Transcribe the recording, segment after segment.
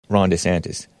Ron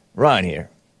DeSantis. Ron here.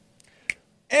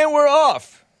 And we're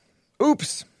off.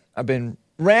 Oops. I've been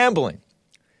rambling.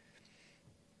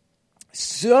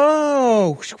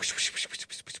 So,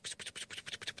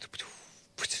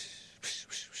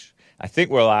 I think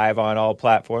we're live on all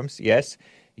platforms. Yes.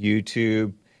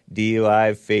 YouTube,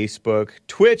 D-Live, Facebook,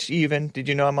 Twitch even. Did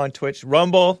you know I'm on Twitch?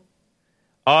 Rumble,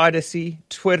 Odyssey,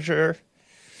 Twitter.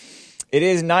 It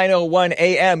is 9:01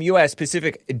 a.m. U.S.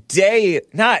 Pacific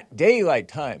not daylight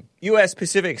time. U.S.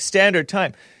 Pacific Standard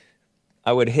Time.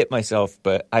 I would hit myself,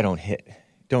 but I don't hit.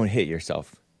 Don't hit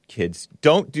yourself, kids.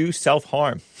 Don't do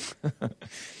self-harm.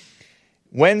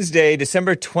 Wednesday,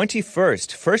 December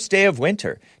 21st, first day of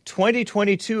winter,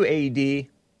 2022 AD.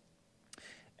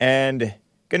 And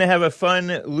going to have a fun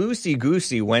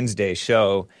loosey-goosey Wednesday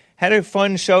show. Had a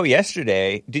fun show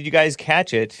yesterday. Did you guys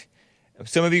catch it?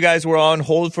 Some of you guys were on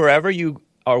hold forever. You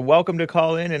are welcome to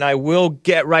call in, and I will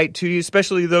get right to you,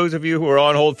 especially those of you who are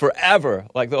on hold forever,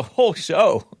 like the whole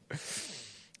show,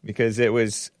 because it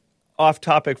was off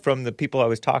topic from the people I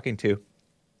was talking to.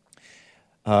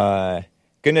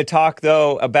 Going to talk,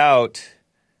 though, about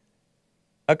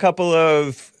a couple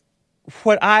of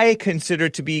what I consider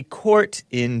to be court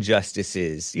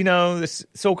injustices. You know, this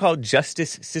so-called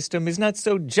justice system is not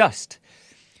so just.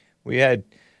 We had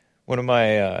one of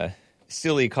my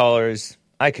silly callers.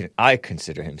 I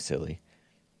consider him silly.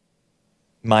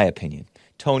 My opinion.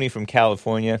 Tony from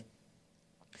California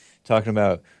talking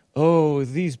about, oh,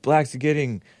 these blacks are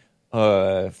getting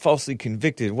falsely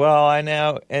convicted. Well,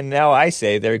 now I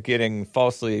say they're getting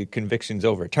falsely convictions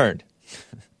overturned.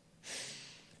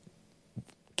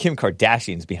 Kim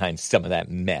Kardashian's behind some of that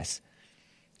mess.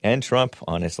 And Trump,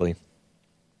 honestly.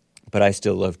 But I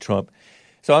still love Trump.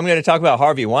 So I'm going to talk about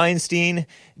Harvey Weinstein,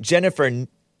 Jennifer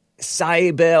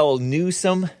Cybele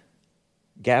Newsom,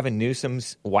 Gavin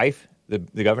Newsom's wife, the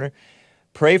governor.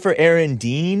 Pray for Aaron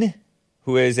Dean,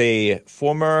 who is a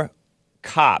former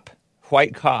cop,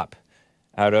 white cop,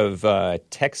 out of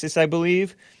Texas, I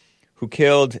believe, who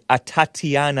killed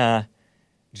Tatiana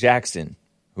Jackson,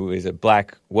 who was a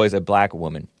black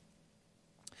woman.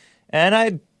 And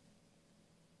I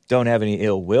don't have any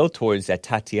ill will towards that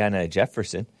Tatiana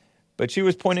Jefferson, but she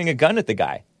was pointing a gun at the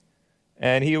guy.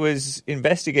 And he was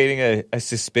investigating a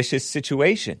suspicious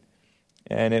situation.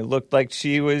 And it looked like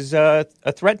she was a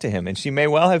threat to him, and she may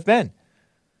well have been.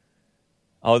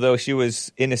 Although she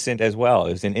was innocent as well.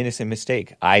 It was an innocent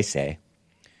mistake, I say.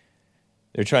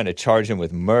 They're trying to charge him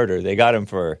with murder. They got him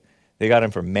for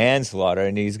manslaughter,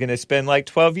 and he's going to spend like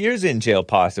 12 years in jail,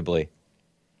 possibly.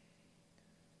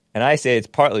 And I say it's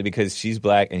partly because she's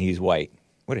black and he's white.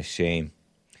 What a shame.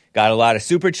 Got a lot of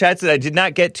super chats that I did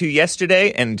not get to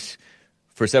yesterday, and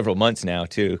for several months now,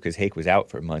 too, because Hake was out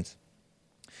for months.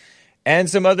 And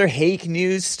some other Hake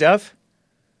news stuff.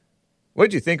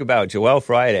 What'd you think about Joel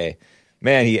Friday?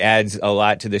 Man, he adds a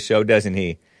lot to the show, doesn't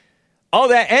he? All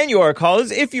that and your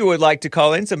calls, if you would like to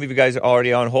call in. Some of you guys are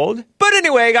already on hold. But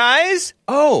anyway, guys.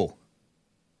 Oh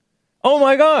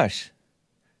my gosh.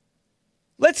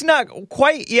 Let's not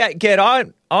quite yet get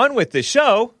on with the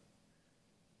show.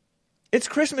 It's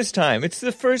Christmas time. It's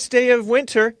the first day of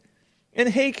winter. And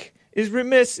Hake is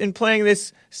remiss in playing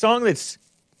this song that's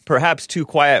perhaps too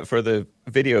quiet for the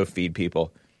video feed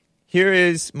people. Here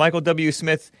is Michael W.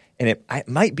 Smith, and it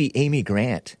might be Amy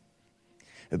Grant.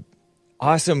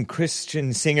 Awesome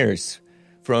Christian singers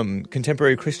from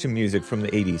contemporary Christian music from the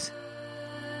 80s.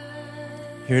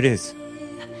 Here it is.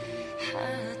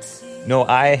 No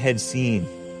eye had seen.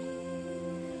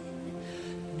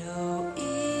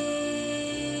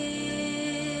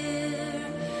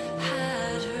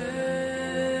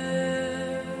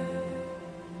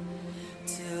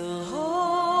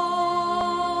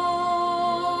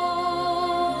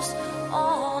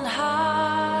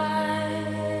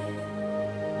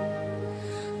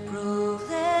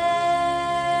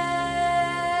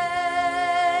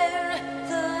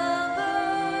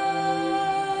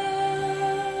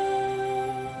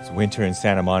 Winter in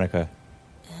Santa Monica.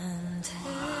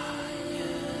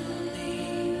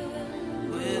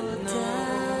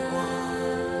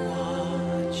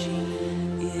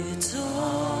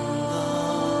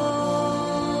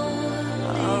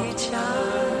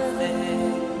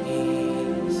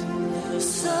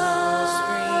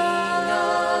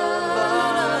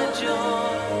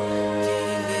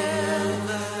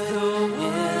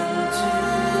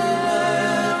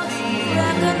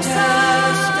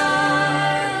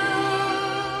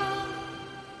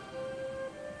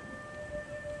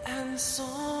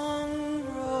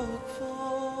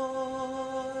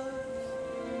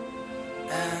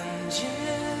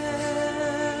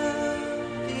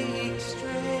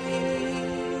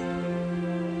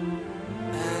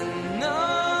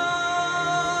 No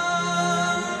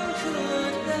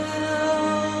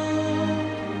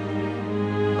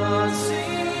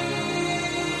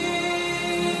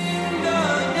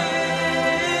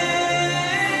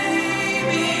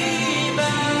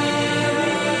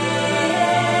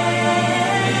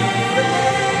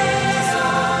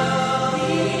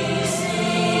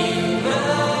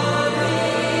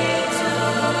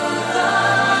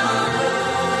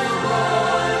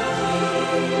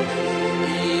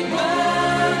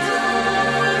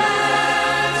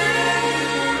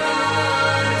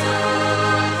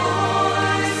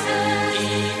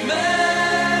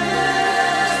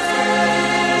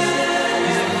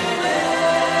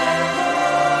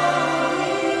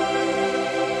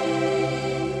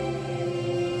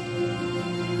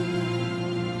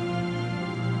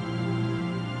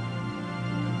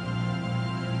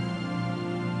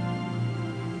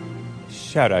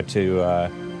Shout out to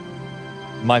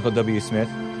Michael W. Smith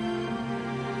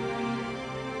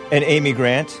and Amy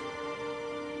Grant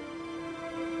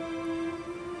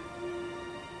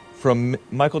from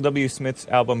Michael W. Smith's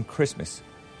album Christmas,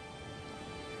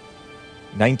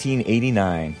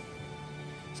 1989.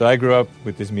 So I grew up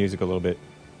with this music a little bit.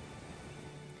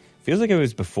 Feels like it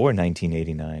was before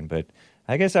 1989, but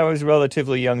I guess I was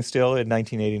relatively young still in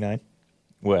 1989.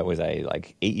 What was I,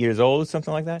 like 8 years old or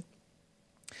something like that?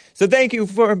 So thank you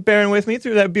for bearing with me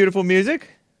through that beautiful music.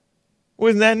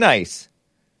 Wasn't that nice?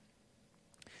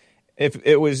 If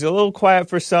it was a little quiet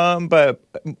for some, but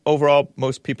overall,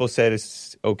 most people said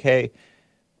it's okay.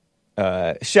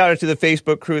 Shout out to the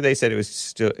Facebook crew. They said it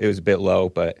was a bit low,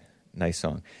 but nice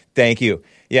song. Thank you.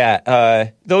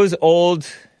 Yeah, those old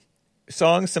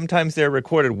songs, sometimes they're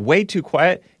recorded way too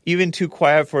quiet, even too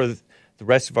quiet for the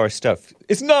rest of our stuff.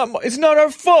 It's not our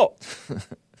fault.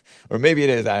 Or maybe it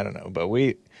is, I don't know, but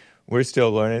we're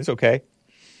still learning. It's okay.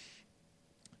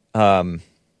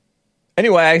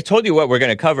 Anyway, I told you what we're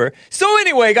going to cover. So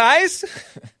anyway, guys,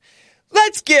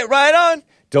 let's get right on.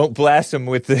 Don't blast them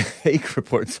with the Hake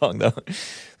Report song, though.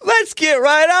 Let's get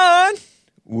right on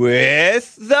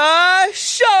with the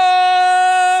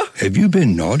show. Have you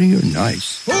been naughty or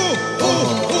nice?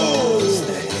 It's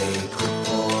the Hake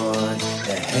Report,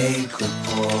 the Hake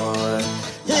Report.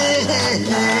 La, la,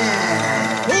 la.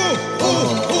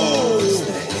 It's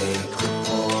the Hake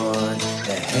Report,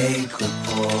 the Hake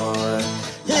Report.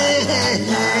 La, la,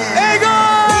 la. Hey,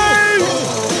 guys!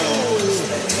 It's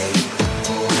the Hake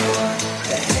Report,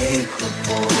 the Hake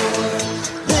Report.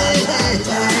 La, la,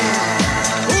 la.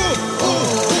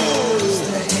 It's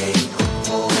the Hake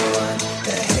Report,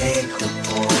 the Hake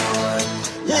Report.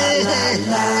 La, la,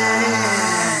 la.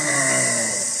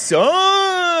 So,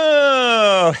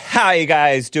 how you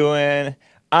guys doing?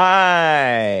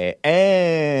 I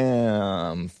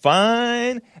am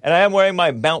fine, and I am wearing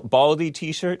my Mount Baldy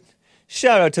t-shirt.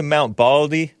 Shout out to Mount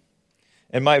Baldy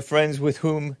and my friends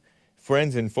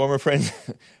and former friends,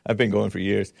 I've been going for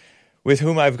years, with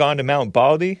whom I've gone to Mount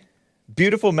Baldy.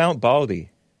 Beautiful Mount Baldy.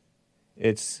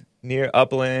 It's near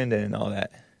Upland and all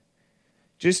that.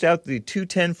 Just out the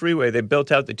 210 freeway. They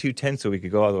built out the 210 so we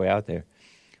could go all the way out there.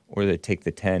 Or they take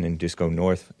the 10 and just go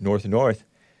north.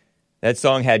 That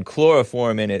song had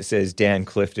chloroform in it, says Dan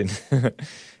Clifton.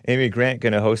 Amy Grant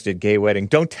going to host a gay wedding.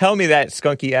 Don't tell me that,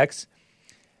 Skunky X.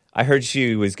 I heard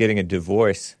she was getting a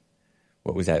divorce.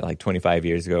 What was that, like 25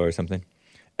 years ago or something?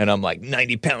 And I'm like,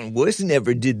 90-pound wuss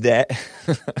never did that.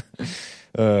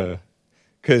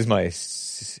 Because my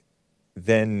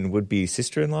then would-be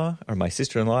sister-in-law, or my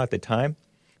sister-in-law at the time,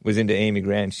 was into Amy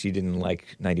Grant. She didn't like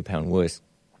 90-pound wuss.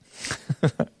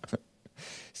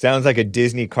 Sounds like a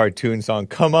Disney cartoon song.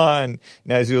 Come on,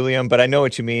 Nazulium, but I know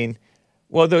what you mean.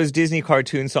 Well, those Disney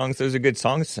cartoon songs, those are good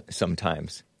songs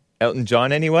sometimes. Elton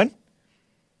John, anyone?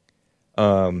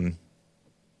 The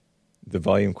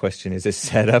volume question is a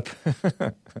setup.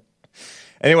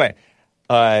 Anyway,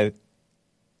 thank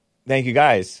you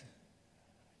guys.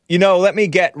 Let me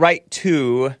get right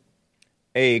to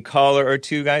a caller or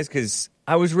two, guys, because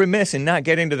I was remiss in not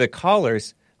getting to the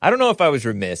callers. I don't know if I was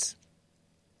remiss,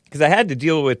 because I had to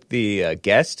deal with the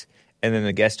guest and then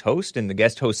the guest host, and the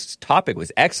guest host's topic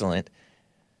was excellent.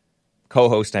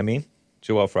 Co-host, I mean,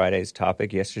 Joel Friday's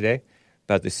topic yesterday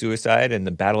about the suicide and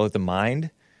the battle of the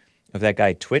mind of that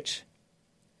guy Twitch,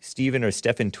 Stephen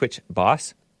Twitch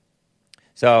Boss.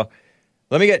 So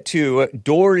let me get to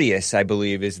Dorius, I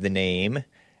believe is the name,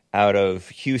 out of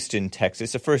Houston,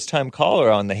 Texas, a first-time caller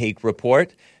on the Hake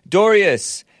Report.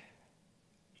 Dorius,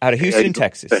 out of Houston,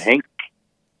 Texas. Hank?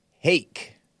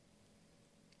 Hake.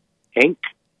 Hank?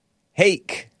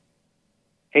 Hake.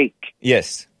 Hake.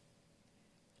 Yes.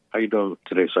 How you doing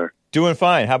today, sir? Doing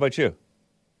fine. How about you?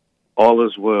 All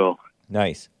is well.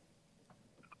 Nice.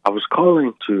 I was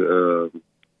calling to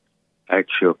ask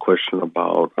you a question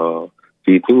about, do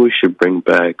you think we should bring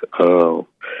back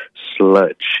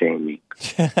slut shaming?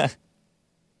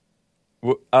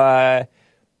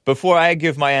 Before I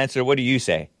give my answer, what do you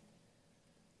say?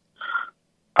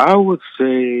 I would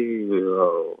say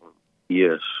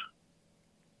yes.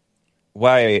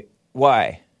 Why?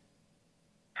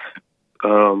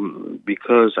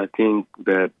 Because I think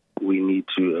that we need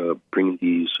to bring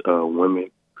these women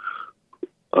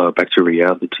back to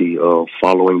reality of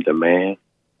following the man.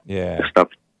 Yeah.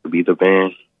 Stop to be the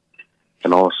man.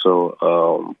 And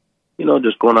also,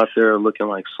 just going out there looking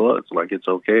like sluts, like it's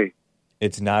okay.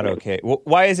 It's not okay.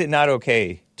 Why is it not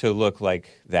okay to look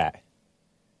like that?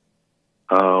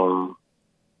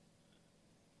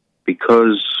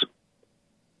 Because,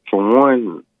 for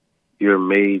one, you're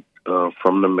made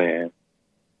from the man.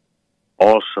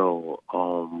 Also,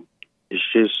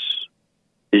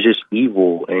 it's just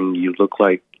evil, and you look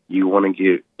like you want to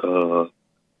get.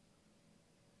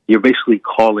 You're basically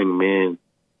calling men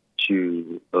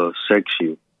to sex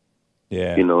you.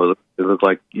 Yeah. You know, it looks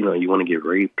like you want to get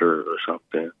raped or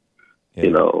something. Yeah.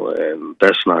 You know, and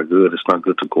that's not good. It's not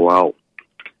good to go out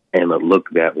and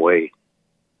look that way.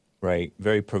 Right.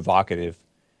 Very provocative.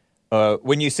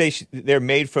 When you say they're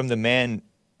made from the man,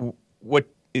 what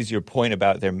is your point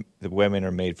about the women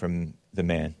are made from the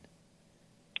man?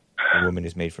 The woman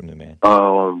is made from the man.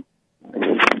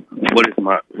 What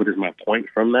is my point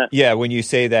from that? Yeah, when you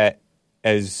say that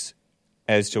as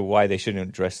to why they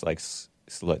shouldn't dress like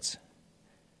sluts.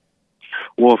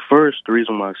 Well, first, the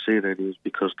reason why I say that is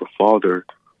because the father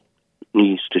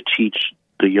needs to teach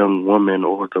the young woman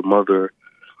or the mother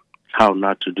how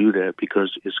not to do that,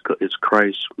 because it's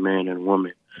Christ, man and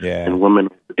woman. Yeah. And women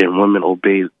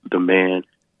obey the man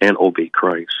and obey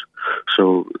Christ.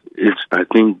 So I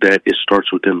think that it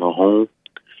starts within the home.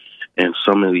 And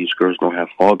some of these girls don't have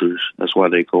fathers. That's why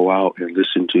they go out and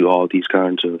listen to all these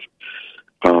kinds of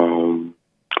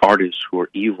artists who are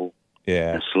evil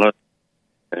and sluts.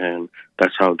 And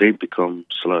that's how they become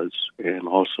sluts. And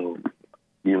also,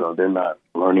 they're not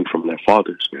learning from their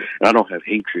fathers. And I don't have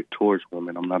hatred towards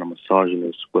women. I'm not a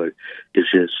misogynist, but it's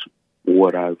just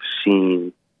what I've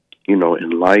seen,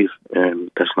 in life, and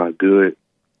that's not good.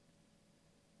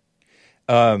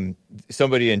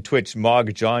 Somebody in Twitch,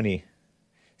 Mog Johnny,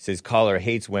 says caller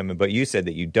hates women, but you said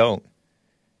that you don't.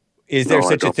 Is there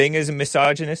such a thing as a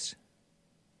misogynist?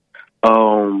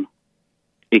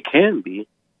 It can be,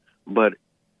 but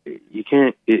you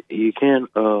can't say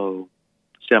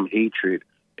I'm hatred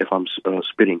if I'm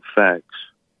spitting facts.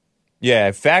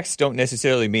 Yeah, facts don't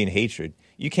necessarily mean hatred.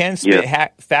 You can spit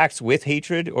facts with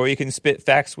hatred, or you can spit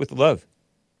facts with love.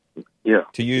 Yeah,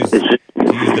 to use the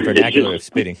vernacular of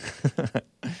spitting.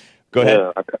 Go ahead.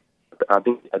 Yeah, I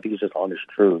think it's just honest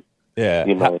truth.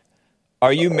 Yeah.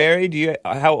 Are you married?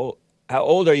 How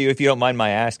old are you, if you don't mind my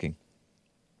asking?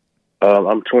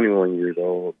 I'm 21 years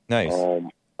old. Nice.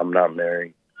 I'm not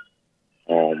married.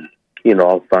 I'm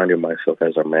finding myself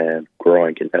as a man,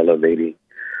 growing and elevating.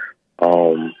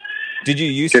 Did you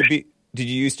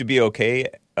used to be okay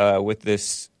with the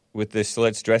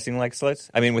sluts dressing like sluts?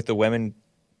 I mean, with the women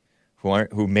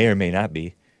who may or may not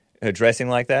be dressing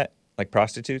like that, like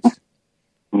prostitutes?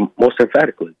 Most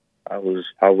emphatically, I was.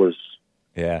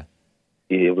 Yeah.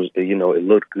 It was, it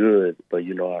looked good, but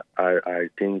I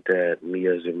think that me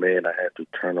as a man, I had to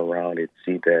turn around and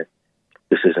see that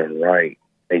this isn't right,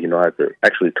 and I had to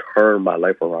actually turn my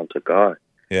life around to God.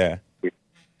 Yeah.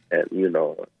 And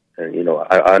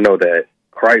I know that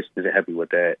Christ isn't happy with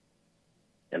that,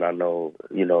 and I know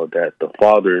that the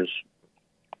fathers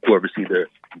who ever see their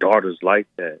daughters like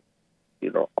that,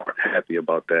 aren't happy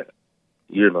about that.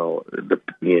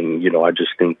 I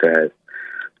just think that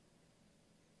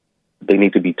they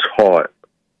need to be taught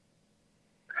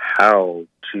how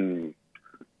to,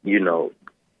 to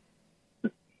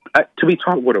be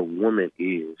taught what a woman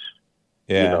is.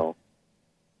 Yeah.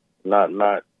 Not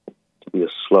to be a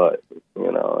slut.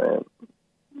 And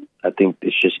I think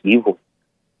it's just evil.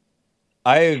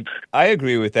 I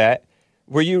agree with that.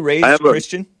 Were you raised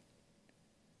Christian?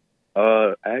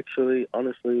 Actually,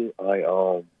 honestly,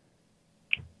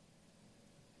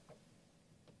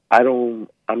 I'm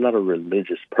not a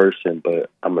religious person,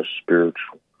 but I'm a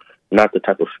spiritual. Not the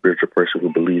type of spiritual person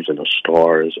who believes in the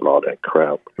stars and all that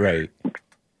crap. Right.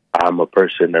 I'm a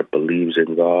person that believes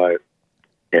in God,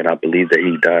 and I believe that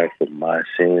He died for my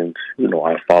sins.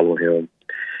 I follow Him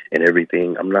and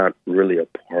everything. I'm not really a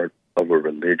part of a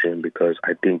religion, because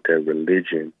I think that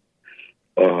religion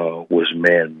was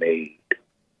man-made.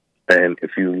 And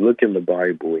if you look in the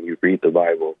Bible and you read the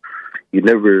Bible, you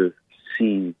never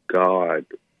see God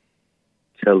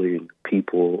telling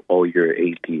people, "Oh, you're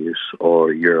atheist,"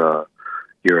 or you're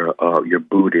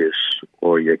Buddhist,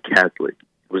 or you're Catholic.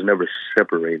 It was never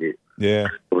separated. Yeah,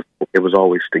 it was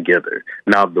always together.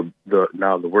 Now the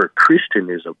word Christian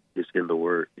is in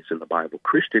the Bible.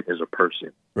 Christian is a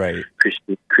person. Right.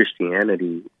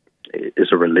 Christianity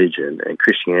is a religion, and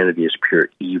Christianity is pure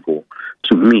evil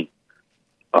to me.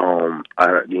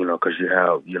 Because you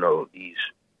have these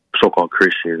so-called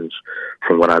Christians.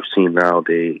 From what I've seen now,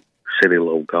 they say they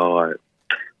love God,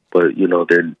 but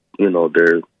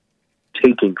they're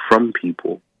taking from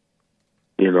people.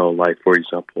 Like, for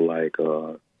example, like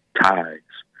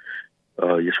tithes.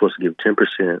 You're supposed to give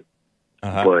 10%,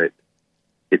 but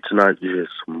it's not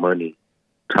just money.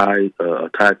 Tithe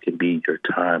can be your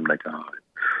time to God,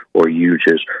 or you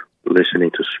just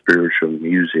listening to spiritual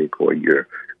music, or you're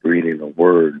reading the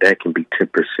Word. That can be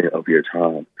 10% of your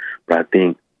time. But I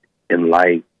think in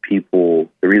life, the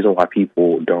reason why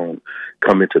people don't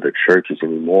come into the churches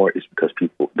anymore is because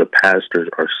the pastors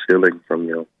are stealing from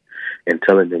them and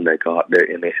telling them that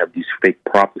and they have these fake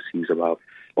prophecies about,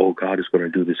 oh, God is going to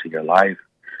do this in your life,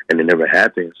 and it never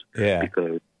happens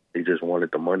because they just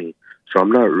wanted the money. So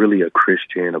I'm not really a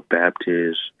Christian, a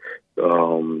Baptist,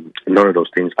 none of those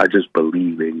things. I just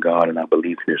believe in God, and I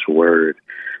believe in His Word,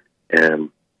 and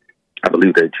I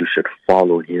believe that you should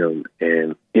follow Him,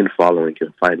 and in following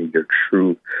Him, finding your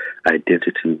true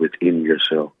identity within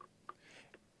yourself.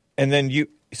 And then you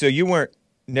weren't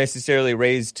necessarily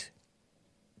raised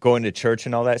going to church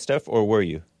and all that stuff, or were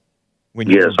you?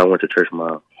 Yes, I went to church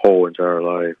my whole entire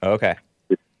life. Okay.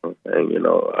 And,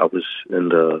 I was in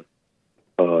the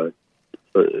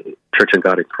Church of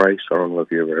God in Christ. I don't know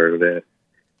if you ever heard of that.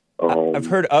 I've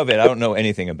heard of it. I don't know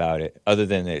anything about it, other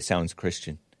than it sounds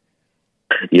Christian.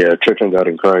 Yeah, Church of God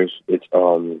in Christ. It's,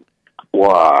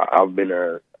 I've been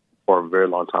there for a very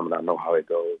long time, and I know how it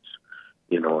goes,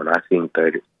 and I think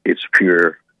that it's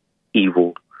pure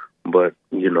evil. But,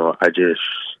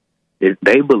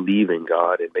 they believe in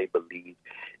God, and they believe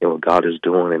in what God is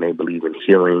doing, and they believe in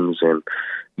healings and,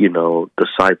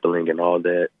 discipling and all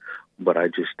that. But I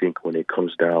just think when it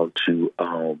comes down to,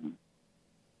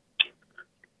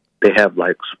 they have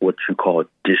like what you call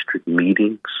district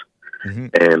meetings. Mm-hmm.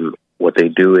 And what they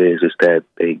do is that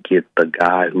they get the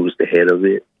guy who's the head of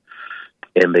it,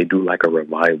 and they do like a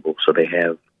revival. So they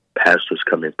have pastors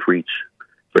come and preach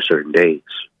for certain days.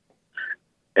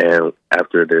 And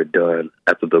after they're done,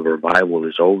 after the revival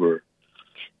is over,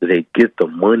 they get the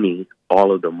money,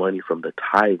 all of the money from the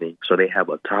tithing. So they have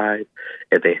a tithe,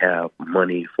 and they have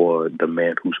money for the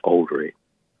man who's over it.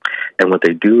 And what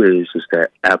they do is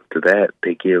that after that,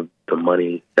 they give the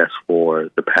money that's for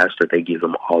the pastor, they give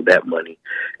him all that money,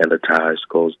 and the tithes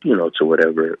goes, to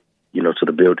whatever, to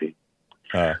the building.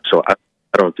 So I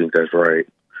don't think that's right,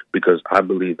 because I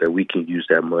believe that we can use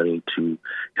that money to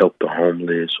help the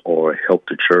homeless or help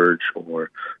the church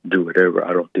or do whatever.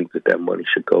 I don't think that money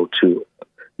should go to,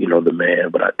 the man,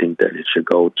 but I think that it should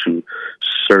go to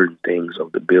certain things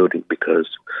of the building, because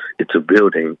it's a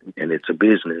building and it's a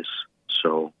business.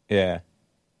 So yeah,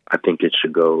 I think it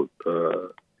should go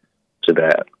to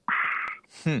that.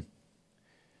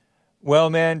 Well,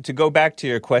 man, to go back to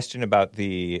your question about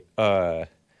the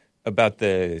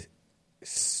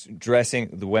dressing,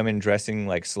 the women dressing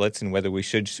like sluts, and whether we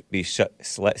should be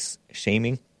slut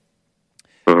shaming.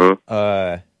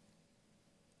 Mm-hmm.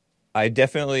 I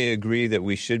definitely agree that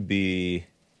we should be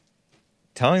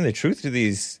telling the truth to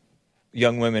these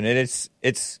young women, and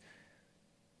it's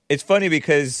funny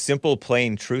because simple,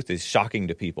 plain truth is shocking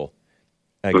to people.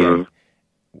 Again,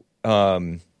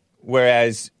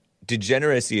 whereas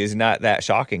degeneracy is not that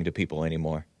shocking to people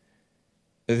anymore.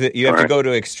 You have to go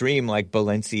to extreme, like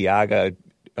Balenciaga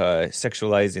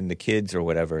sexualizing the kids or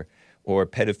whatever, or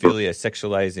pedophilia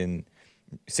sexualizing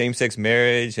same-sex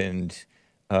marriage and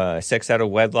sex out of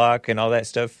wedlock and all that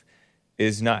stuff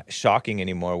is not shocking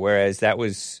anymore, whereas that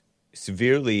was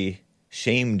severely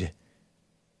shamed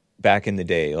back in the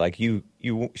day. Like you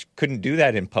couldn't do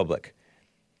that in public.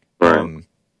 I'm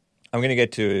going to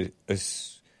get to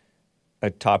a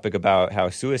topic about how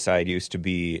suicide used to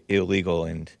be illegal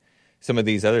and some of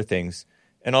these other things.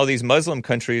 And all these Muslim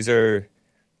countries are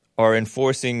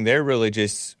enforcing their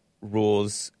religious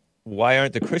rules. Why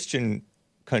aren't the Christian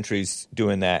countries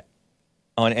doing that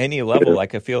on any level?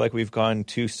 Like, I feel like we've gone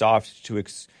too soft,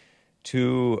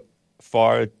 too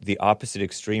far the opposite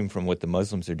extreme from what the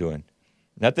Muslims are doing.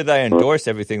 Not that I endorse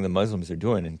everything the Muslims are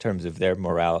doing in terms of their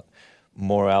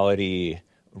morality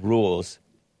rules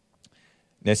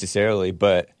necessarily,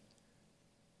 but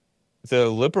the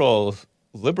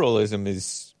liberalism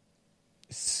is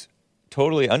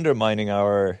totally undermining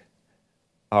our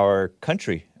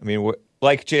country. I mean,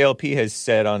 like JLP has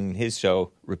said on his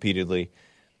show repeatedly,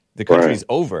 the country's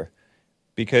over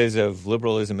because of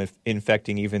liberalism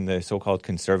infecting even the so-called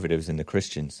conservatives and the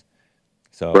Christians.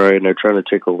 So right, and they're trying to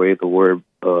take away the word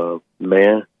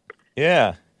man.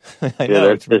 Yeah, I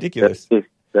know, it's ridiculous.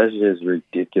 That's just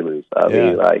ridiculous. I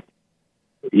mean, like,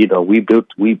 we built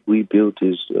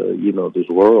this, this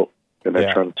world, and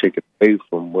they're trying to take it away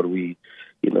from what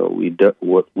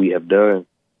what we have done.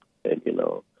 And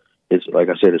it's like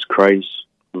I said, it's Christ,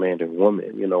 man and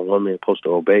woman. Women are supposed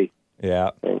to obey.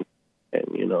 Yeah, and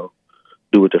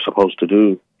do what they're supposed to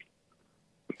do.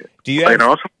 Do you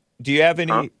have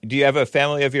any? Do you have a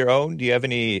family of your own? Do you have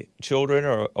any children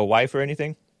or a wife or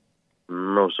anything?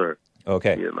 No, sir.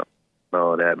 Okay.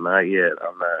 No, that not yet.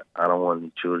 I don't want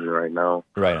any children right now.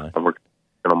 Right on. I'm working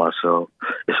on myself.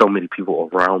 There's so many people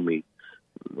around me.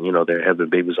 They're having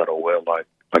babies out of wedlock.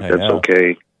 Like that's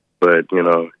okay. But,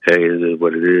 hey, it is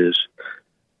what it is.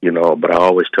 But I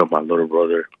always tell my little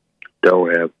brother,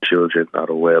 don't have children out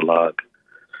of wedlock,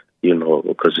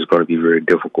 because it's going to be very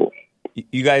difficult.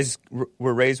 You guys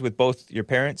were raised with both your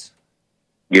parents?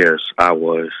 Yes, I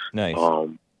was. Nice.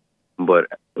 But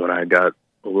when I got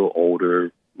a little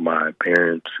older, my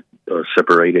parents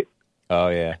separated. Oh,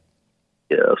 yeah.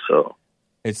 Yeah, so.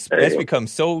 It's become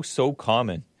so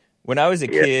common. When I was a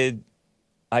kid,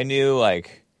 I knew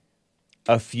like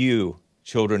a few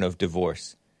children of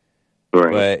divorce.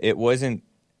 Right. But it wasn't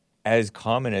as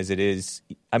common as it is.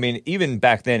 I mean, even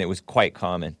back then it was quite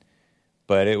common.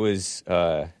 But it was,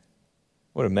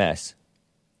 what a mess.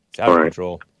 It's out of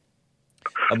control.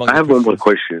 I have one more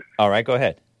question. All right, go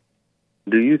ahead.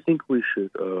 Do you think we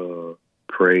should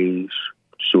praise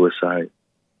suicide?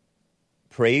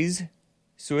 Praise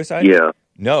suicide? Yeah.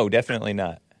 No, definitely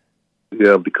not.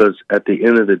 Yeah, because at the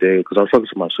end of the day, because I was talking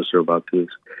to my sister about this,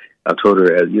 I told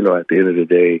her, at the end of the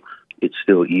day, it's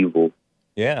still evil.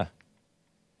 Yeah.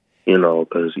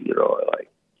 Because, like,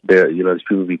 these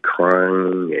people be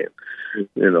crying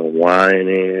and,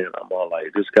 whining. I'm all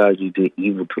like, this guy just did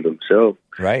evil to themselves.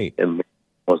 Right. And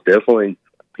most definitely,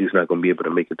 he's not going to be able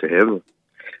to make it to heaven.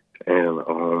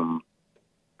 And,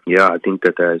 I think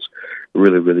that that's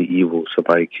really, really evil,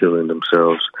 somebody killing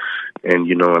themselves. And,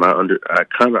 and I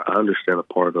understand a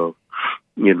part of,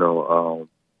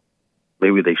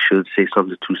 maybe they should say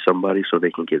something to somebody so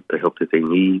they can get the help that they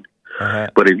need. Uh-huh.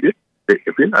 But if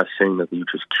you're not saying that you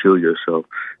just kill yourself,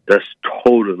 that's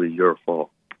totally your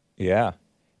fault. Yeah.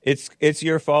 It's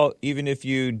your fault even if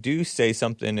you do say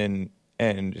something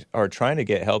and are trying to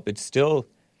get help. It's still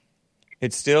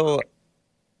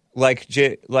like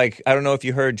I don't know if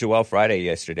you heard Joel Friday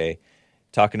yesterday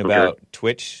talking about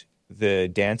Twitch, the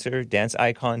dance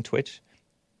icon Twitch,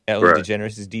 Ellen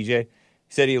DeGeneres' DJ. He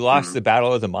said he lost the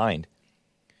battle of the mind.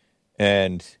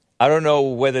 And I don't know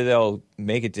whether they'll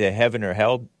make it to heaven or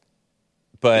hell,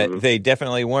 but they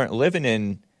definitely weren't living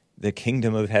in the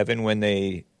kingdom of heaven when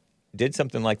they did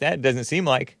something like that. It doesn't seem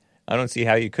like. I don't see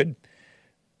how you could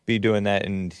be doing that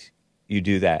and you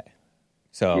do that.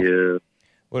 So, yeah,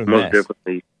 what a mess.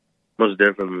 Most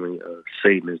definitely,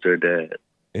 Satan is their dad.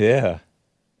 Yeah.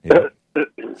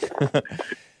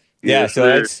 Yeah,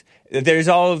 so there's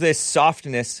all of this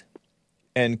softness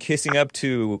and kissing up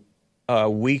to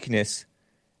weakness,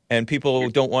 and people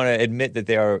don't want to admit that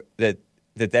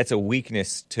that's a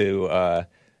weakness to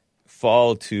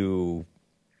fall to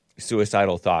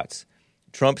suicidal thoughts.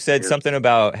 Trump said something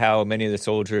about how many of the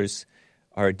soldiers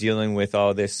are dealing with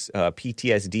all this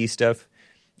PTSD stuff,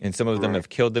 and some of them have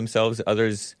killed themselves.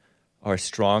 Others are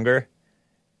stronger.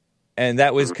 And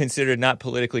that was considered not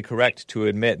politically correct to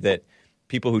admit that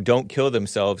people who don't kill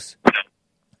themselves,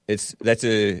 that's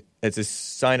a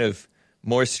sign of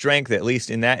more strength, at least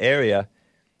in that area,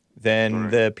 than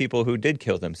the people who did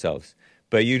kill themselves.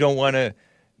 But you don't want to.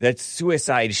 That's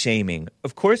suicide shaming.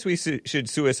 Of course we should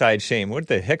suicide shame. What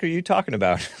the heck are you talking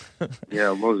about?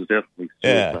 Yeah, most definitely suicide.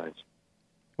 Yeah.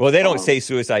 Well, they don't say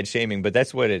suicide shaming, but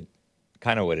that's what it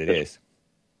is.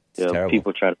 It's terrible.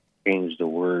 People try to change the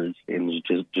words and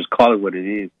just call it what it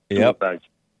is. Yep. Suicide.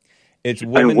 It's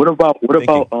women. And what about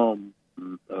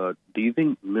do you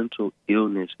think mental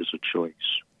illness is a choice?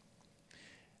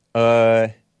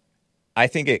 I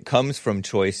think it comes from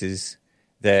choices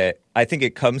I think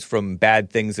it comes from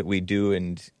bad things that we do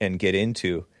and get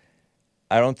into.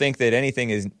 I don't think that anything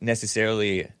is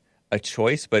necessarily a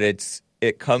choice, but it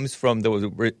comes from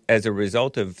as a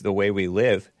result of the way we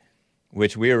live,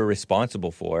 which we are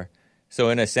responsible for. So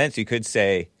in a sense, you could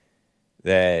say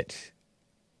that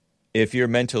if you're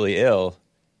mentally ill,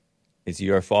 it's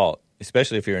your fault,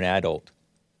 especially if you're an adult.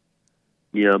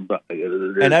 Yeah, but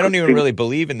and I don't even really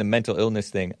believe in the mental illness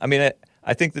thing. I mean,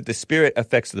 I think that the spirit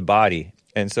affects the body,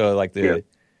 and so like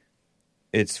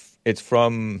it's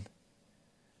from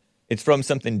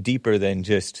something deeper than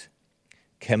just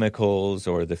chemicals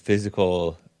or the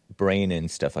physical brain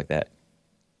and stuff like that.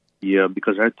 Yeah,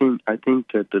 because I think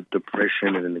that the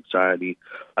depression and anxiety,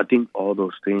 I think all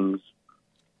those things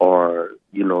are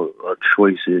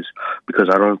choices, because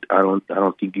I don't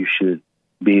think you should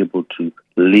be able to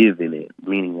live in it.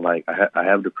 Meaning, like I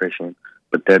have depression,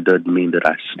 but that doesn't mean that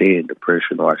I stay in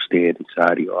depression or I stay in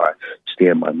anxiety or I stay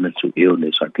in my mental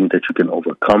illness. I think that you can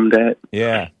overcome that.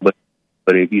 Yeah. But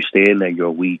if you stay in that,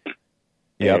 you're weak.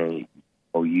 Yep. And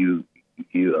you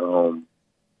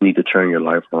need to turn your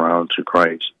life around to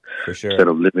Christ. For sure. Instead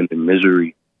of living in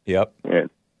misery. Yep. And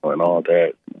all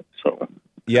that. So.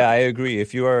 Yeah, I agree.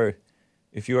 If you are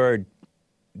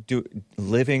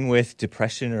living with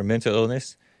depression or mental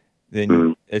illness,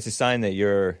 then it's a sign that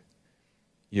you're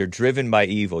driven by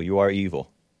evil. You are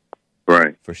evil.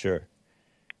 Right. for sure.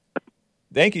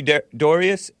 Thank you,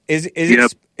 Dorius. Is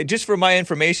Yep. it, just for my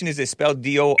information, is it spelled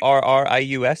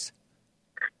Dorrius?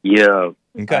 Yeah.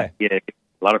 Okay. Yeah.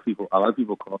 A lot of people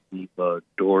call me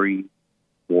Dory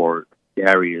or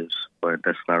Darius, but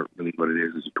that's not really what it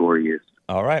is. It's Dorius.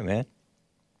 All right, man.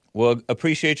 Well,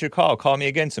 appreciate your call. Call me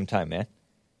again sometime, man.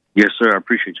 Yes, sir. I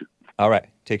appreciate you. All right.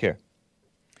 Take care.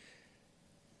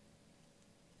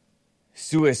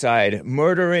 Suicide.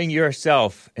 Murdering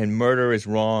yourself and murder is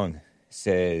wrong,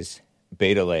 says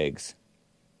Beta Legs.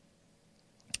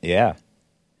 Yeah.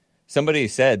 Somebody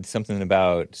said something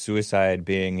about suicide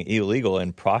being illegal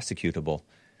and prosecutable,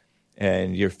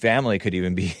 and your family could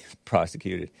even be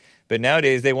prosecuted. But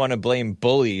nowadays, they want to blame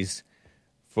bullies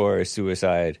for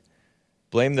suicide.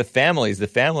 Blame the families. The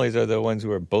families are the ones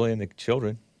who are bullying the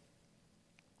children.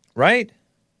 Right?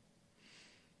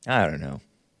 I don't know.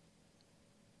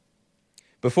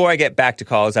 Before I get back to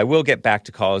calls, I will get back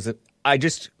to calls. I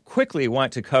just quickly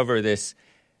want to cover this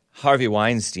Harvey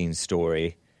Weinstein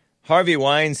story. Harvey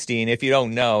Weinstein, if you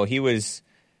don't know, he was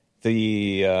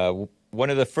the one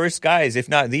of the first guys, if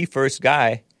not the first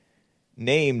guy,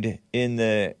 named in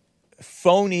the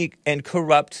phony and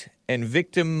corrupt and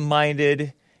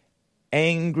victim-minded,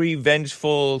 angry,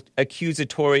 vengeful,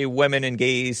 accusatory women and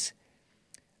gays,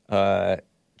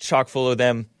 chock full of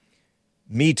them,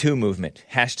 Me Too movement.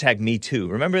 Hashtag Me Too.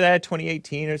 Remember that,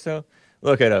 2018 or so?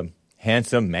 Look at him.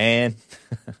 Handsome man.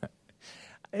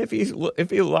 If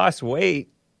he lost weight,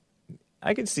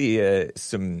 I could see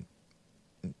some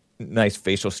nice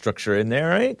facial structure in there,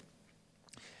 right?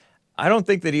 I don't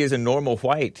think that he is a normal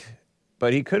white,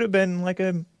 but he could have been like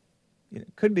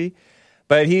could be.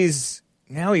 But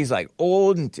now he's like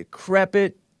old and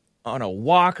decrepit on a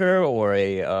walker or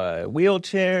a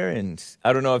wheelchair, and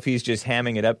I don't know if he's just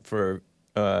hamming it up for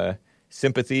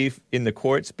sympathy in the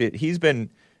courts, but he's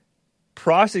been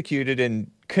prosecuted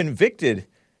and convicted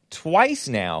twice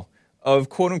now of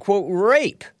quote-unquote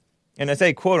rape. And I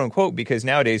say quote-unquote because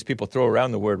nowadays people throw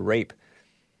around the word rape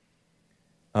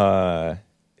so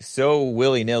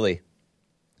willy-nilly.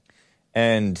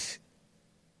 And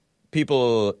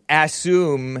people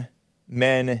assume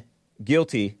men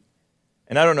guilty.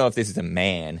 And I don't know if this is a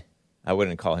man. I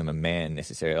wouldn't call him a man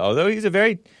necessarily. Although he's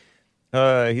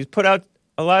he's put out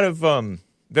a lot of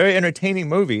very entertaining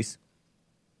movies.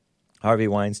 Harvey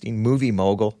Weinstein, movie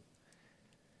mogul.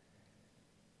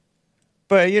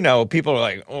 But, people are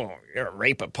like, oh, you're a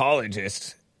rape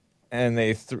apologist. And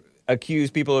they accuse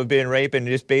people of being raped, and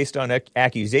just based on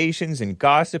accusations and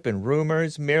gossip and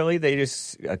rumors, merely they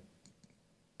just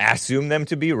assume them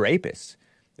to be rapists.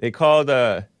 They called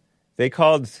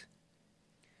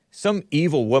some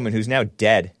evil woman who's now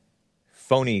dead,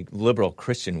 phony liberal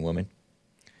Christian woman.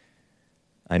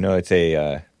 I know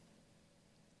that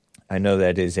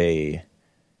is a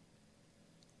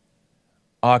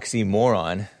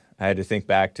oxymoron. I had to think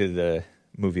back to the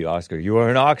movie Oscar. You are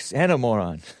an ox and a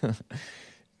moron.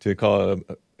 To call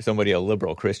somebody a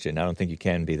liberal Christian. I don't think you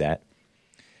can be that.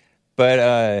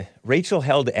 But Rachel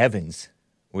Held Evans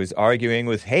was arguing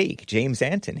with Hake, James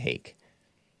Anton Hake,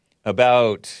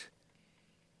 about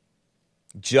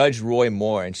Judge Roy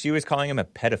Moore, and she was calling him a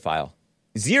pedophile.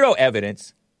 Zero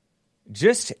evidence,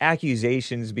 just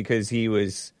accusations because he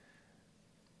was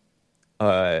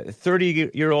a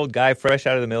 30-year-old guy fresh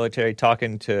out of the military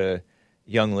talking to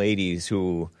young ladies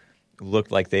who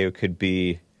looked like they could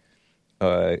be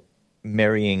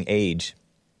marrying age.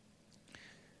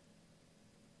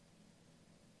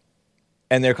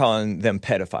 And they're calling them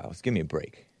pedophiles. Give me a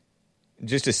break.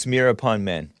 Just a smear upon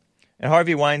men. And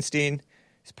Harvey Weinstein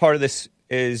is part of this,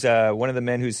 is one of the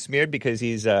men who's smeared because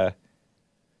he's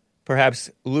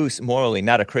perhaps loose morally,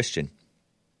 not a Christian.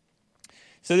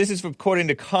 So this is according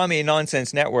to Commie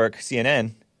Nonsense Network,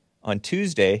 CNN, on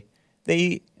Tuesday.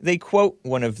 They quote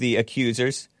one of the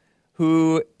accusers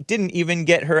who didn't even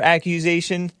get her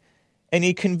accusation,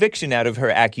 any conviction out of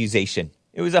her accusation.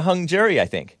 It was a hung jury, I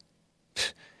think.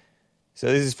 So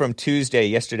this is from Tuesday,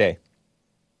 yesterday.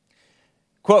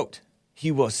 Quote,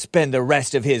 he will spend the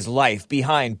rest of his life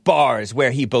behind bars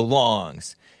where he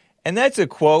belongs. And that's a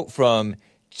quote from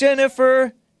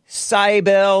Jennifer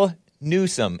Cybele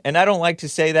Newsom. And I don't like to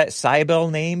say that Cybele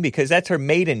name because that's her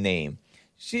maiden name.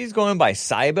 She's going by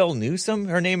Cybele Newsom.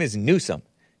 Her name is Newsom.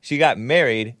 She got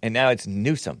married, and now it's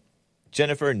Newsom.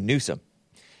 Jennifer Newsom.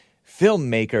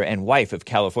 Filmmaker and wife of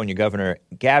California Governor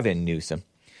Gavin Newsom.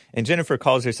 And Jennifer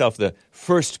calls herself the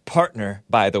first partner,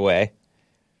 by the way.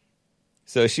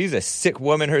 So she's a sick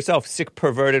woman herself, sick,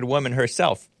 perverted woman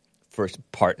herself. First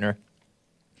partner.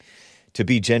 To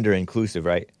be gender inclusive,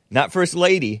 right? Not first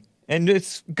lady. And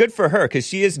it's good for her because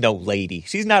she is no lady.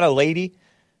 She's not a lady.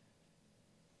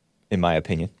 in my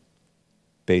opinion,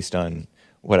 based on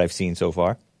what I've seen so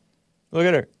far. Look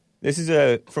at her. This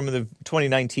is from the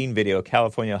 2019 video,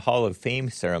 California Hall of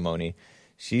Fame ceremony.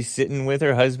 She's sitting with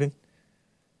her husband.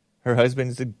 Her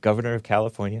husband's the governor of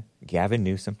California, Gavin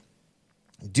Newsom.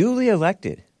 Duly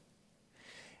elected.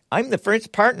 I'm the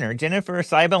first partner, Jennifer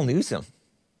Seibel Newsom.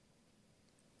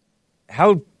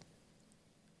 How...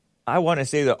 I want to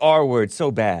say the R word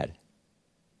so bad.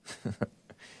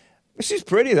 She's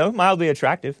pretty, though. Mildly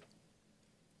attractive.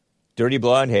 Dirty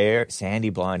blonde hair. Sandy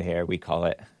blonde hair, we call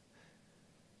it.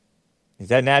 Is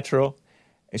that natural?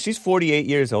 And she's 48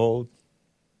 years old.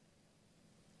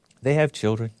 They have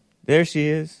children. There she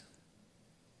is.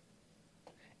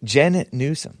 Jen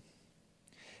Newsom.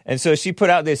 And so she put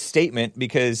out this statement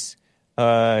because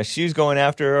she was going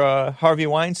after Harvey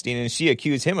Weinstein, and she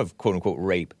accused him of quote-unquote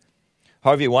rape.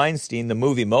 Harvey Weinstein, the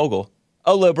movie mogul,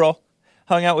 a liberal,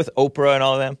 hung out with Oprah and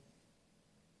all of them.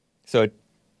 So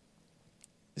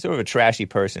sort of a trashy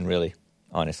person, really,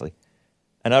 honestly.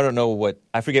 And I don't know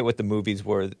I forget what the movies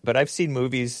were, but I've seen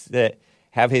movies that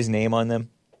have his name on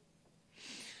them.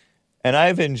 And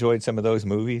I've enjoyed some of those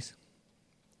movies.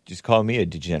 Just call me a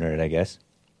degenerate, I guess.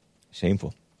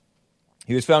 Shameful.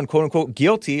 He was found, quote-unquote,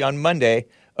 guilty on Monday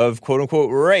of,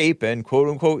 quote-unquote, rape and,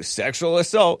 quote-unquote, sexual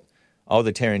assault. All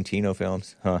the Tarantino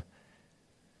films, huh?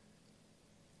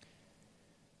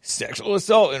 Sexual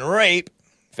assault and rape,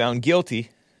 found guilty,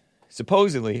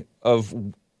 supposedly,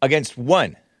 against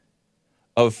one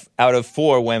out of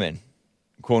 4 women,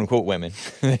 quote-unquote women,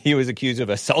 that he was accused of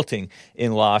assaulting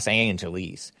in Los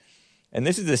Angeles. And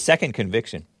this is the second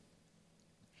conviction.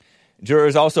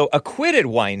 Jurors also acquitted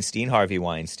Harvey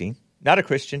Weinstein, not a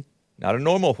Christian, not a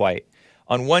normal white,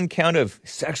 on one count of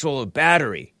sexual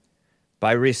battery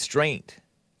by restraint.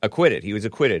 Acquitted. He was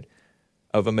acquitted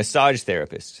of a massage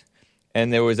therapist.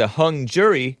 And there was a hung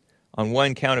jury on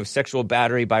one count of sexual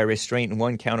battery by restraint and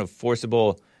one count of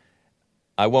forcible,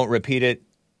 I won't repeat it,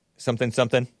 something.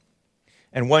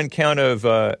 And one count of,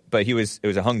 but it was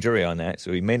a hung jury on that,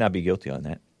 so he may not be guilty on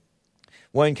that.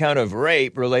 One count of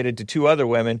rape related to 2 other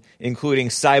women, including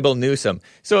Seibel Newsom.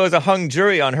 So it was a hung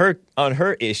jury on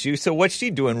her issue. So what's she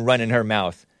doing running her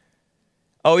mouth?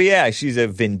 Oh, yeah, she's a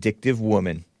vindictive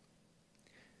woman.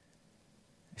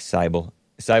 Seibel.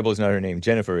 Seibel's not her name.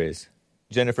 Jennifer is.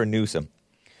 Jennifer Newsom.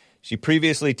 She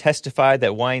previously testified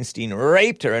that Weinstein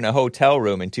raped her in a hotel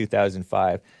room in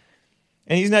 2005.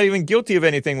 And he's not even guilty of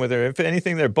anything with her. If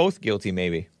anything, they're both guilty,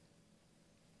 maybe.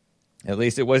 At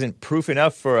least it wasn't proof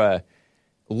enough for a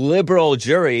liberal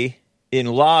jury in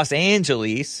Los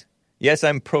Angeles. Yes,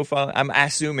 I'm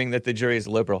assuming that the jury is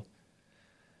liberal.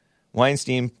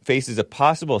 Weinstein faces a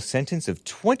possible sentence of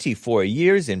 24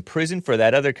 years in prison for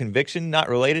that other conviction not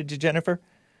related to Jennifer.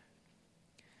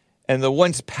 And the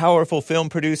once powerful film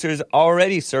producer is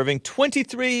already serving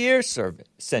 23-year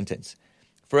sentence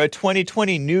for a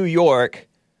 2020 New York,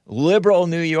 liberal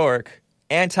New York,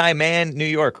 anti-man New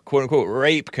York, quote-unquote,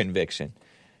 rape conviction.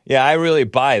 Yeah, I really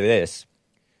buy this.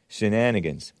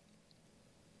 Shenanigans.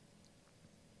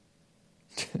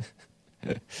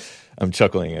 I'm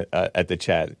chuckling at the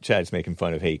chat. Chat's making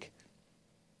fun of Hake.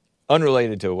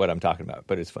 Unrelated to what I'm talking about,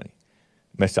 but it's funny.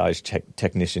 Massage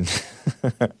technician.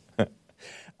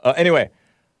 Anyway.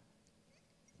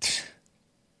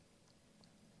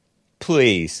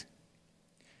 Please.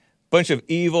 Bunch of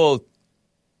evil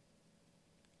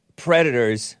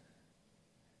predators.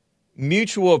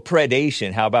 Mutual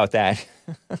predation. How about that?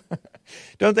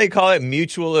 Don't they call it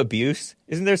mutual abuse?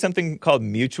 Isn't there something called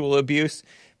mutual abuse?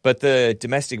 But the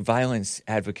domestic violence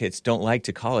advocates don't like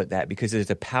to call it that because there's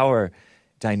a power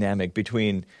dynamic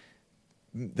between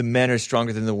the men are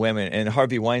stronger than the women. And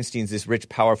Harvey Weinstein's this rich,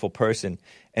 powerful person.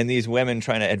 And these women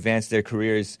trying to advance their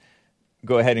careers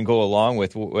go ahead and go along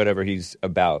with whatever he's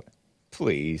about.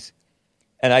 Please.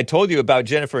 And I told you about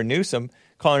Jennifer Newsom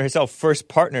calling herself first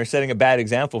partner, setting a bad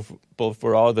example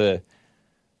for all the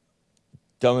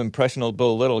dumb,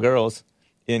 impressionable little girls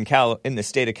in the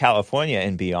state of California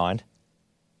and beyond.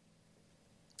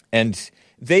 And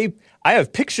I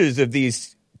have pictures of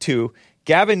these two,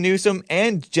 Gavin Newsom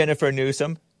and Jennifer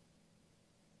Newsom.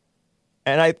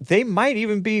 And they might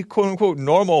even be, quote unquote,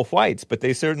 normal whites, but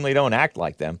they certainly don't act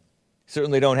like them.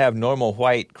 Certainly don't have normal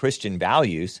white Christian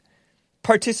values.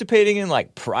 Participating in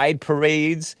like pride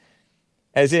parades,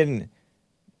 as in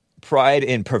pride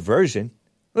in perversion.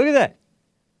 Look at that.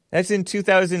 That's in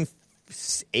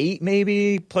 2008,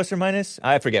 maybe, plus or minus.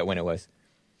 I forget when it was.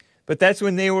 But that's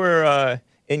when they were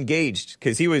engaged,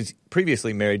 because he was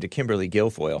previously married to Kimberly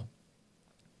Guilfoyle,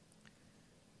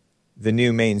 the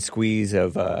new main squeeze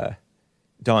of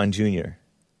Don Jr.,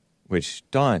 which,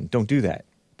 Don, don't do that.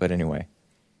 But anyway,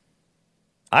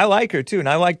 I like her, too, and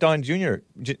I like Don Jr.,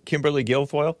 Kimberly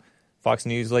Guilfoyle, Fox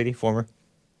News lady, former.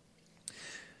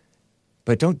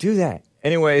 But don't do that.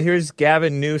 Anyway, here's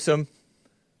Gavin Newsom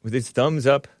with his thumbs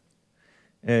up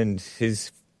and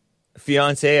his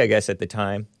fiancée, I guess, at the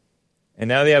time. And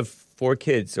now they have 4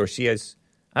 kids, or she has,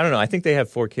 I don't know, I think they have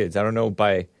 4 kids. I don't know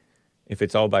if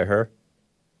it's all by her.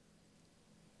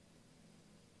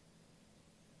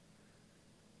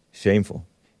 Shameful.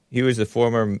 He was the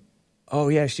former,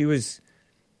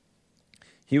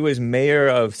 he was mayor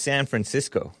of San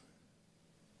Francisco.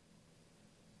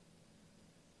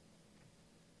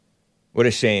 What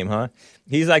a shame, huh?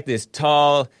 He's like this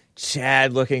tall,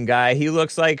 Chad-looking guy. He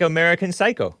looks like American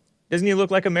Psycho. Doesn't he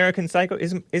look like American Psycho?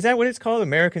 Is that what it's called,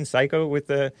 American Psycho, with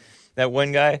that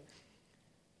one guy?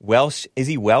 Welsh? Is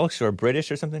he Welsh or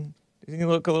British or something? Doesn't he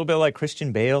look a little bit like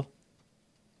Christian Bale?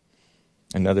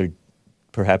 Another,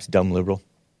 perhaps, dumb liberal.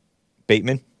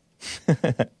 Bateman?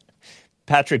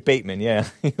 Patrick Bateman, yeah.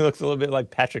 He looks a little bit like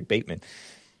Patrick Bateman.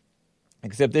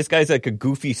 Except this guy's like a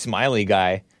goofy, smiley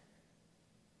guy.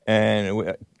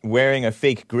 And wearing a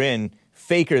fake grin,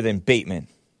 faker than Bateman.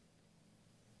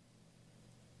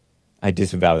 I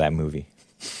disavow that movie.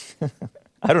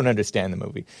 I don't understand the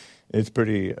movie. It's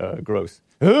pretty gross.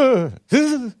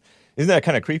 Isn't that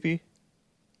kind of creepy?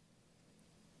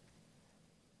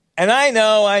 And I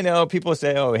know, people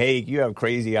say, oh, hey, you have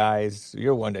crazy eyes.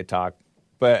 You're one to talk.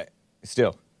 But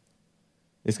still,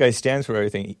 this guy stands for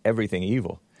everything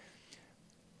evil.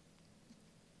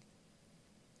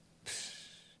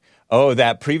 Oh,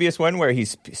 that previous one where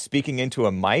he's speaking into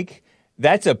a mic?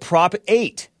 That's a Prop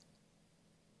 8.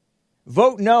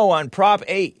 Vote no on Prop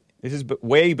 8. This is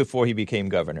way before he became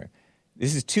governor.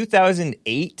 This is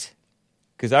 2008,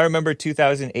 because I remember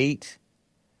 2008.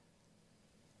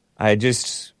 I had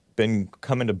just been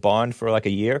coming to Bond for like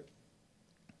a year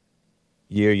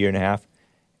and a half,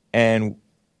 and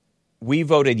we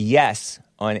voted yes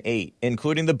on 8,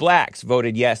 including the blacks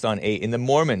voted yes on 8. And the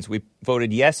Mormons, we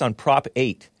voted yes on Prop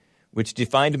 8, which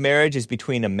defined marriage as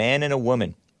between a man and a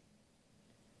woman.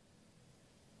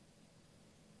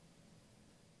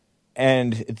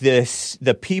 And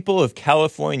the people of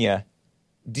California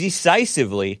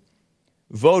decisively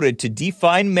voted to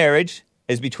define marriage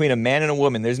as between a man and a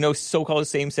woman. There's no so-called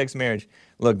same-sex marriage.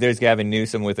 Look, there's Gavin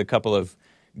Newsom with a couple of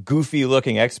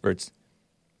goofy-looking experts.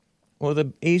 Well,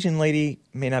 the Asian lady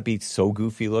may not be so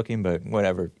goofy-looking, but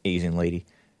whatever, Asian lady.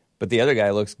 But the other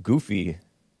guy looks goofy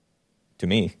to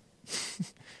me.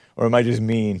 Or am I just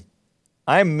mean?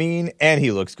 I'm mean and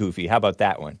he looks goofy. How about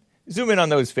that one? Zoom in on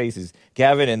those faces.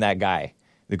 Gavin and that guy,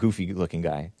 the goofy-looking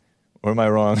guy. Or am I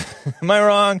wrong? Am I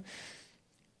wrong?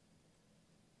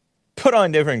 Put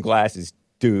on different glasses,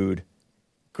 dude.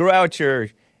 Grow out your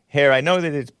hair. I know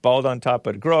that it's bald on top,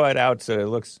 but grow it out so it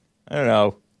looks, I don't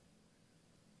know.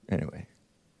 Anyway.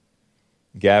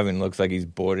 Gavin looks like he's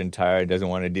bored and tired, doesn't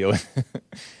want to deal with it.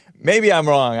 Maybe I'm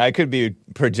wrong. I could be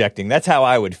projecting. That's how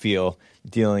I would feel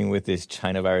dealing with this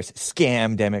China virus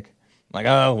scam-demic. Like,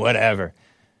 oh, whatever.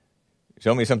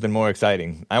 Show me something more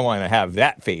exciting. I want to have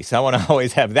that face. I want to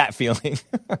always have that feeling.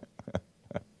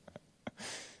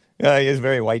 He has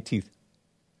very white teeth.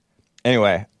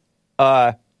 Anyway,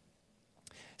 so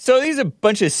these are a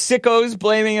bunch of sickos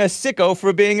blaming a sicko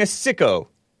for being a sicko.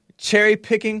 Cherry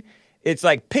picking. It's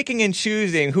like picking and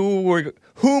choosing whom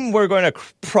we're going to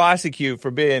prosecute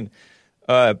for being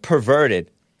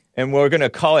perverted. And we're going to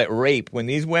call it rape when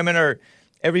these women are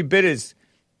every bit as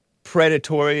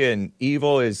predatory and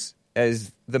evil as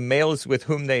the males with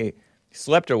whom they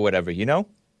slept or whatever, you know?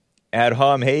 Ad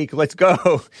hom, Hake, let's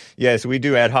go. Yes, we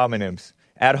do ad hominems.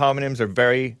 Ad hominems are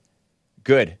very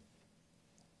good.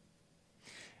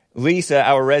 Lisa,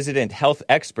 our resident health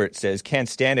expert, says can't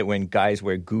stand it when guys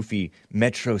wear goofy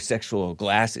metrosexual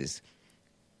glasses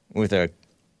with a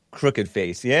crooked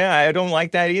face. Yeah, I don't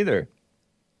like that either.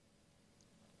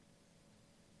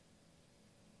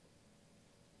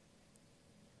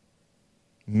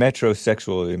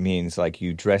 Metrosexual, it means like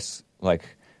you dress like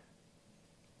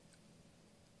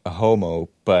a homo,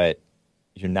 but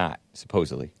you're not,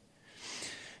 supposedly.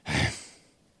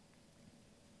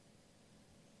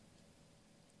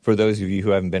 For those of you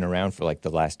who haven't been around for like the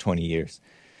last 20 years.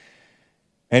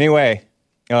 Anyway,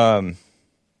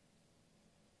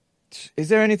 is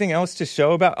there anything else to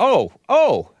show about?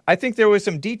 Oh, I think there was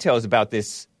some details about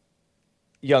this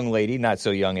young lady, not so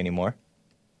young anymore.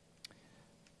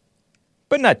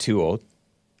 But not too old.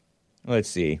 Let's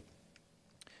see.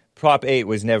 Prop 8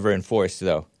 was never enforced,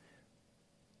 though.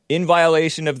 In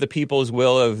violation of the people's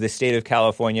will of the state of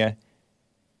California,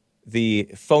 the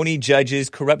phony judges,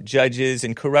 corrupt judges,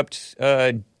 and corrupt,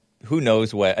 who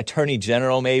knows what, attorney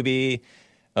general maybe,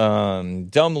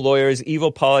 dumb lawyers,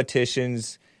 evil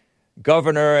politicians,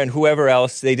 governor, and whoever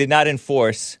else, they did not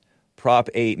enforce Prop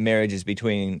 8 marriages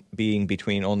being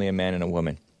between only a man and a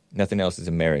woman. Nothing else is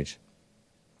a marriage.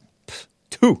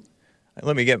 Two. I'm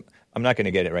not going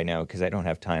to get it right now because I don't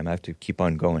have time. I have to keep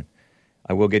on going.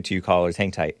 I will get to you callers.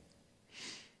 Hang tight.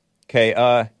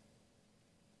 Okay,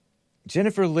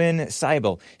 Jennifer Lynn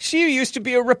Seibel. She used to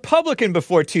be a Republican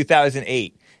before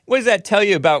 2008. What does that tell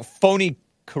you about phony,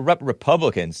 corrupt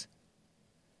Republicans?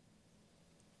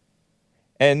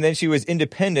 And then she was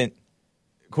independent,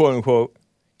 quote unquote,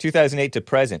 2008 to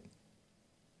present.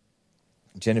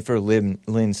 Jennifer Lynn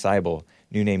Seibel,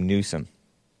 new name Newsom.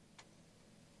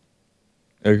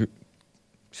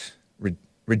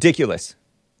 Ridiculous.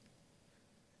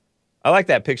 I like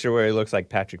that picture where he looks like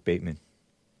Patrick Bateman.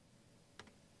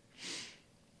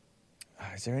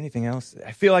 Is there anything else?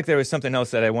 I feel like there was something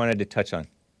else that I wanted to touch on.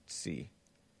 Let's see.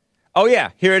 Oh, yeah,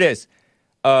 here it is.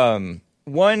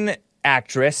 One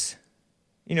actress,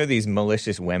 you know, these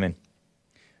malicious women,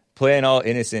 playing all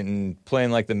innocent and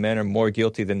playing like the men are more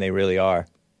guilty than they really are.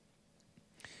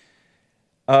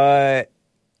 I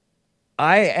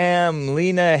am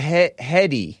Lena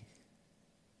Headey.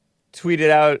 Tweeted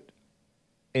out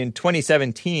in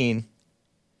 2017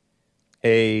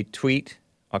 a tweet,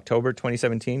 October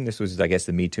 2017. This was, I guess,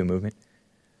 the Me Too movement.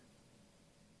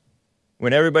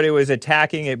 When everybody was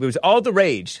attacking, it was all the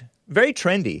rage, very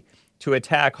trendy, to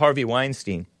attack Harvey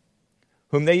Weinstein,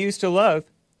 whom they used to love,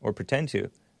 or pretend to.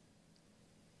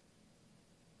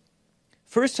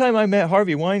 First time I met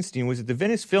Harvey Weinstein was at the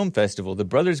Venice Film Festival. The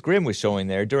Brothers Grimm was showing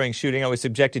there. During shooting, I was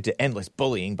subjected to endless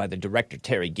bullying by the director,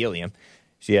 Terry Gilliam.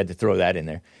 She had to throw that in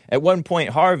there. At one point,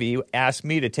 Harvey asked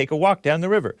me to take a walk down the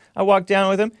river. I walked down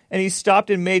with him, and he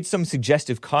stopped and made some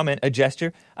suggestive comment, a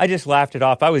gesture. I just laughed it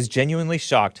off. I was genuinely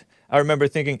shocked. I remember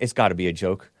thinking, it's got to be a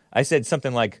joke. I said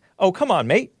something like, oh, come on,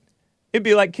 mate. It'd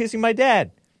be like kissing my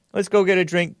dad. Let's go get a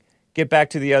drink, get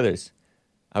back to the others.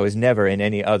 I was never in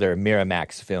any other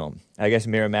Miramax film. I guess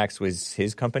Miramax was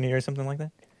his company or something like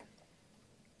that.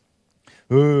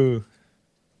 Ooh.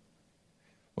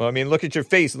 Well, I mean, look at your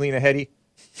face, Lena Headey.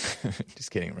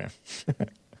 Just kidding around.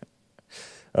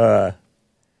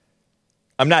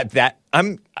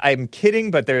 I'm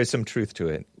kidding, but there is some truth to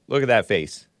it. Look at that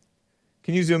face.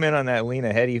 Can you zoom in on that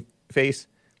Lena Headey face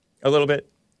a little bit?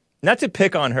 Not to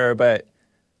pick on her, but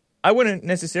I wouldn't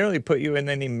necessarily put you in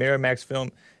any Miramax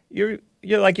film. You're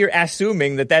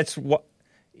assuming that that's what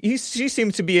she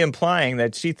seems to be implying,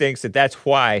 that she thinks that that's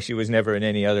why she was never in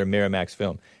any other Miramax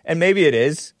film. And maybe it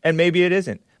is, and maybe it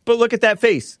isn't. But look at that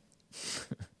face.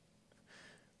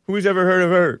 Who's ever heard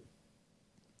of her?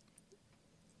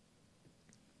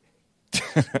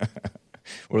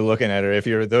 We're looking at her. If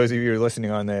you're those of you who are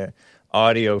listening on the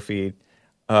audio feed,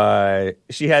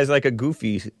 she has like a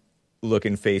goofy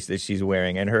looking face that she's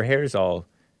wearing, and her hair's all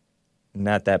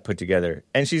not that put together.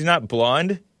 And she's not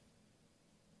blonde,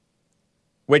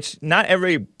 which not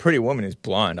every pretty woman is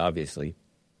blonde, obviously.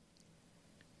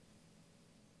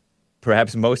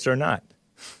 Perhaps most are not.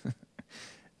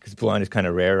 Because blonde is kind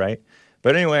of rare, right?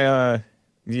 But anyway,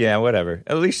 yeah, whatever.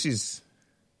 At least she's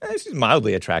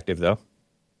mildly attractive, though.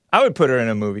 I would put her in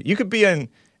a movie. You could be in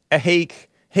a Hake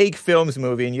Films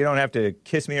movie, and you don't have to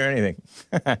kiss me or anything.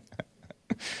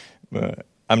 But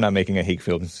I'm not making a Hake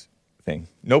Films thing.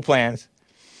 No plans.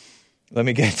 Let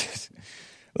me get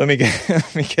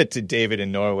to David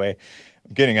in Norway.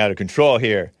 I'm getting out of control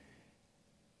here.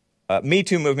 Me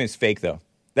Too movement is fake, though.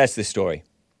 That's the story.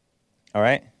 All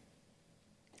right?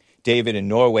 David in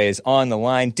Norway is on the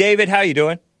line. David, how you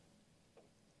doing?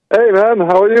 Hey, man.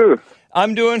 How are you?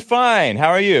 I'm doing fine. How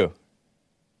are you?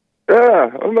 Yeah,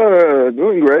 I'm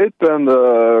doing great. And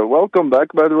welcome back,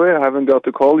 by the way. I haven't got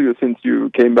to call you since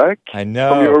you came back. I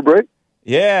know. From your break.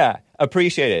 Yeah,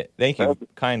 appreciate it. Thank you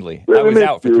kindly. Really I was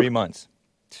out for 3 months.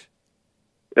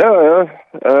 Yeah,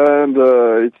 and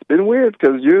it's been weird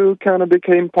because you kind of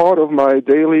became part of my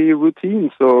daily routine.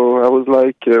 So I was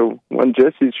like, when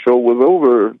Jesse's show was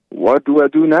over, what do I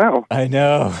do now? I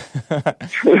know.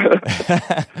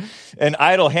 And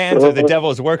idle hands are the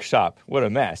devil's workshop. What a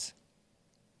mess.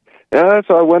 Yeah,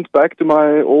 so I went back to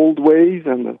my old ways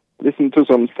and listened to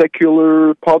some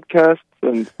secular podcasts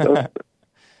and stuff.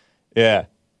 Yeah.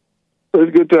 So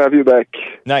it's good to have you back.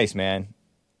 Nice, man.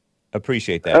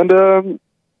 Appreciate that. And,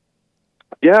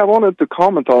 yeah, I wanted to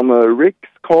comment on Rick's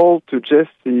call to Jesse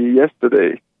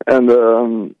yesterday.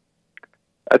 And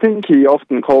I think he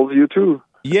often calls you, too.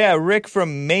 Yeah, Rick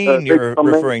from Maine you're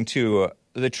referring to.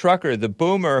 The trucker, the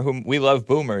boomer, whom we love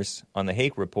boomers on the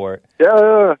Hake Report.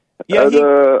 Yeah. Yeah,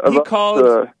 he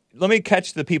called. Let me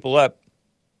catch the people up.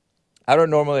 I don't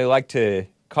normally like to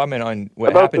comment on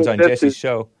what About happens the on Jesse. Jesse's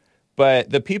show,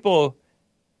 but there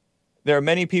are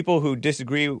many people who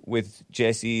disagree with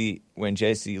Jesse when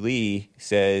Jesse Lee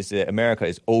says that America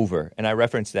is over, and I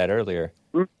referenced that earlier.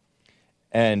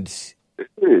 And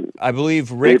I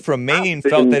believe Rick from Maine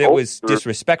felt that it was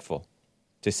disrespectful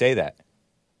to say that.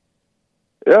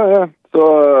 Yeah.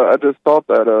 So I just thought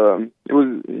that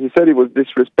he said it was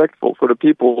disrespectful for the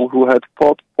people who had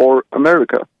fought for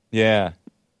America. Yeah.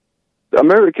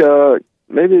 America,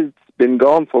 maybe it's been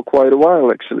gone for quite a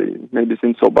while, actually. Maybe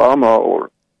since Obama or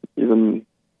even...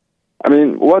 I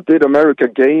mean, what did America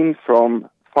gain from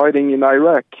fighting in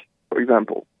Iraq, for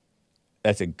example?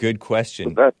 That's a good question.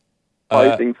 Was that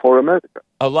fighting for America?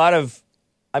 A lot of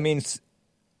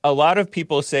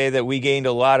people say that we gained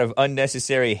a lot of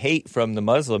unnecessary hate from the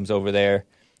Muslims over there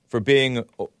for being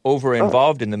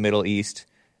over-involved in the Middle East.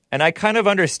 And I kind of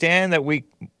understand that we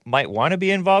might want to be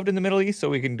involved in the Middle East so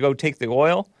we can go take the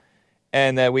oil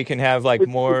and that we can have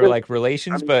more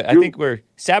relations. But I think we're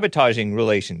sabotaging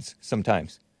relations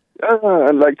sometimes. Yeah,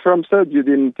 and like Trump said, you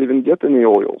didn't even get any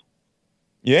oil.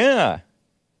 Yeah,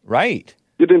 right.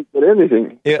 You didn't get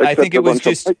anything. I think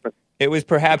it was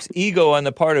perhaps ego on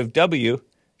the part of W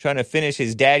trying to finish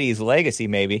his daddy's legacy,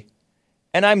 maybe.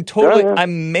 And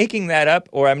I'm making that up,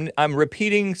 or I'm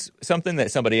repeating something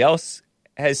that somebody else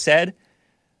has said.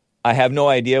 I have no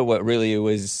idea what really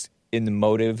was in the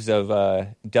motives of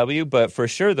W, but for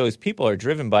sure those people are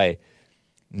driven by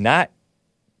not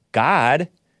God.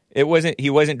 He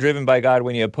wasn't driven by God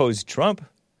when he opposed Trump.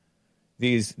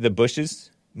 Most of the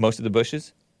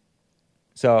Bushes.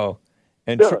 So,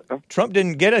 and Trump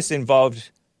didn't get us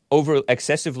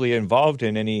excessively involved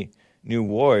in any new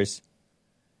wars.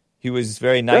 He was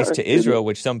very nice to Israel,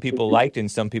 which some people liked and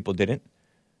some people didn't.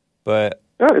 But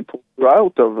he pulled her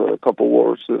out of a couple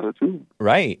wars too.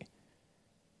 Right.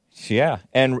 Yeah,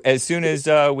 and as soon as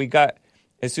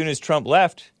Trump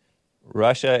left,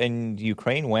 Russia and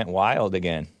Ukraine went wild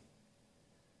again.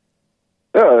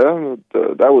 Yeah,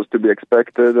 that was to be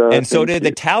expected. And so did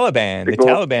the Taliban. The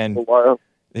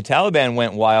Taliban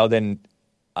went wild, and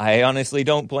I honestly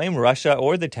don't blame Russia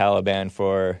or the Taliban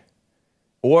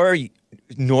or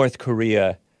North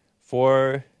Korea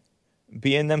for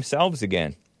being themselves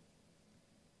again.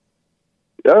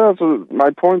 Yeah, so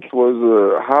my point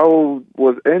was, how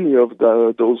was any of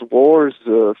those wars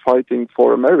fighting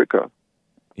for America?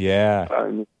 Yeah.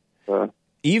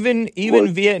 Even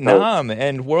Vietnam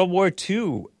and World War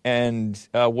II and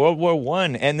World War I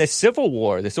and the Civil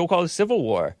War, the so-called Civil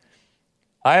War.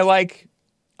 I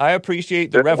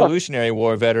appreciate the Revolutionary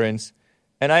War veterans,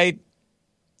 and I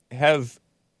have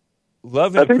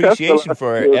love and appreciation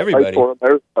for everybody. For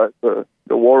America,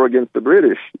 the war against the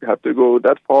British, you have to go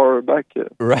that far back.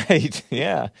 Right,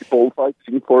 yeah. People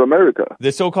fighting for America.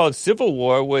 The so-called Civil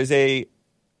War was a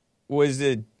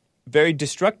very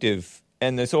destructive,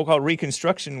 and the so-called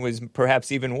Reconstruction was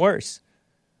perhaps even worse.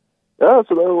 Yeah,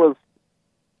 so that was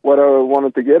what I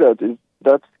wanted to get at. Is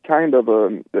that's kind of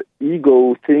the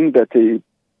ego thing that they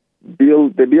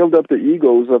build up the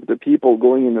egos of the people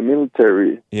going in the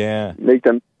military. Yeah, make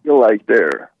them feel like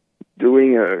they're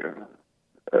doing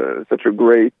such a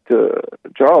great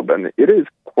job, and it is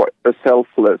quite a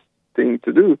selfless thing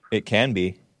to do. It can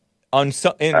be. For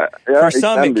some, it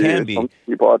can be. Some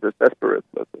people are just desperate.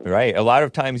 But, right. A lot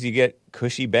of times you get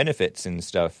cushy benefits and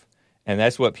stuff, and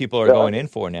that's what people are going in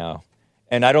for now.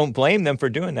 And I don't blame them for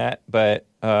doing that, but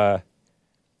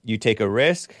you take a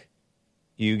risk,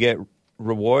 you get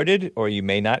rewarded, or you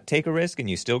may not take a risk and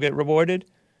you still get rewarded.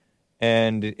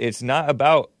 And it's not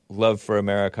about love for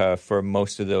America for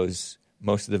most of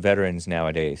the veterans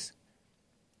nowadays.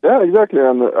 Yeah, exactly.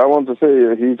 And I want to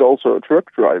say he's also a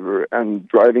truck driver, and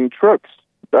driving trucks,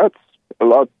 that's a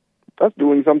lot. That's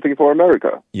doing something for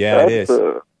America. Yeah, that's it is.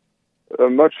 A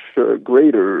much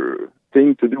greater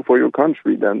thing to do for your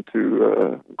country than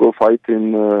to go fight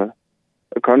in a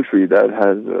country that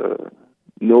has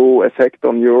no effect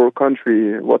on your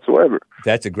country whatsoever.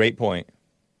 That's a great point.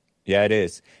 Yeah, it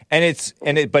is.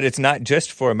 But it's not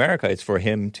just for America, it's for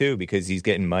him too, because he's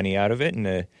getting money out of it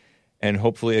and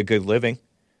hopefully a good living.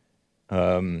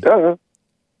 Although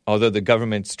the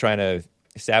government's trying to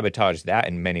sabotage that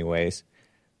in many ways.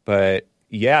 But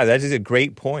yeah, that is a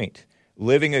great point.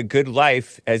 Living a good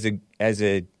life as a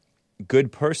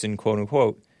good person, quote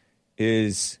unquote,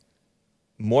 is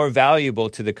more valuable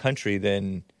to the country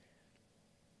than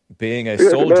being a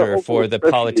soldier for the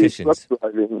politicians.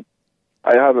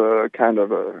 I have a kind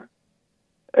of a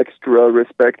extra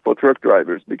respect for truck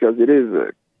drivers because it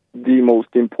is the most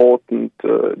important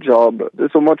job.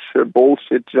 There's so much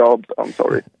bullshit jobs. I'm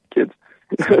sorry, kids.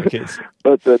 Kids.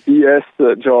 But the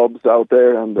BS jobs out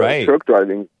there, and truck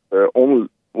driving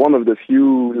one of the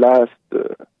few last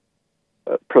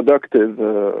productive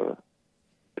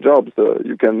jobs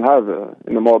you can have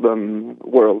in the modern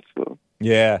world. So.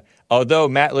 Yeah. Although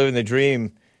Matt living the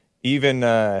dream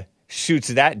even shoots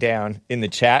that down in the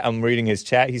chat. I'm reading his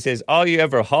chat. He says, all you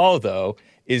ever haul, though,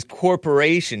 is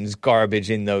corporations'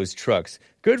 garbage in those trucks.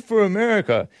 Good for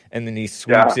America. And then he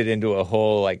sweeps it into a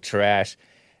hole like trash.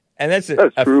 And that's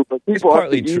true. But it's people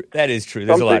partly have to true. That is true.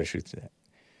 There's a lot of truth to that.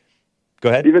 Go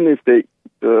ahead. Even if they,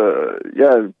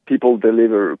 people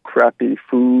deliver crappy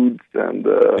foods and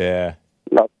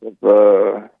lots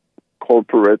of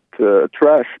corporate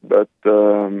trash, but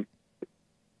I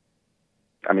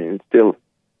mean, still,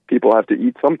 people have to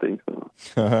eat something.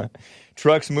 So.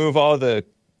 Trucks move all the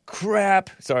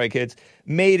crap, sorry kids,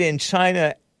 made in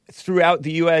China throughout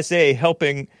the USA,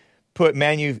 helping put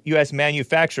U.S.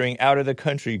 manufacturing out of the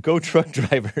country. Go truck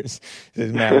drivers,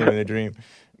 says Matt living the dream.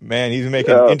 Man, he's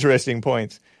making interesting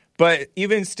points. But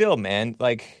even still, man,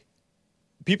 like,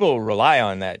 people rely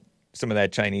on that, some of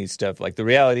that Chinese stuff. Like, the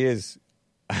reality is,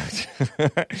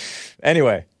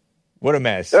 anyway, what a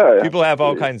mess. People have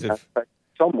all kinds of...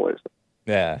 Some ways.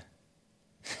 Yeah.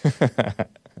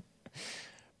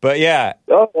 But yeah,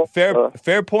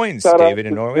 fair points, David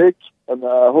in Norway. Hake, and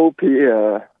I hope he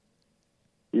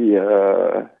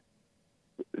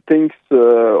thinks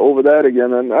over that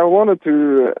again. And I wanted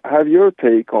to have your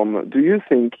take on, do you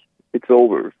think it's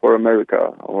over for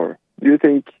America? Or do you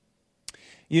think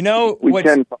we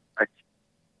can come back?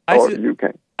 Or you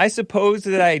can? I suppose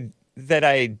that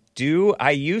I do.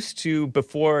 I used to,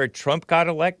 before Trump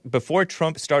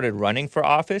started running for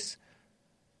office,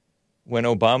 when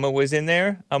Obama was in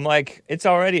there, I'm like, it's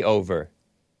already over.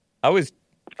 I was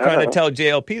trying to tell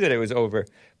JLP that it was over,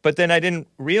 but then I didn't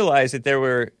realize that there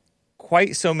were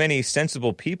quite so many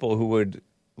sensible people who would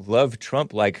love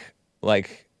Trump like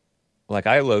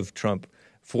I love Trump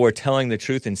for telling the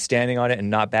truth and standing on it and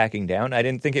not backing down. I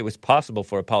didn't think it was possible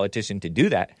for a politician to do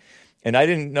that. And I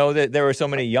didn't know that there were so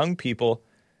many young people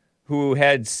who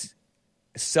had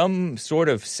some sort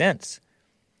of sense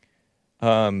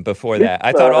before that.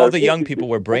 I thought all the young people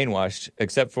were brainwashed,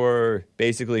 except for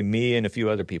basically me and a few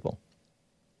other people.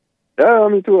 Yeah,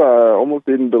 me too. I almost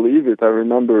didn't believe it. I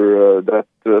remember that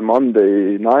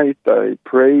Monday night I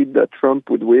prayed that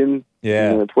Trump would win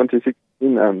in 2016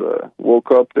 and woke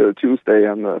up Tuesday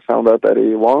and found out that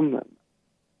he won.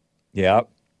 Yeah.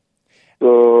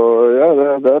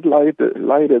 So, that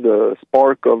lighted a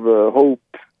spark of hope.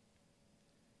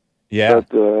 Yeah.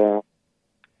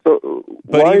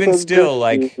 But even still,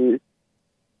 I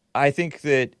think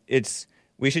that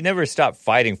we should never stop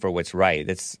fighting for what's right.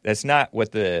 That's not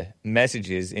what the message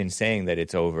is in saying that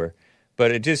it's over.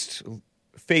 But it just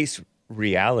face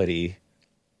reality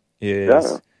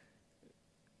is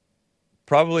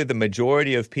probably the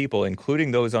majority of people,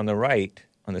 including those on the right,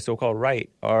 on the so-called right,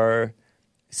 are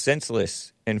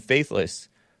senseless and faithless,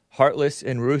 heartless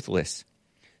and ruthless,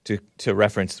 to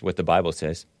reference what the Bible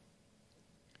says.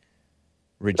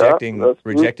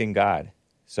 Rejecting God.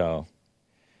 So,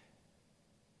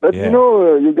 but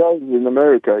you guys in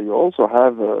America, you also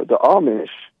have the Amish,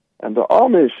 and the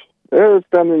Amish, they're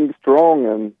standing strong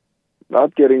and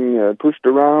not getting pushed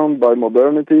around by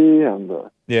modernity, and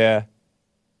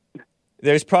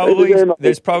there's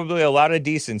probably a lot of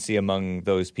decency among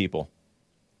those people.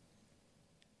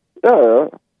 Yeah,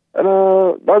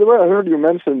 and by the way, I heard you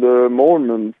mention the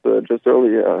Mormons just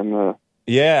earlier, and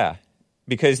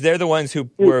because they're the ones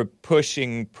who were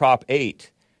pushing Prop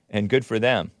 8, and good for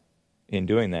them in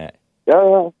doing that.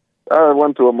 Yeah, I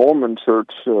went to a Mormon church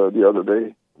the other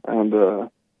day, and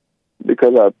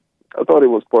because I thought it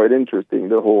was quite interesting,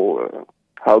 the whole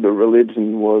how the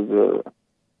religion was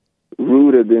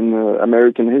rooted in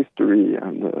American history,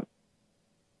 and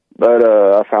but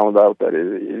I found out that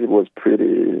it was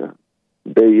pretty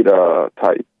beta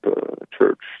type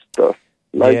church stuff,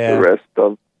 like the rest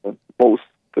of most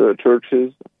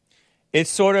churches. It's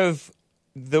sort of,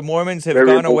 the Mormons have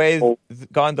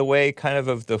gone the way kind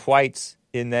of the whites,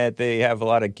 in that they have a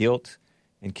lot of guilt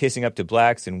and kissing up to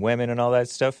blacks and women and all that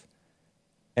stuff.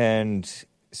 And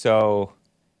so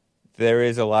there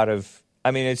is a lot of,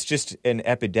 it's just an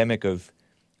epidemic of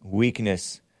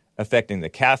weakness affecting the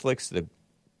Catholics, the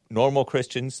normal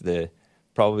Christians,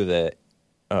 probably the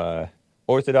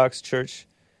Orthodox Church,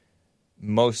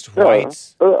 most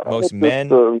whites, most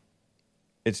men.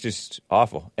 It's just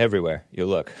awful everywhere you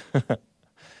look.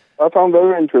 I found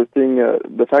very interesting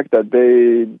the fact that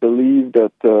they believe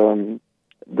that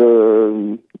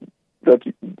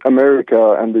that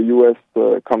America and the U.S.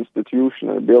 Constitution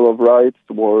and Bill of Rights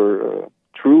were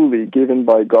truly given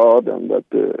by God, and that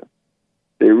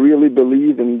they really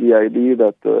believe in the idea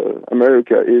that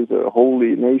America is a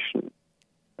holy nation.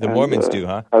 The Mormons do,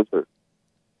 huh?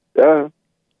 Yeah.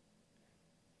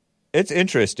 It's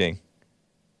interesting.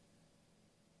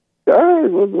 Yeah,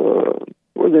 it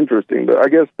was interesting. But I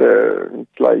guess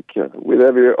it's like with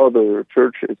every other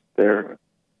churches, they're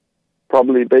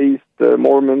probably based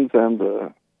Mormons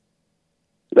and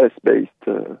less based.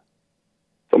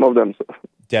 Some of them,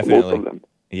 Definitely. most of them.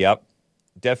 Yep,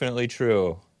 definitely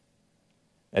true.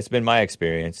 That's been my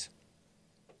experience.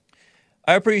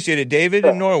 I appreciate it, David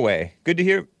in Norway. Good to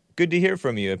hear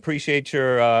from you. Appreciate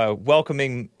your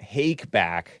welcoming Hake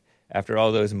back after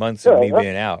all those months of me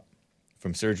being out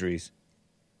from surgeries.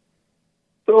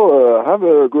 So have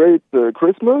a great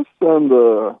Christmas and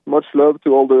much love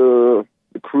to all the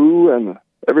crew and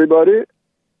everybody.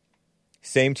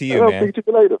 Same to you, I'll man. speak to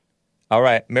you later. All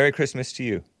right. Merry Christmas to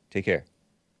you. Take care.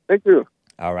 Thank you.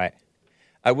 All right.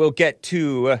 I will get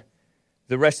to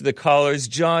the rest of the callers.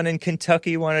 John in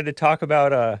Kentucky wanted to talk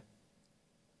about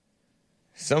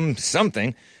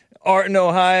something. Art in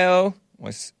Ohio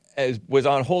was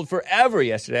on hold forever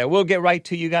yesterday. I will get right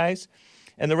to you guys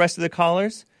and the rest of the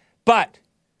callers. But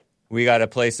we got to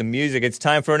play some music. It's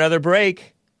time for another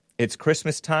break. It's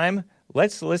Christmas time.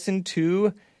 Let's listen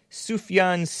to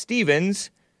Sufjan Stevens.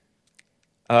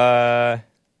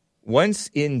 Once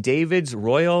in David's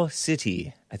royal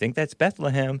city. I think that's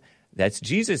Bethlehem. That's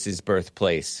Jesus'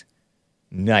 birthplace.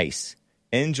 Nice.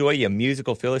 Enjoy your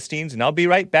musical Philistines, and I'll be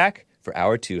right back for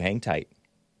hour 2. Hang tight.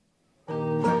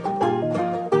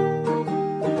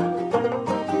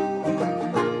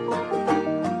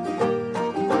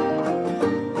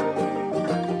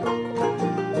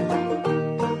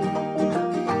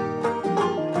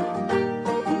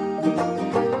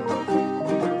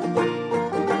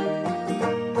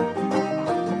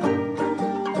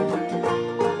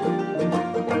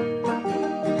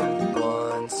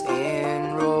 Once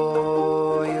in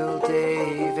royal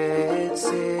David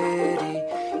city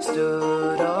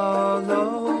stood a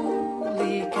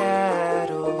lowly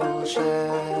cattle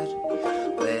shed,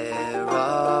 where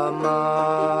a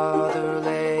mother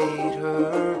laid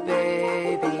her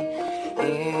baby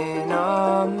in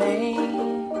a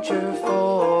manger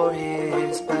for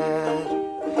his bed.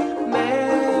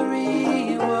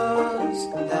 Mary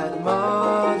was that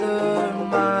mother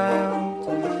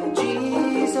mild,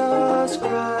 Jesus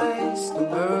Christ,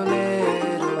 her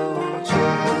little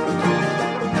child.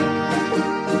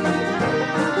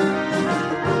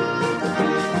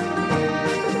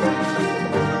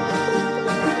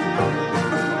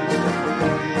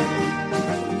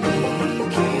 He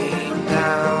came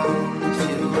down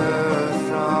to earth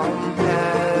from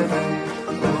heaven,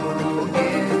 who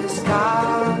is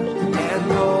God and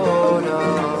Lord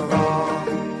of all.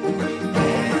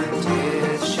 And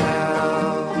his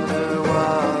shelter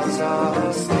was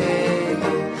a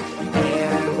stable,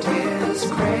 and his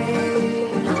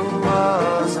cradle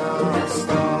was a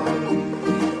stall.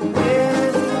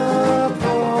 With the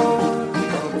poor,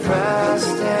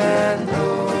 oppressed and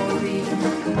lowly,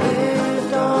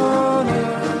 lived on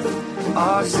earth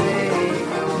our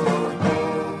Savior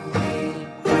holy.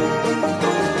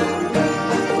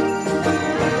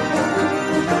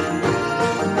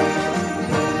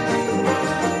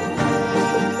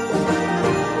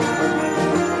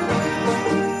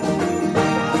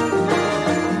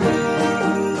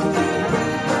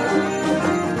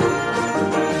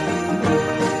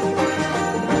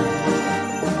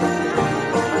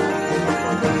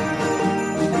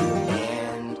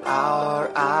 And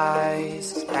our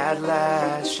eyes at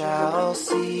last shall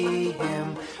see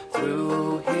him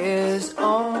through his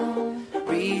own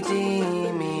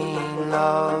redeeming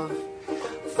love.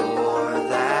 For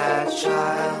that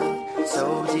child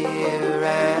so dear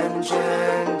and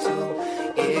gentle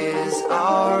is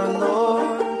our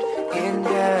Lord in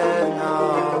heaven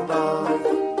above.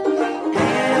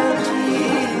 And he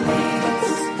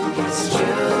leads his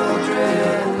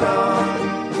children on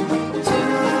to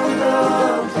the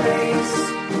place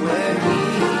where he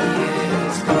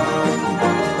is gone.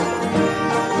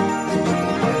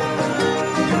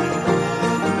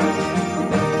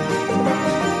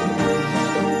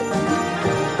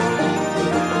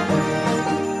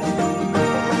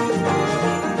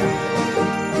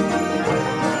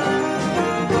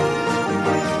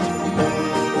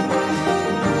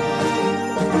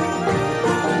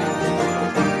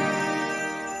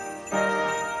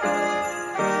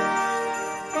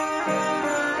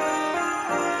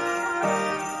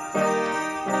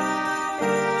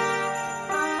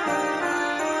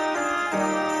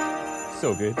 So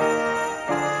good.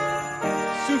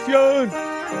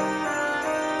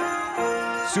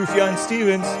 Sufjan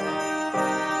Stevens.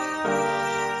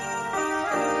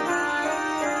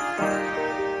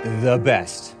 the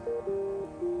best.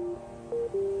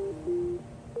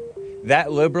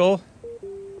 That liberal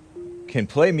can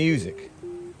play music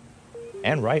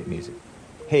and write music.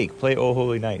 Hake, play Oh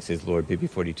Holy Night, says Lord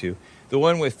Bibby42. The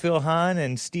one with Phil Hahn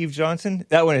and Steve Johnson,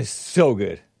 that one is so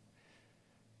good.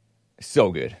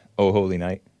 So good. Oh Holy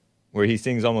Night, where he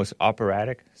sings almost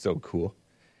operatic. So cool.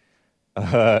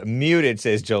 Muted,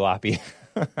 says Jalopy.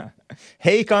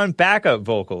 Hake on backup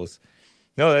vocals.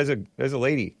 No, there's a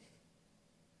lady.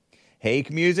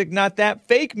 Hake music, not that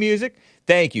fake music.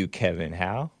 Thank you, Kevin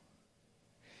Howe.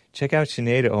 Check out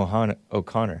Sinead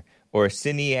O'Connor or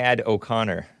Sinead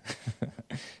O'Connor.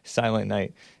 Silent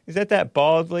Night. Is that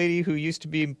bald lady who used to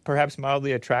be perhaps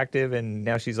mildly attractive and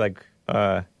now she's like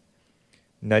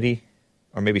nutty?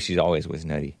 Or maybe she always was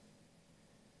nutty.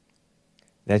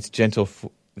 That's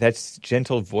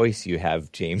gentle voice you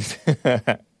have, James.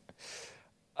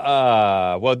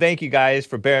 Well, thank you guys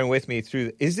for bearing with me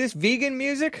through. Is this vegan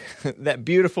music? That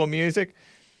beautiful music?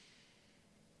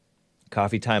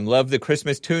 Coffee time. Love the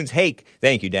Christmas tunes. Hake.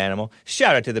 Thank you, Danimal.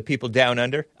 Shout out to the people down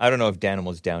under. I don't know if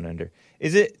Danimal's down under.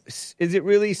 Is it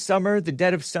really summer, the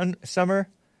dead of summer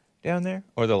down there?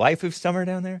 Or the life of summer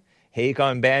down there? Hake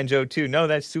on banjo, too. No,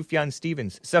 that's Sufjan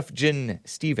Stevens. Sufjan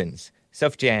Stevens.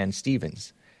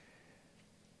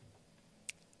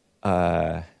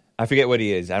 I forget what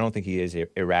he is. I don't think he is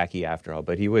Iraqi after all,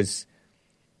 but he was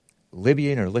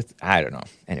Libyan or I don't know.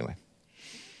 Anyway.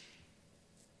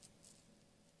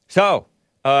 So,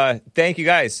 thank you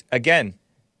guys again.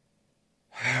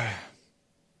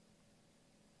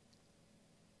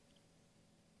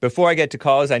 Before I get to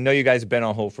calls, I know you guys have been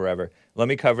on hold forever. Let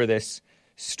me cover this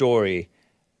story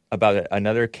about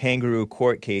another kangaroo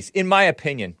court case. In my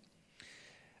opinion,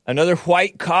 another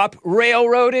white cop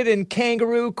railroaded in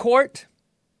kangaroo court.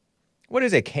 What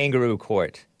is a kangaroo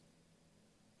court?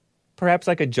 Perhaps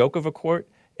like a joke of a court?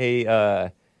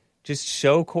 Just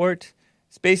show court?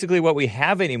 It's basically what we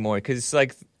have anymore because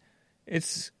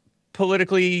it's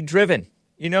politically driven,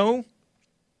 you know?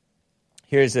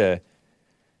 Here's a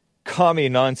commie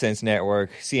nonsense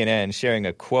network, CNN, sharing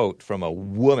a quote from a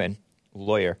woman,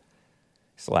 lawyer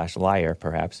 / liar,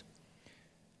 perhaps.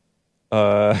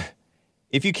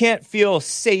 If you can't feel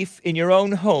safe in your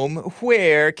own home,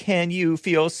 where can you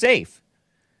feel safe?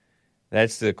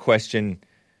 That's the question,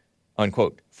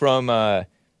 unquote, from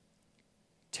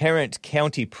Tarrant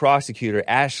County prosecutor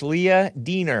Ashleah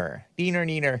Diener.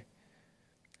 Diener.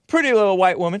 Pretty little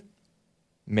white woman.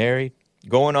 Married.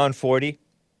 Going on 40.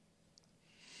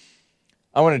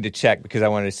 I wanted to check because I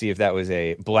wanted to see if that was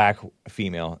a black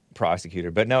female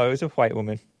prosecutor. But no, it was a white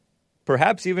woman.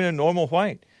 Perhaps even a normal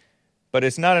white. But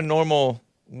it's not a normal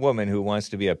woman who wants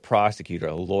to be a prosecutor,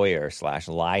 a lawyer /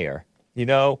 liar. You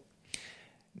know?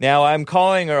 Now, I'm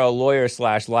calling her a lawyer /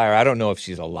 liar. I don't know if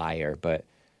she's a liar, but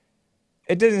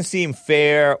it doesn't seem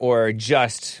fair or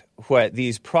just what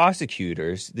these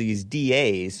prosecutors, these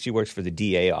DAs, she works for the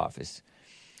DA office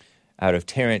out of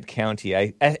Tarrant County.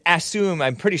 I assume,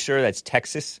 I'm pretty sure that's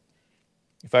Texas,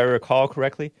 if I recall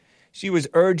correctly. She was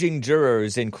urging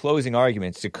jurors in closing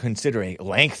arguments to consider a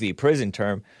lengthy prison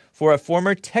term for a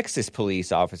former Texas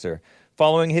police officer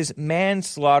following his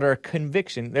manslaughter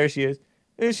conviction. There she is.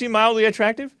 Is she mildly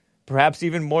attractive? Perhaps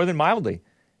even more than mildly.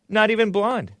 Not even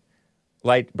blonde.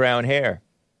 Light brown hair.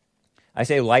 I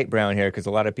say light brown hair because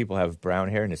a lot of people have brown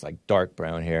hair and it's like dark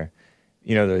brown hair.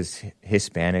 You know, those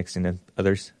Hispanics and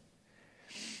others.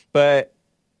 But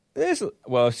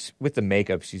with the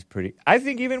makeup, she's pretty. I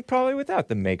think even probably without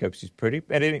the makeup, she's pretty.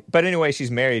 But anyway, she's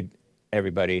married,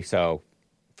 everybody, so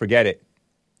forget it.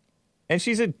 And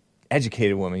she's an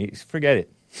educated woman. Forget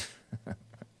it.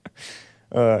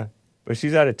 But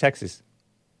she's out of Texas.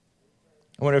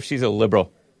 I wonder if she's a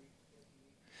liberal.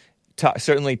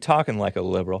 Certainly talking like a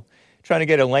liberal. Trying to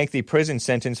get a lengthy prison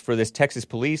sentence for this Texas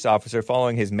police officer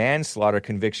following his manslaughter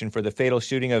conviction for the fatal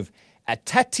shooting of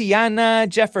Tatiana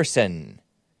Jefferson.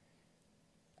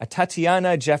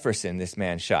 Tatiana Jefferson, this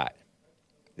man shot.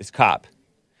 This cop.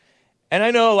 And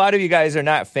I know a lot of you guys are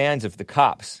not fans of the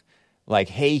cops, like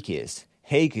Hake is.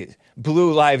 Hake is.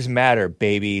 Blue Lives Matter,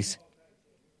 babies.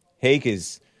 Hake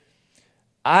is.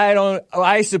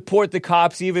 I support the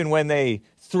cops even when they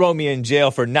throw me in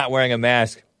jail for not wearing a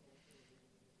mask.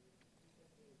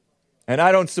 And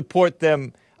I don't support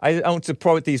them. I don't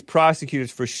support these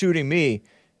prosecutors for shooting me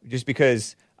just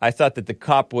because I thought that the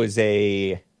cop was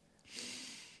a...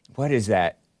 What is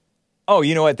that? Oh,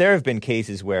 you know what? There have been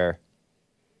cases where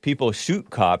people shoot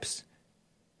cops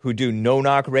who do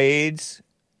no-knock raids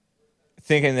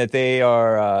thinking that they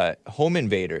are home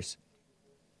invaders.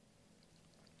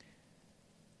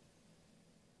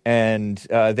 And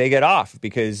they get off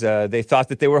because they thought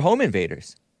that they were home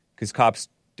invaders. Because cops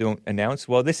don't announce.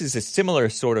 Well, this is a similar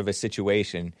sort of a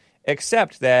situation,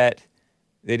 except that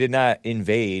they did not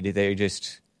invade.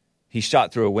 He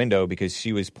shot through a window because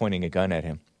she was pointing a gun at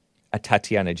him. A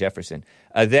Tatiana Jefferson.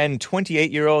 Then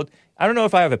 28-year-old, I don't know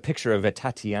if I have a picture of a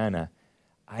Tatiana.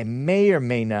 I may or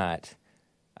may not.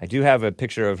 I do have a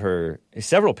picture of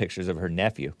several pictures of her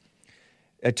nephew.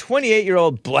 A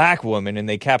 28-year-old black woman, and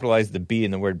they capitalized the B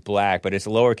in the word black, but it's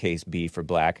lowercase b for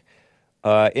black.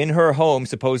 In her home,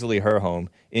 supposedly her home,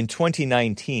 in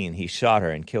 2019, he shot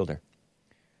her and killed her.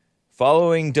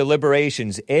 Following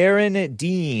deliberations, Aaron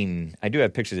Dean, I do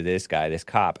have pictures of this guy, this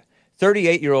cop,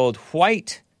 38-year-old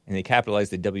white, and they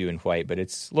capitalized the W in white, but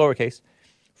it's lowercase,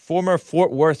 former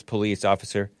Fort Worth police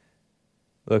officer.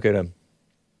 Look at him.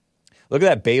 Look at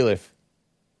that bailiff.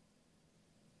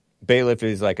 Bailiff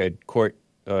is like a court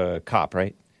cop,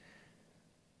 right?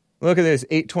 Look at this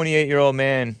 28-year-old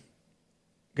man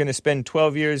going to spend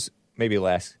 12 years, maybe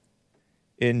less,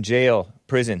 in jail,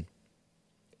 prison.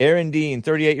 Aaron Dean,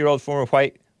 38-year-old former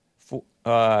white,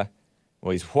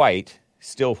 he's white,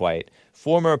 still white,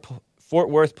 former Fort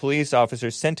Worth police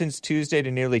officer sentenced Tuesday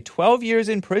to nearly 12 years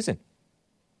in prison.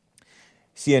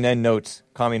 CNN notes,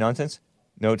 Commie Nonsense,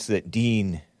 notes that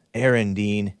Aaron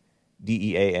Dean,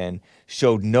 D-E-A-N,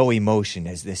 showed no emotion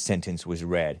as this sentence was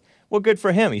read. Well, good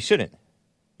for him. He shouldn't.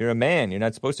 You're a man. You're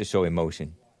not supposed to show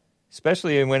emotion,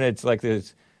 especially when it's like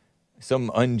there's some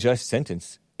unjust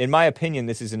sentence. In my opinion,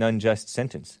 this is an unjust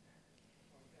sentence.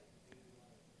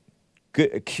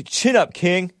 Good. Chin up,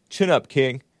 King. Chin up,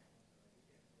 King.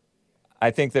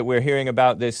 I think that we're hearing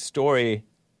about this story.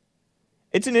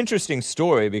 It's an interesting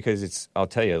story because I'll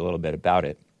tell you a little bit about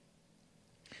it.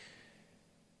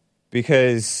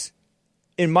 Because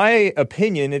in my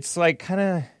opinion, it's like kind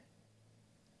of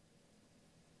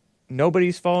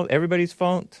nobody's fault, everybody's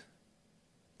fault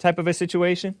type of a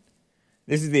situation.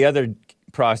 This is the other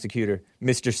prosecutor,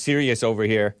 Mr. Serious over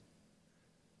here.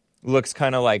 Looks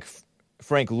kind of like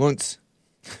Frank Luntz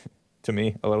to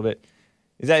me a little bit.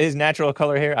 Is that his natural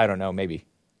color hair? I don't know, maybe.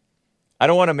 I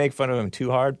don't want to make fun of him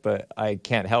too hard, but I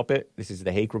can't help it. This is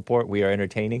the Hake Report. We are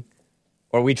entertaining.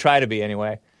 Or we try to be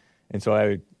anyway. And so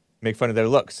I make fun of their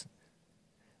looks.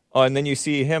 Oh, and then you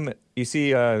see him, let's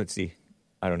see. I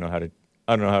don't know how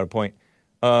to point.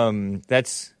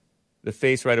 That's the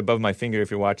face right above my finger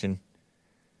if you're watching.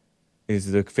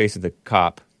 Is the face of the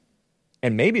cop.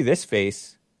 And maybe this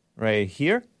face right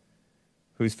here,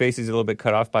 whose face is a little bit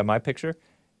cut off by my picture,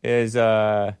 is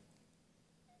that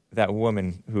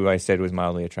woman who I said was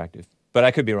mildly attractive. But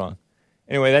I could be wrong.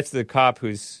 Anyway, that's the cop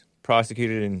who's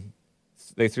prosecuted, and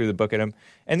they threw the book at him.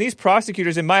 And these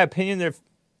prosecutors, in my opinion,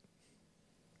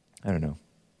 I don't know.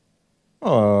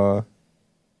 Oh,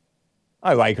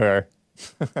 I like her.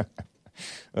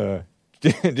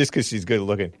 Just because she's good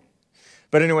looking.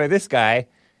 But anyway, this guy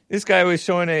was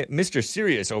showing Mr.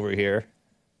 Serious over here,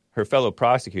 her fellow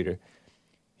prosecutor.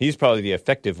 He's probably the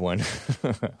effective one.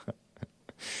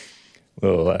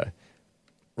 Little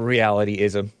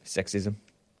reality-ism, sexism.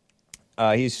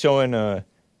 He's showing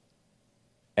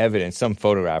evidence, some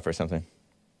photograph or something.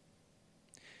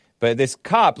 But this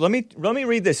cop, let me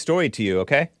read this story to you,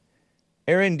 okay?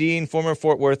 Aaron Dean, former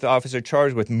Fort Worth officer,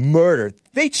 charged with murder.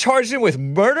 They charged him with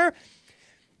murder?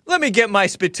 Let me get my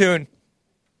spittoon.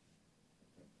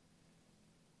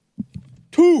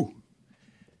 2.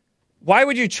 Why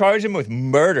would you charge him with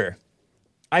murder?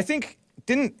 I think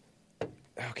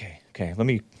Okay, let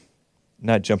me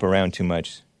not jump around too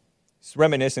much. It's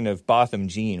reminiscent of Botham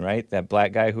Jean, right? That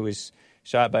black guy who was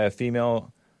shot by a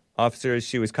female officer as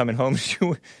she was coming home.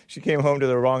 She came home to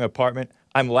the wrong apartment.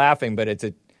 I'm laughing, but it's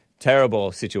a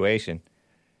terrible situation.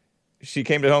 She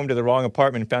came home to the wrong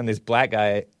apartment and found this black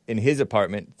guy in his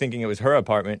apartment, thinking it was her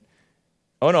apartment,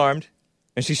 unarmed,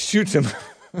 and she shoots him.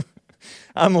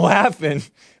 I'm laughing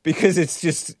because it's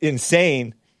just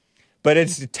insane, but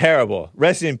it's terrible.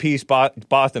 Rest in peace,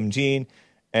 Botham Jean,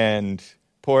 and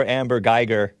poor Amber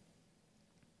Geiger.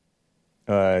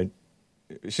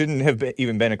 Shouldn't have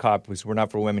even been a cop because we're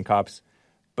not for women cops.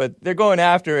 But they're going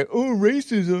after it. Oh,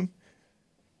 racism.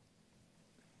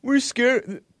 We're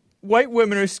scared. White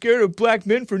women are scared of black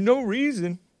men for no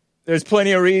reason. There's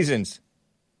plenty of reasons.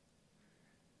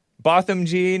 Botham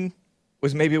Jean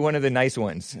was maybe one of the nice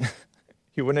ones.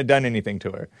 He wouldn't have done anything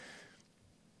to her.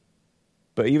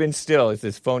 But even still, it's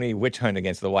this phony witch hunt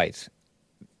against the whites.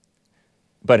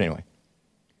 But anyway.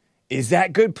 Is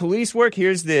that good police work?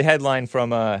 Here's the headline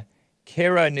from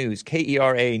Kera News,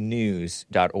 Kera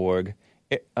News.org.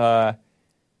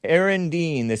 Aaron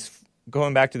Dean,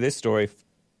 going back to this story,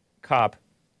 cop,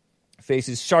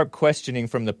 faces sharp questioning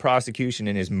from the prosecution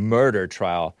in his murder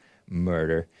trial.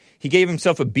 Murder. He gave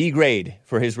himself a B grade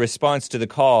for his response to the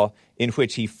call in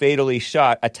which he fatally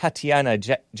shot a Tatiana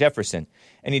Jefferson,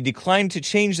 and he declined to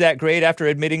change that grade after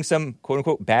admitting some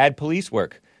quote-unquote bad police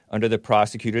work under the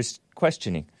prosecutor's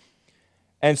questioning.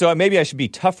 And so maybe I should be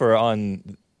tougher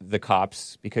on the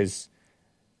cops because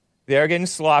they are getting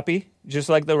sloppy, just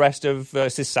like the rest of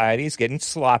society is getting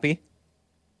sloppy.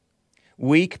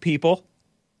 Weak people,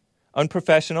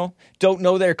 unprofessional, don't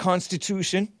know their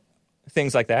constitution,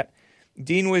 things like that.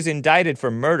 Dean was indicted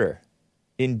for murder.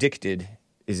 Indicted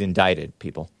is indicted,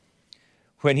 people.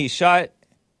 When he shot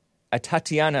a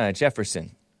Tatiana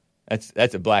Jefferson,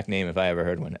 that's a black name if I ever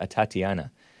heard one, a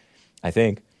Tatiana, I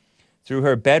think, through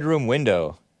her bedroom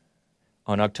window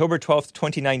on October 12th,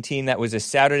 2019. That was a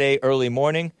Saturday early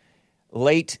morning,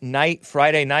 late night,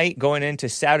 Friday night, going into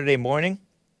Saturday morning,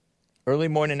 early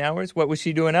morning hours. What was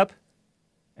she doing up?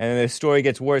 And the story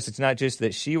gets worse. It's not just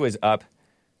that she was up.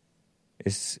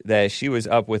 It's that she was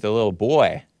up with a little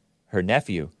boy, her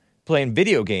nephew, playing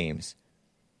video games.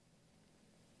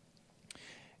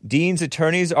 Dean's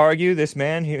attorneys argue this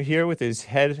man here with his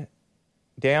head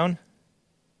down,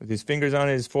 with his fingers on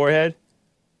his forehead,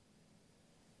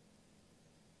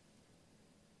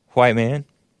 white man,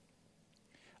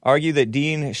 argue that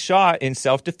Dean shot in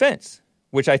self-defense,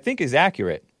 which I think is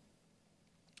accurate.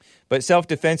 But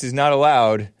self-defense is not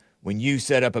allowed when you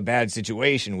set up a bad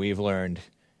situation, we've learned.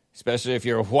 Especially if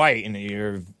you're white and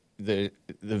you're the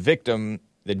victim,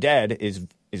 the dead, is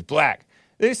black.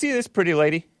 They see this pretty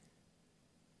lady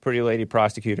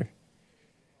prosecutor.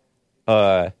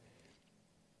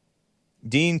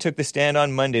 Dean took the stand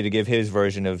on Monday to give his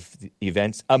version of the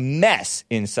events. A mess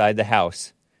inside the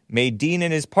house made Dean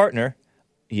and his partner,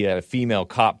 he had a female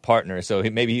cop partner, so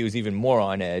maybe he was even more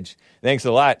on edge. Thanks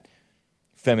a lot,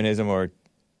 feminism or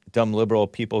dumb liberal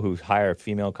people who hire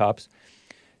female cops.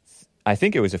 I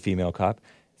think it was a female cop.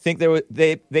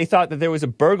 They thought that there was a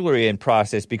burglary in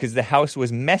process because the house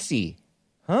was messy.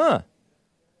 Huh.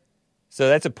 So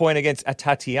that's a point against a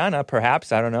Tatiana,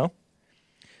 perhaps. I don't know.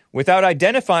 Without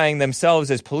identifying themselves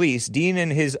as police, Dean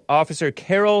and his officer,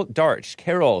 Carol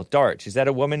Darch, is that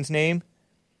a woman's name?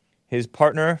 His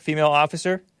partner, female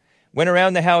officer, went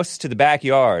around the house to the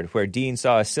backyard where Dean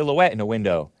saw a silhouette in a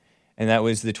window. And that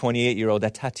was the 28-year-old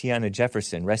Tatiana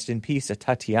Jefferson. Rest in peace,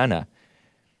 Tatiana.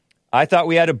 I thought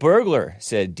we had a burglar,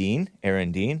 said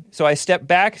Aaron Dean. So I stepped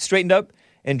back, straightened up,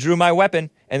 and drew my weapon,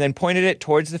 and then pointed it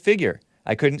towards the figure.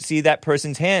 I couldn't see that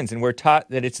person's hands, and we're taught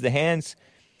that it's the hands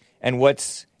and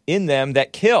what's in them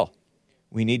that kill.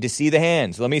 We need to see the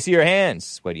hands. Let me see your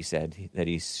hands, what he said, that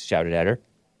he shouted at her.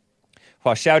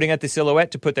 While shouting at the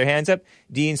silhouette to put their hands up,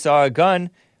 Dean saw a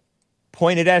gun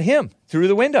pointed at him through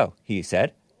the window, he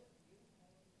said.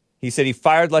 He said he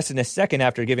fired less than a second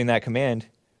after giving that command.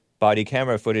 Body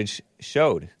camera footage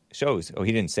shows. Oh,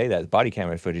 he didn't say that. Body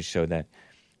camera footage showed that.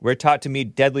 We're taught to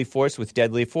meet deadly force with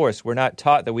deadly force. We're not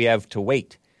taught that we have to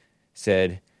wait,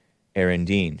 said Aaron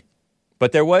Dean.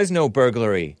 But there was no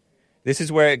burglary. This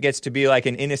is where it gets to be like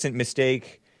an innocent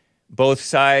mistake. Both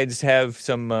sides have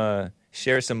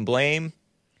share some blame.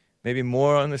 Maybe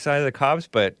more on the side of the cops,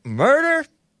 but murder?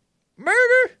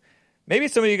 Maybe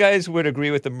some of you guys would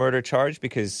agree with the murder charge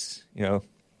because,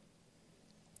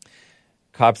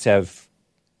 cops have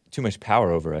too much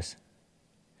power over us,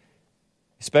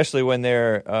 especially when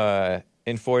they're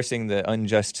enforcing the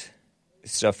unjust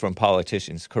stuff from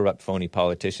politicians, corrupt, phony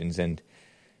politicians, and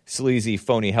sleazy,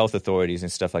 phony health authorities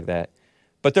and stuff like that.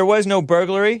 But there was no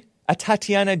burglary. A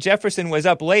Tatiana Jefferson was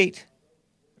up late,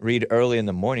 read early in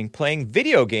the morning, playing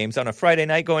video games on a Friday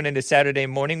night going into Saturday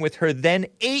morning with her then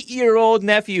 8-year-old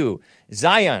nephew,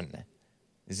 Zion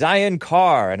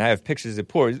Carr. And I have pictures of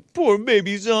poor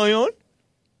baby Zion.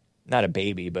 Not a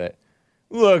baby, but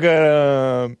look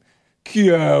at him.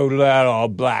 Cute little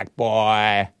black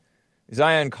boy.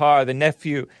 Zion Carr, the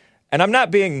nephew. And I'm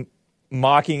not being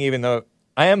mocking, even though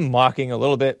I am mocking a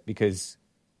little bit because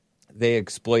they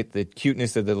exploit the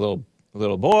cuteness of the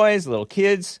little boys, little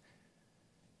kids,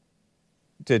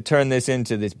 to turn this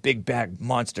into this big bad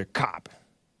monster cop.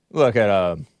 Look at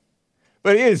him.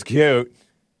 But he is cute.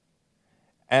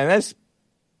 And that's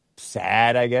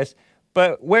sad, I guess.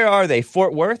 But where are they?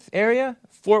 Fort Worth area?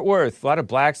 Fort Worth. A lot of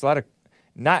blacks, a lot of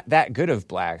not that good of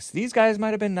blacks. These guys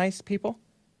might have been nice people.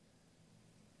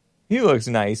 He looks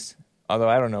nice. Although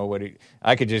I don't know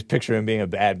I could just picture him being a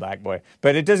bad black boy.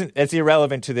 But it's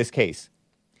irrelevant to this case.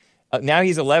 Now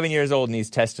he's 11 years old and he's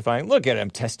testifying. Look at him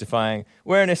testifying.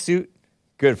 Wearing a suit.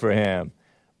 Good for him.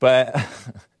 But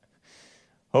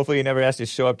hopefully he never has to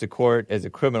show up to court as a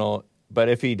criminal. But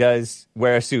if he does,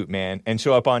 wear a suit, man, and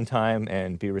show up on time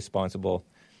and be responsible.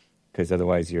 Because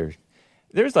otherwise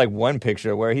there's like one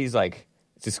picture where he's like,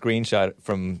 it's a screenshot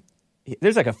from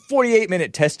There's like a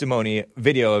 48-minute testimony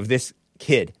video of this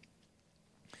kid.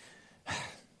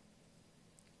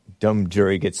 Dumb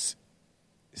jury gets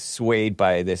swayed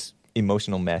by this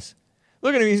emotional mess.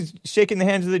 Look at him. He's shaking the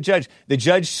hands of the judge. The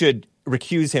judge should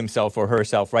recuse himself or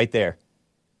herself right there.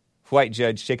 White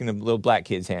judge shaking the little black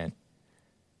kid's hand.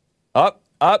 Up,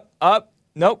 up, up.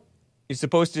 Nope. You're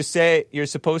supposed to stay.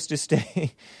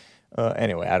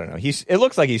 Anyway, I don't know. It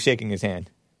looks like he's shaking his hand.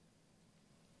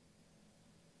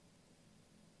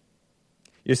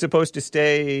 You're supposed to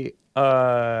stay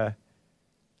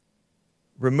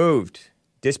removed,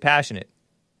 dispassionate.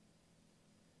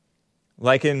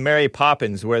 Like in Mary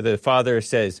Poppins, where the father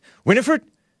says, Winifred,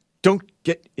 don't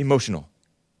get emotional.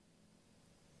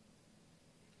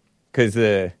 Because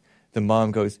the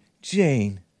mom goes,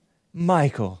 Jane,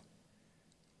 Michael.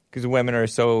 Because women are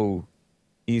so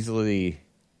easily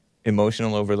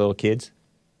emotional over little kids.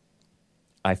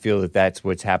 I feel that that's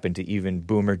what's happened to even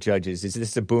boomer judges. Is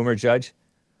this a boomer judge?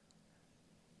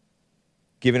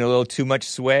 Giving a little too much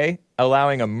sway?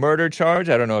 Allowing a murder charge?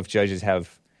 I don't know if judges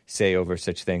have say over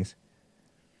such things.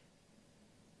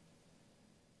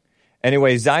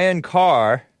 Anyway, Zion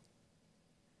Carr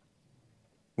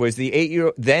was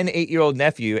the then 8-year-old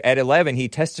nephew. At 11, he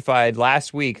testified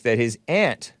last week that his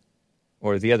aunt,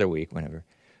 or the other week, whenever,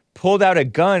 pulled out a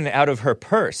gun out of her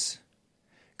purse.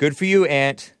 Good for you,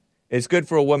 aunt. It's good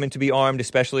for a woman to be armed,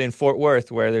 especially in Fort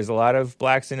Worth, where there's a lot of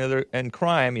blacks and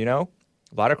crime, you know?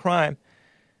 A lot of crime.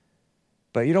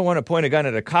 But you don't want to point a gun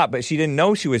at a cop, but she didn't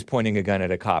know she was pointing a gun at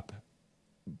a cop.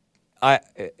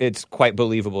 It's quite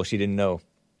believable she didn't know.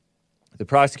 The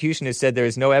prosecution has said there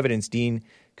is no evidence Dean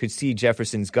could see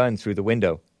Jefferson's gun through the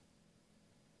window.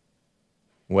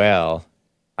 Well,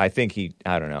 I think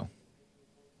I don't know.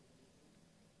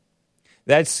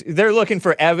 They're looking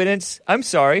for evidence. I'm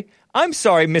sorry,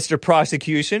 Mr.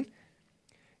 Prosecution.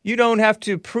 You don't have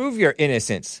to prove your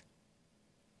innocence.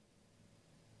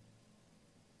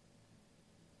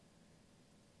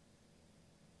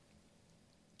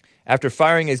 After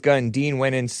firing his gun, Dean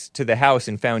went into the house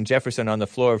and found Jefferson on the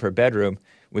floor of her bedroom.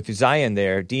 With Zion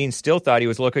there, Dean still thought he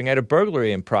was looking at a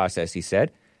burglary in process, he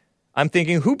said. I'm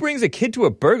thinking, who brings a kid to a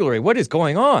burglary? What is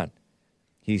going on?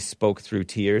 He spoke through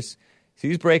tears.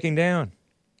 He's breaking down,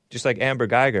 just like Amber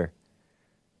Geiger,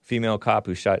 female cop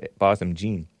who shot Botham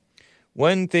Jean.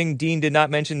 One thing Dean did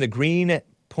not mention, the green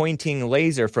pointing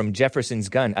laser from Jefferson's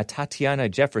gun, a Tatiana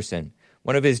Jefferson.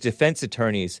 One of his defense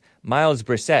attorneys, Miles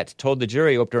Brissett, told the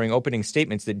jury during opening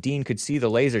statements that Dean could see the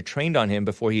laser trained on him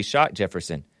before he shot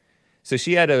Jefferson. So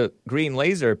she had a green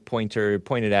laser pointer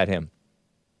pointed at him.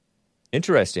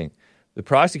 Interesting. The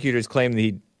prosecutors claim that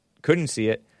he couldn't see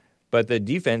it, but the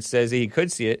defense says that he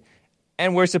could see it,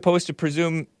 and we're supposed to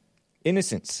presume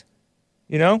innocence.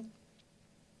 You know?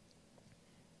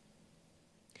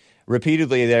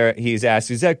 Repeatedly there, he's asked,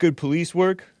 is that good police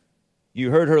work? You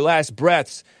heard her last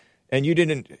breaths, and you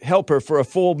didn't help her for a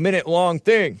full minute-long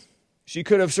thing. She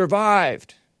could have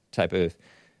survived. Type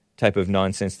of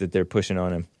nonsense that they're pushing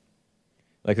on him.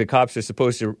 Like the cops are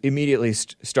supposed to immediately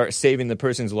start saving the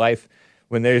person's life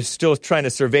when they're still trying to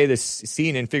survey this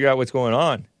scene and figure out what's going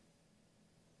on.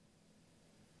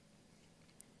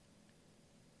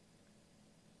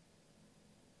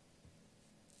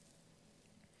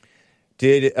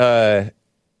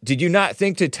 Did you not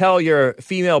think to tell your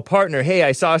female partner, hey,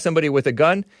 I saw somebody with a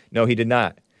gun? No, he did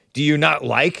not. Do you not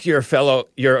like your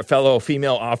fellow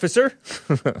female officer?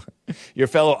 Your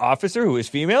fellow officer who is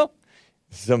female?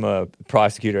 Some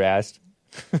prosecutor asked.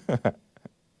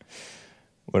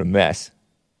 What a mess.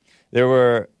 There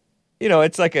were,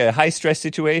 it's like a high-stress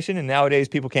situation, and nowadays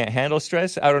people can't handle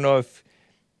stress. I don't know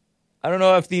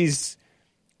if these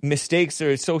mistakes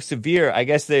are so severe. I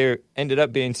guess they ended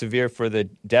up being severe for the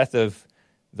death of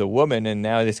the woman, and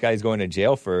now this guy's going to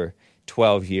jail for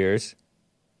 12 years.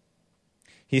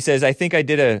 He says, I think I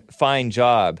did a fine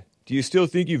job. Do you still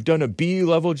think you've done a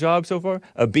B-level job so far?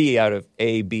 A B out of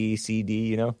A, B, C,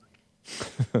 D,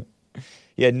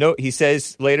 He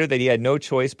says later that he had no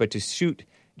choice but to shoot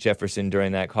Jefferson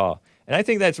during that call. And I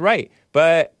think that's right.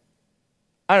 But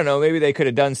I don't know, maybe they could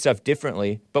have done stuff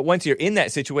differently. But once you're in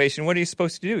that situation, what are you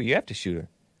supposed to do? You have to shoot her.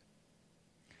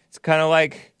 It's kind of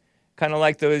like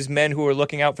those men who were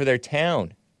looking out for their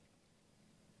town.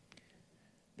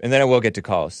 And then I will get to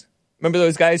calls. Remember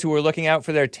those guys who were looking out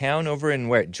for their town over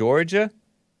in Georgia?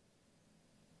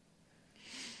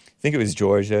 I think it was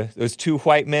Georgia. Those two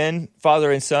white men,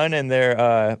 father and son, and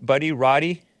their buddy,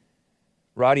 Roddy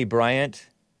Bryant,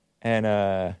 and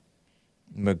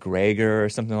McGregor or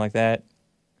something like that.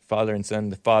 Father and son.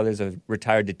 The father's a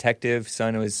retired detective.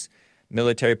 Son was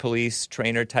military police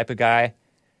trainer type of guy.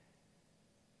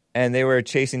 and they were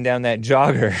chasing down that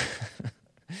jogger,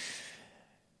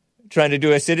 trying to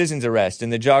do a citizen's arrest,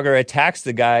 and the jogger attacks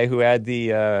the guy who had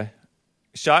the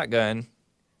shotgun.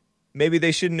 Maybe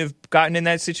they shouldn't have gotten in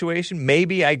that situation.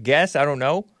 Maybe, I guess. I don't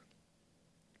know.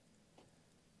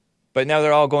 But now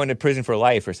they're all going to prison for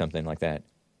life or something like that.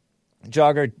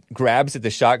 Jogger grabs at the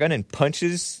shotgun and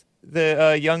punches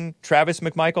the young Travis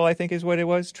McMichael, I think is what it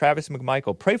was. Travis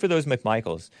McMichael. Pray for those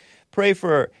McMichaels. Pray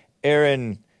for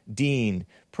Aaron Dean.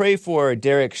 Pray for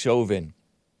Derek Chauvin.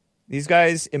 These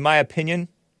guys, in my opinion,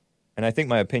 and I think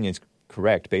my opinion's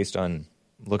correct based on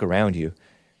look around you,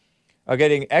 are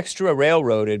getting extra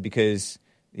railroaded because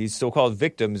these so-called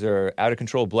victims are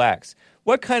out-of-control blacks.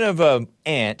 What kind of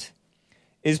aunt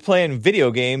is playing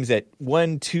video games at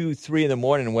 1, 2, 3 in the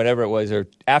morning, whatever it was, or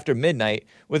after midnight,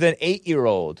 with an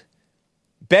 8-year-old?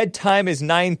 Bedtime is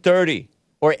 9:30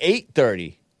 or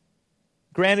 8:30.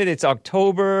 Granted, it's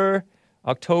October.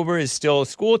 October is still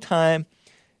school time.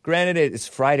 Granted, it's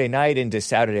Friday night into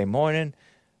Saturday morning.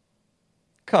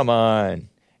 Come on.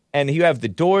 And you have the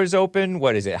doors open.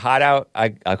 What is it, hot out?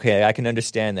 Okay, I can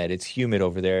understand that. It's humid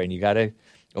over there, and you got to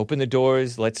open the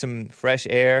doors, let some fresh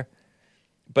air.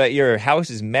 But your house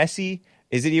is messy.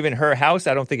 Is it even her house?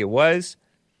 I don't think it was.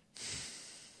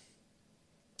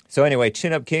 So anyway,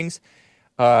 chin up, kings.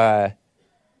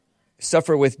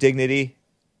 Suffer with dignity,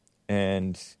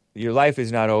 and your life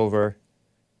is not over.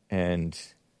 And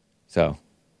so,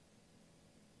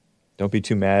 don't be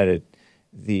too mad at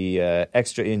the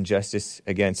extra injustice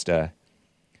against the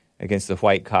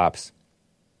white cops.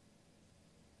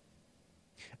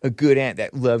 A good aunt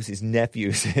that loves his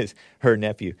nephew, says her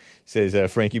nephew, says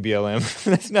Frankie BLM.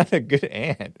 That's not a good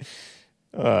aunt,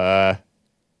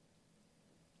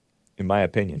 in my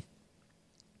opinion.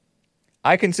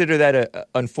 I consider that an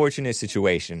unfortunate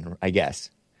situation, I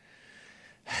guess.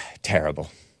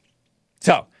 Terrible.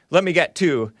 So, let me get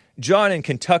to John in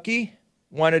Kentucky.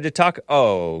 Wanted to talk.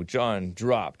 Oh, John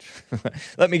dropped.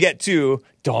 Let me get to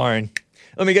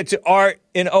Art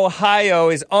in Ohio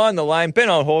is on the line. Been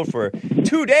on hold for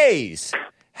 2 days.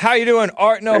 How you doing,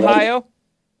 Art in Ohio?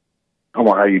 Come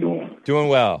on, how you doing? Doing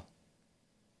well.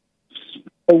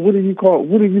 Oh, what do you call it?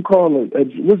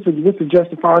 What's the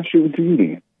justified shooting to you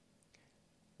then?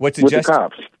 What's a the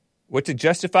cops? What's a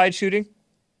justified shooting?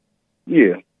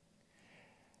 Yeah.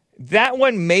 That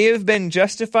one may have been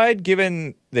justified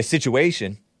given the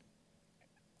situation,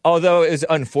 although it was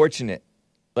unfortunate.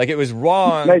 Like, it was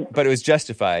wrong, but it was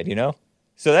justified, you know?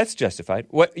 So that's justified.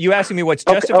 What you asking me what's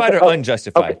justified or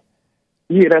unjustified? Okay.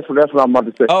 Yeah, that's what I'm about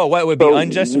to say. Oh, what would be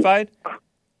unjustified?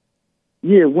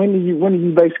 Yeah, when do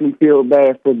you basically feel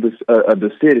bad for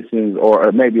the citizens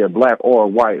or maybe a black or a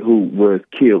white who was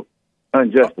killed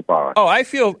unjustified? Oh, I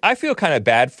feel kind of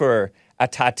bad for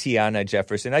Tatiana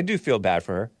Jefferson. I do feel bad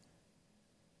for her.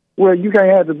 Well, you can't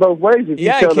have it both ways. If you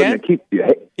tell them to keep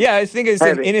Yeah, I think it's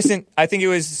an innocent. I think it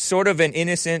was sort of an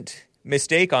innocent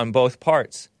mistake on both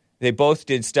parts. They both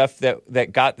did stuff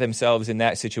that got themselves in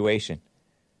that situation.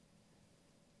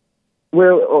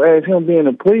 Well, as him being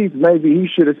a police, maybe he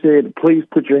should have said, "Please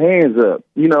put your hands up."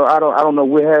 You know, I don't know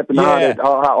what happened,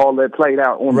 how all that played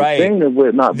out on the scene and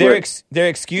whatnot. Their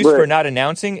excuse for not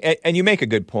announcing, and you make a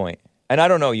good point, and I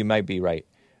don't know, you might be right,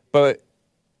 but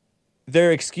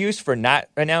their excuse for not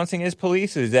announcing as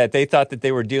police is that they thought that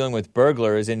they were dealing with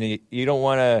burglars, and you don't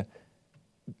want to.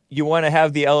 You want to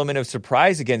have the element of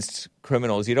surprise against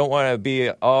criminals. You don't want to be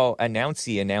all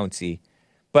announcy.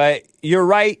 But you're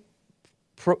right.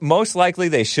 Most likely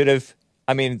they should have.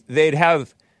 I mean,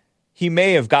 he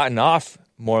may have gotten off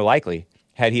more likely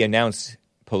had he announced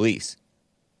police.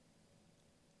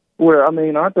 Well, I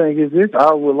mean, I think it's this.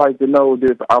 I would like to know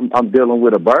that I'm dealing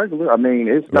with a burglar. I mean,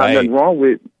 it's not nothing wrong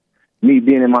with me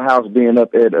being in my house, being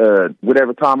up at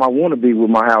whatever time I want to be with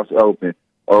my house open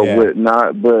or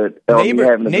whatnot, but me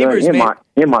having a gun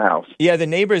in my house. Yeah, the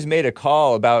neighbors made a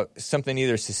call about something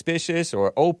either suspicious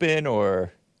or open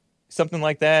or something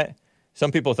like that.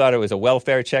 Some people thought it was a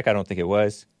welfare check. I don't think it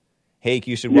was. Hake,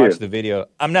 you should watch the video.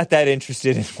 I'm not that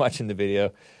interested in watching the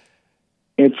video.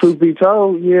 And truth be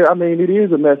told, I mean, it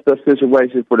is a messed up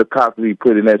situation for the cops to be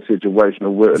put in that situation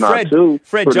or whatnot, too.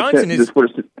 Fred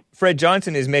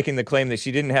Johnson is making the claim that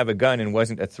she didn't have a gun and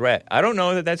wasn't a threat. I don't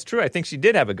know that that's true. I think she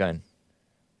did have a gun,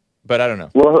 but I don't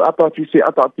know. Well, I thought you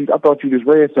just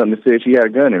read something that said she had a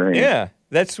gun in her hand. Yeah,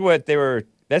 that's what they were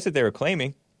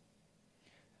claiming.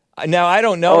 Now, I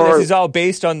don't know. This is all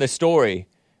based on the story,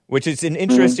 which is an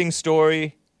interesting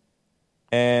story.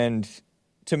 And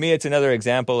to me, it's another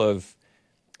example of,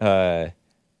 the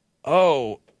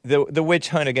witch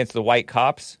hunt against the white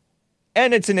cops.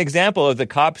 And it's an example of the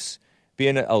cops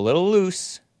being a little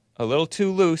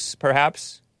too loose,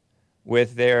 perhaps,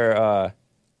 with their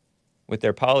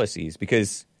policies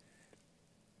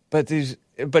but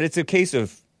it's a case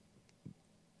of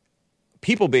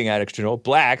people being out of control,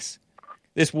 blacks,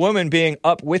 this woman being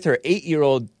up with her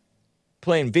 8-year-old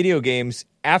playing video games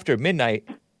after midnight.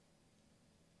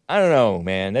 I don't know,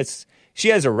 man. She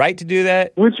has a right to do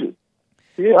that.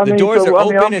 The doors are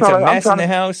open. It's a mess in the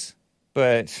house,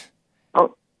 but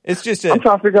it's just I'm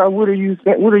trying to figure out what are you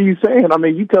saying? I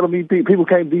mean, you telling me people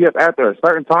can't be up after a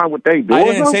certain time with their doors I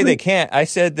didn't say open? they can't. I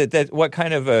said that what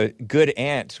kind of a good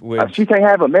aunt would... She can't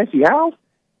have a messy house?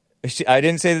 I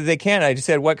didn't say that they can. I just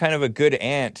said what kind of a good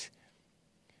aunt.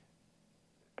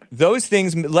 Those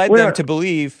things led them to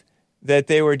believe that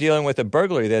they were dealing with a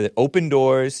burglary. They had open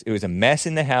doors. It was a mess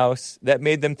in the house. That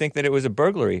made them think that it was a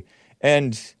burglary.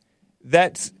 And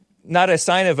that's not a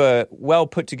sign of a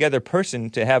well-put-together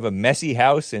person to have a messy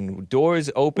house and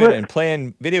doors open and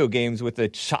playing video games with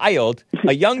a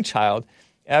young child,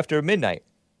 after midnight.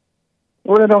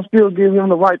 Well, that don't still give him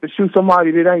the right to shoot somebody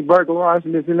that ain't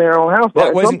burglarizing that's in their own house.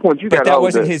 At some point,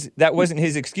 that wasn't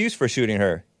his excuse for shooting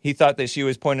her. He thought that she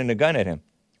was pointing a gun at him.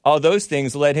 All those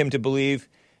things led him to believe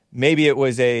maybe it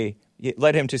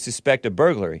led him to suspect a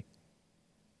burglary.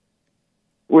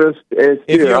 Well,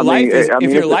 if your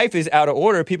life is out of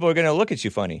order, people are going to look at you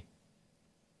funny.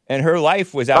 And her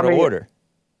life was out of order.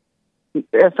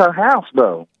 It's her house,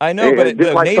 though. I know, but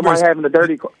the like neighbors somebody having a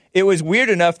dirty. It was weird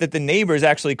enough that the neighbors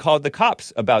actually called the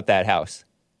cops about that house.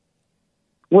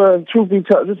 Well, truth be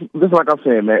told, this is like I'm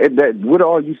saying, man. What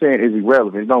all you saying is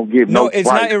irrelevant. It don't give it's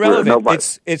not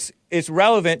irrelevant. It's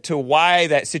relevant to why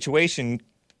that situation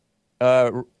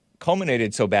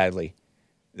culminated so badly.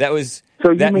 That was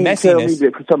so. You that mean messiness.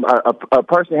 Tell me that a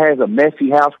person has a messy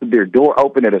house with their door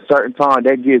open at a certain time?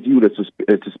 That gives you the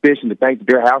suspicion to think that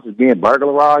their house is being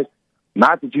burglarized.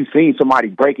 Not that you've seen somebody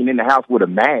breaking in the house with a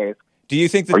mask. Do you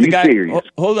think that the guy?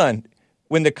 Hold on.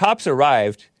 When the cops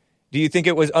arrived, do you think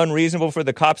it was unreasonable for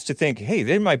the cops to think, "Hey,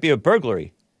 there might be a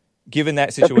burglary," given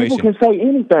that situation? People can say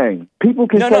anything. People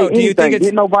can say anything. Do you think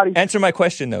it's, answer my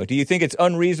question though. Do you think it's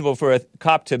unreasonable for a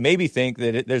cop to maybe think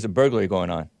that there's a burglary going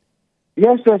on?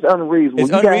 Yes, that's unreasonable.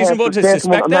 It's unreasonable to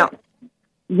suspect that.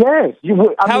 Yes.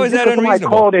 How is that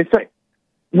unreasonable?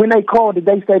 When they called, did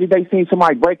they say that they seen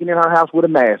somebody breaking in her house with a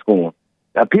mask on?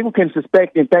 Now, people can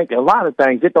suspect and think a lot of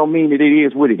things. It don't mean that it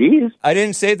is what it is. I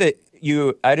didn't say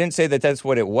that that's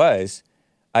what it was.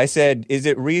 I said, is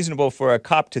it reasonable for a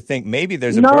cop to think maybe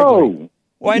there's a burglary?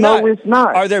 Why not? No, it's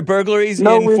not. Are there burglaries in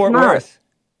Fort Worth?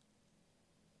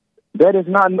 That is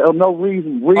not no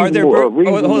reason. Hold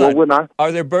on. Not.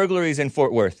 Are there burglaries in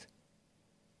Fort Worth?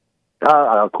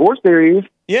 Of course there is.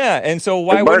 Yeah, and so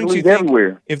why wouldn't you think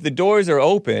everywhere. If the doors are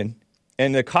open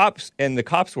and the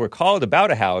cops were called about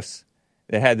a house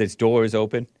that had its doors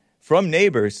open from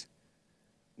neighbors,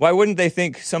 why wouldn't they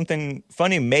think something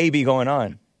funny may be going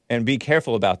on and be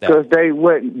careful about that? Because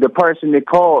the person that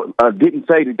called didn't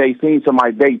say that they seen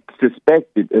somebody. They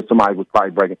suspected that somebody was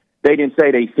probably breaking. They didn't say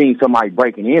they seen somebody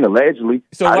breaking in, allegedly.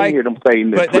 So I didn't hear them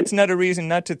saying that. But that's not a reason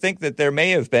not to think that there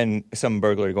may have been some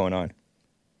burglary going on.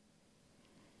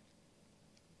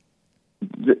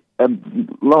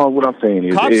 Long, what I'm saying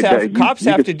is... Cops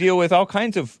have to deal with all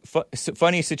kinds of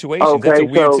funny situations. Okay, that's a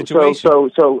weird situation.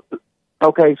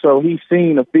 So he's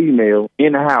seen a female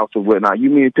in the house or whatnot.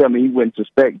 You mean to tell me he wouldn't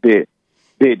suspect that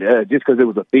just because it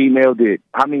was a female,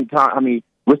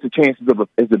 what's the chances of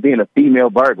it being a female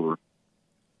burglar?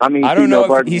 I don't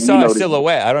know if he saw a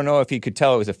silhouette. I don't know if he could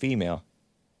tell it was a female.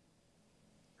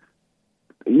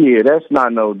 Yeah, that's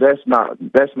not no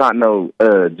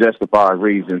justified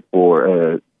reason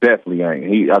for definitely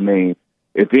ain't.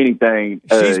 If anything,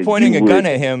 she's pointing a gun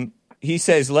at him. He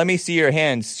says, "Let me see your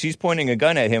hands." She's pointing a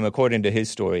gun at him, according to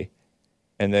his story,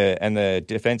 and the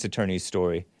defense attorney's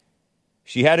story.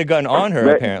 She had a gun on her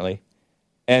apparently,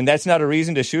 and that's not a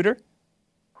reason to shoot her.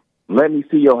 Let me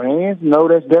see your hands. No,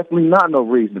 that's definitely not no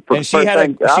reason. And she had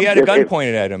a gun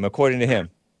pointed at him, according to him,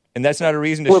 and that's not a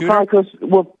reason to shoot her.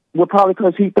 Probably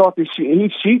because he thought that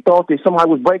she thought that somebody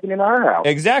was breaking into her house.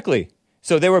 Exactly.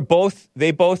 So they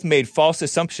both made false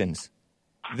assumptions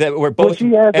that were both. Well,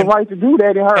 she has the right to do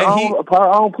that in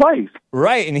her own place.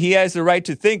 Right, and he has the right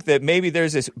to think that maybe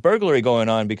there's this burglary going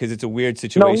on because it's a weird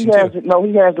situation. He has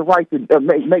the right to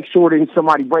make sure that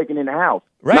somebody breaking in the house.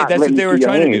 Right, that's what they were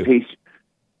trying to do.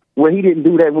 Well, he didn't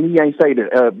do that when he ain't say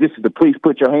that this is the police,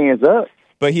 put your hands up.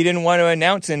 But he didn't want to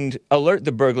announce and alert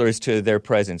the burglars to their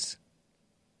presence.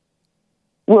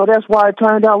 Well, that's why it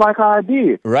turned out like how it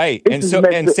did. Right, and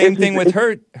same thing with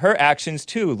her actions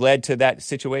too led to that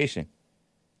situation.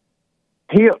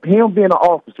 Him being an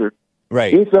officer,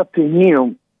 right? It's up to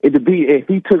him to be if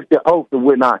he took the oath or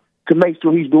whatnot to make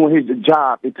sure he's doing his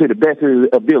job to the best of his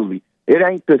ability. It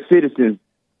ain't the citizens.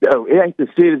 It ain't the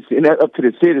citizen. Up to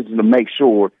the citizens to make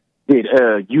sure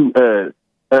that you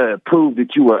prove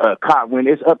that you are a cop. When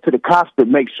it's up to the cops to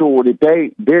make sure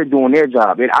that they're doing their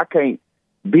job. And I can't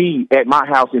be at my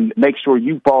house and make sure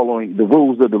you following the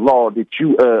rules of the law that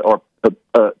you are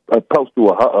supposed to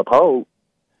uphold.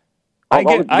 I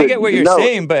get what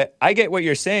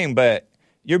you're saying, but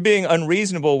you're being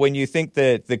unreasonable when you think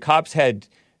that the cops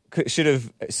should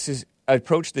have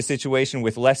approached the situation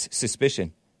with less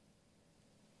suspicion.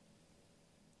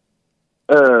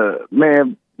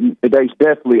 Man, they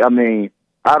definitely. I mean,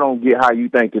 I don't get how you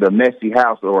think that a messy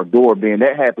house or a door being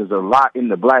that happens a lot in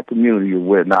the black community or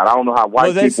whatnot. I don't know how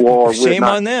white people are. Shame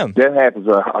on them. That happens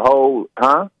a whole,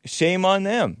 huh? Shame on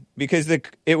them because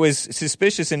it was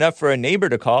suspicious enough for a neighbor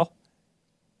to call.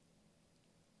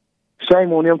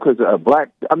 Shame on them because a black.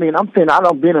 I mean, I'm saying I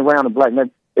don't been around a black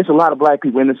man. It's a lot of black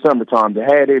people in the summertime that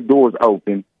had their doors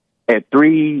open at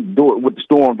 3 with the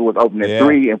storm doors open at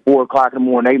 3 and 4 o'clock in the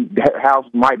morning. Their house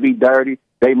might be dirty.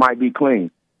 They might be clean.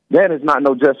 That is not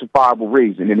no justifiable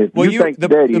reason. And if you think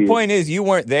the point is you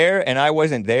weren't there and I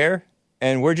wasn't there,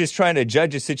 and we're just trying to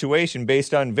judge a situation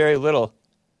based on very little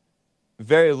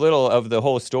of the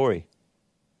whole story.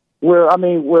 Well, I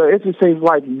mean, it just seems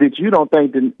like that you don't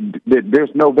think that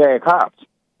there's no bad cops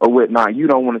or whatnot. You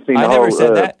don't want to see the whole. I never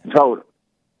said that.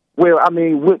 Well, I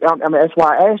mean, that's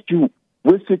why I asked you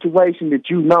what situation that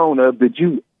you known of that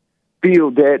you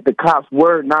feel that the cops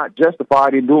were not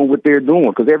justified in doing what they're doing.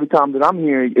 Because every time that I'm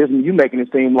hearing, isn't you making it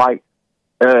seem like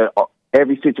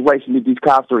every situation that these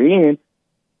cops are in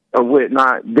or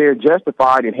whatnot, they're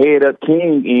justified and head up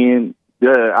king in.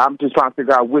 I'm just trying to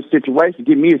figure out which situation.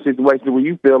 Give me a situation where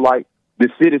you feel like the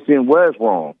citizen was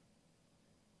wrong.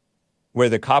 Where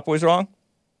the cop was wrong?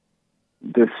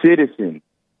 The citizen.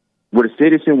 Where the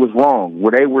citizen was wrong.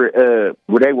 Where they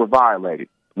were violated.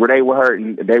 Where they were hurt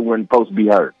and they weren't supposed to be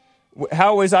hurt.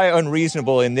 How was I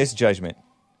unreasonable in this judgment?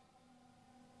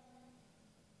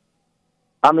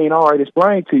 I mean, I already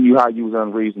explained to you how you was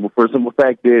unreasonable for the simple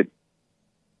fact that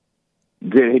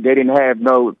they didn't have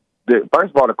no... First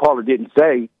of all, the caller didn't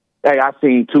say, hey, I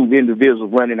seen 2 individuals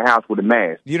running the house with a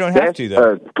mask. You don't have to,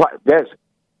 though.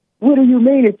 What do you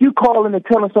mean? If you calling and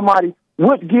telling somebody,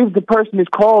 what gives the person that's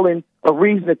calling a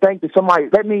reason to think that somebody...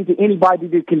 That means that anybody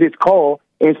that can just call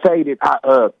and say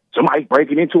that somebody's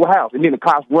breaking into a house, and then the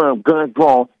cops run, guns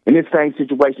drawn, and this same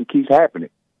situation keeps happening.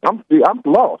 I'm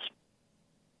lost.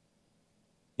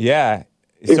 Yeah,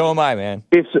 so am I, man.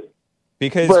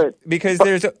 Because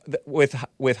there's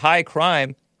with high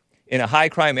crime in a high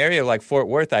crime area like Fort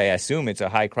Worth, I assume it's a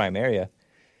high crime area.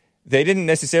 They didn't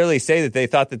necessarily say that they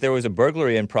thought that there was a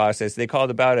burglary in process. They called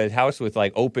about a house with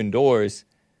like open doors,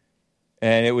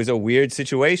 and it was a weird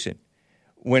situation.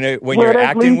 When you're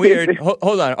acting weird,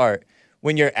 hold on, Art.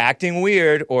 When you're acting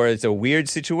weird, or it's a weird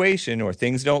situation, or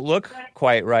things don't look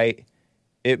quite right,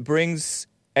 it brings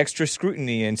extra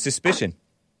scrutiny and suspicion.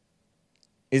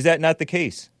 Is that not the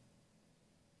case?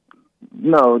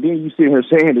 No, then you sit here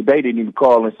saying that they didn't even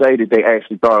call and say that they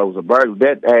actually thought it was a burglary.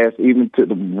 That adds even to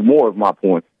the more of my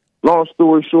point. Long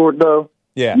story short, though,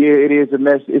 yeah, it is a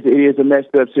mess. It is a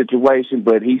messed up situation.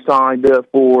 But he signed up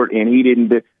for it, and he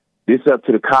didn't. It's up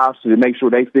to the cops to make sure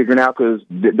they figuring out because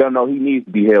they don't know he needs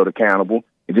to be held accountable.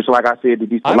 And just like I said,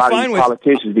 a lot of these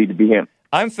politicians need to be him.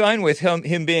 I'm fine with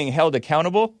him being held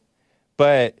accountable,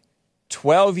 but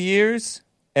 12 years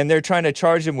and they're trying to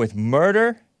charge him with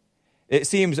murder. It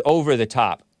seems over the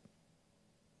top.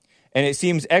 And it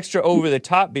seems extra over the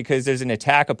top because there's an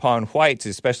attack upon whites,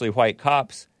 especially white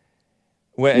cops,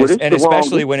 and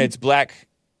especially when it's black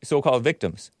so-called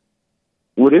victims.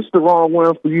 Well, it's the wrong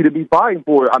one for you to be fighting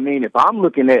for. I mean, if I'm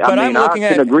looking at, I'm looking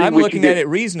at it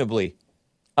reasonably.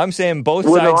 I'm saying both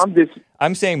sides.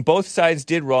 I'm saying both sides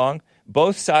did wrong.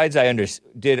 Both sides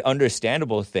did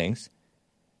understandable things.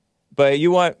 But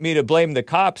you want me to blame the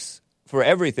cops for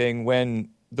everything when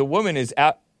the woman is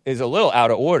a little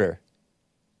out of order.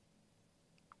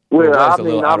 Well, I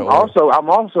mean, I'm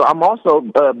also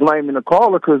blaming the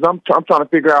caller because I'm trying to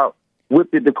figure out what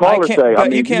did the caller say. But I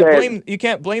mean, you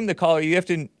can't blame the caller. You have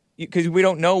to, because we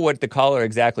don't know what the caller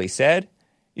exactly said.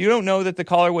 You don't know that the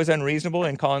caller was unreasonable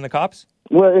in calling the cops.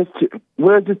 Well,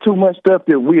 it's just too much stuff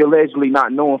that we allegedly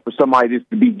not knowing for somebody just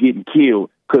to be getting killed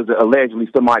because allegedly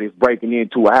somebody's breaking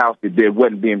into a house that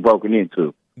wasn't being broken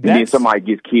into, and then somebody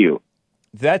gets killed.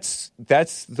 That's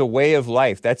the way of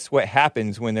life. That's what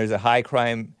happens when there's a high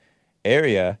crime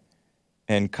area,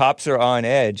 and cops are on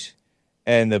edge,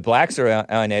 and the blacks are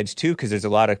on edge too because there's a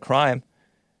lot of crime.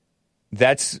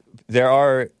 There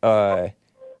are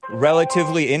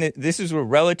this is a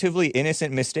relatively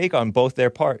innocent mistake on both their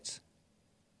parts.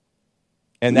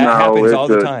 And that happens all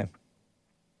the time.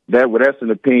 That's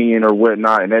an opinion or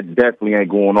whatnot, and that definitely ain't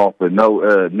going off of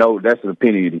no. That's an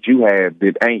opinion that you have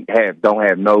that don't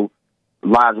have no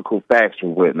logical facts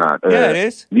or whatnot. Yeah, it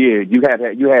is. Yeah, you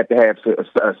have to have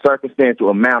a circumstantial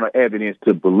amount of evidence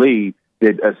to believe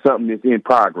that something is in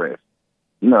progress.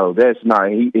 No, that's not.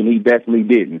 He definitely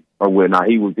didn't or whatnot.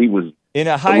 He was in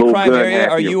a high crime area.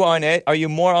 Are you on edge? Are you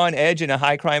more on edge in a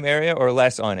high crime area or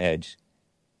less on edge?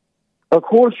 Of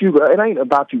course, it ain't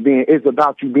about you being. It's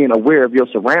about you being aware of your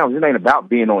surroundings. It ain't about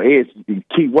being on edge. The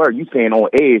key word you saying on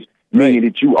edge, meaning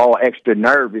that you all extra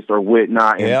nervous or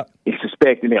whatnot, and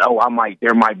suspecting that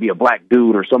there might be a black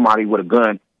dude or somebody with a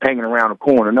gun hanging around the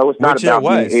corner. No, it's not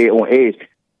about being on edge.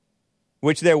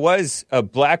 Which there was a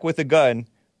black with a gun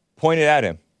pointed at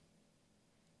him.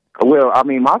 Well, I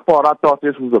mean, my fault. I thought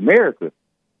this was America.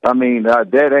 I mean,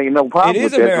 that ain't no problem. It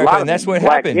is America, and that's what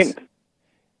happens.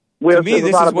 Well, to me,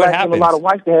 this is what happens. A lot of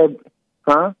whites have,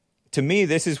 huh? To me,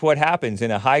 this is what happens in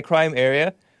a high crime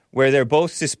area where they're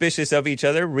both suspicious of each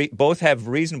other, both have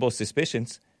reasonable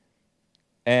suspicions,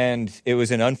 and it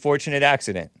was an unfortunate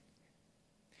accident.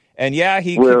 And yeah,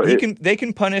 they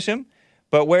can punish him,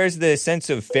 but where's the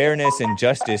sense of fairness and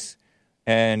justice?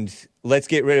 And let's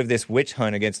get rid of this witch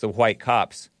hunt against the white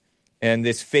cops and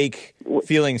this fake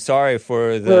feeling sorry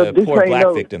for the poor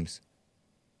black victims.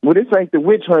 Well, this ain't the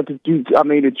witch hunt that you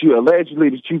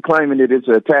claiming that it's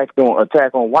an attack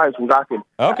on whites. Well, I can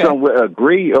somewhat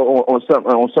agree on some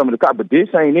of the cops, but this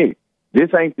ain't it. This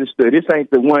ain't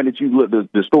the one that you look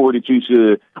the story that you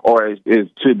should or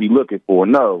should be looking for.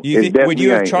 No, would you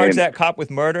have charged that cop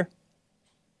with murder?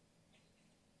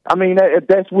 I mean,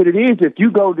 that's what it is. If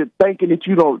you go to thinking that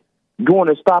you don't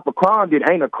going to stop a crime that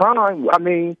ain't a crime, I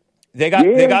mean, they got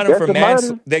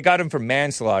him for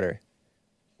manslaughter.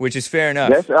 Which is fair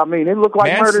enough. It looked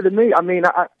like murder to me. I mean,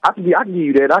 I can give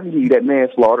you that. I can give you that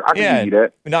manslaughter. I can give you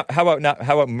that. How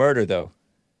about murder though?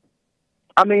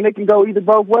 I mean, it can go either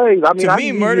both ways. I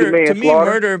mean,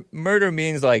 murder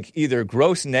means like either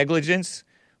gross negligence,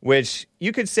 which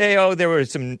you could say, there were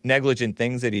some negligent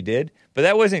things that he did, but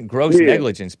that wasn't gross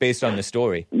negligence based on the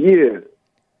story. Yeah.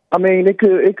 I mean, it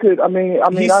could. I mean,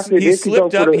 he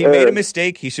slipped up. He made a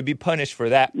mistake. He should be punished for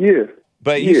that. Yeah.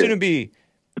 But he shouldn't be.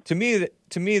 To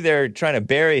me, they're trying to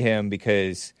bury him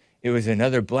because it was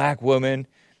another black woman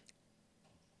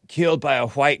killed by a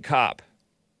white cop.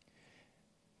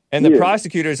 And the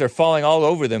prosecutors are falling all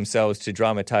over themselves to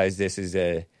dramatize this as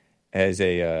a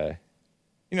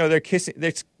they're kissing.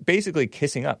 They're basically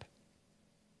kissing up.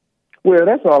 Well,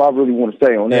 that's all I really want to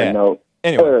say on that note.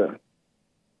 Anyway,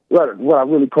 what I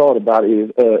really called about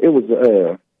is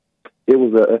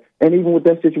and even with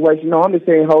that situation, I'm just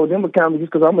saying hold them accountable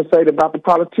just because I'm going to say it about the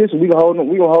politicians. We gonna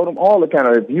hold them all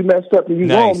accountable. If you messed up and you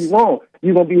wrong, you wrong.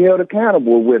 You're going to be held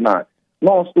accountable or whatnot.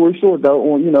 Long story short, though,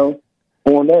 on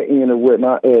that end or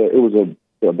whatnot, it was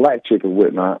a black chick or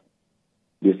whatnot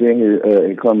just in here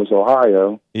in Columbus,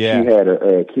 Ohio. Yeah. She had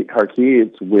her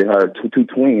kids with her two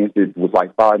twins that was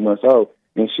like 5 months old,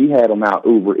 and she had them out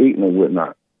Uber eating and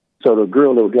whatnot. So the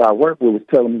girl that I work with was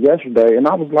telling me yesterday, and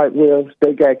I was like, well,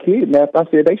 they got kidnapped. I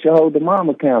said they should hold the mom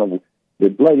accountable.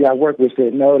 The lady I work with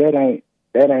said, no, that ain't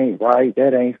right.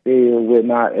 That ain't fair. We're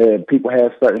not. People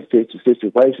have certain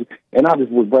situations, and I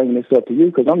just was bringing this up to you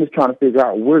because I'm just trying to figure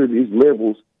out where are these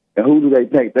liberals and who do they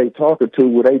think they talking to?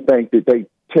 Where they think that they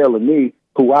telling me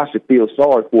who I should feel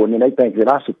sorry for, and then they think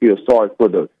that I should feel sorry for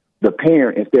the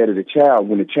parent instead of the child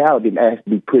when the child didn't ask to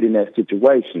be put in that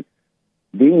situation.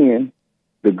 Then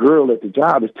the girl at the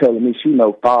job is telling me she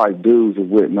know 5 dudes or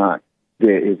whatnot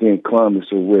that is in Columbus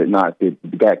or whatnot that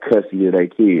got custody of their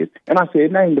kids. And I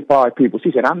said, name the 5 people.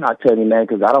 She said, I'm not telling you that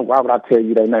because why would I tell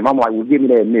you their name? I'm like, well, give me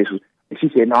their initials. And she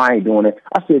said, no, I ain't doing that.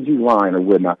 I said, you lying or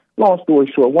whatnot. Long story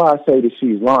short, why I say that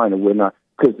she's lying or whatnot,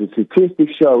 because the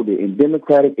statistics show that in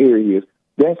Democratic areas,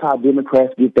 that's how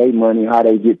Democrats get their money, how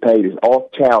they get paid is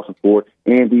off child support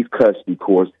and these custody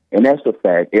courts. And that's a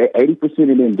fact. 80%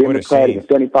 of them Democratic and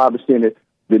 75% of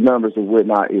the numbers and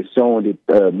whatnot is showing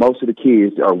that most of the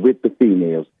kids are with the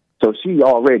females. So she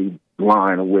already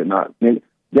lying or whatnot. And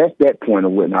that's that point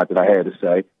of whatnot that I had to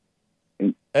say.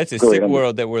 And that's a sick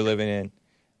world that we're living in.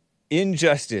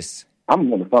 Injustice.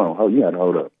 I'm on the phone. Oh, you got to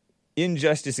hold up.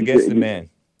 Injustice against the man.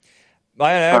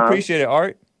 I appreciate it,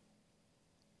 Art.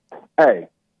 Hey.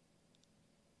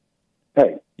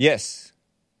 Yes.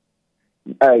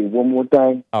 Hey, one more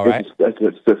thing. All right.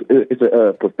 It's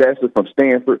a professor from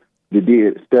Stanford that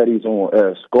did studies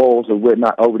on skulls and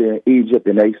whatnot over there in Egypt,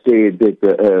 and they said that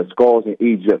the skulls in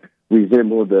Egypt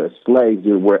resemble the slaves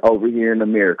that were over here in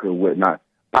America and whatnot.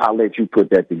 I'll let you put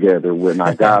that together. Well,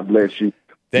 now, God bless you.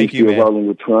 Thank you, still man. rolling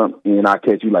with Trump, and I'll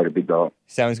catch you later, big dog.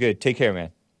 Sounds good. Take care,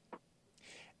 man.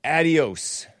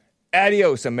 Adios.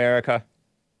 Adios, America.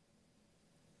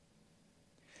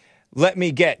 Let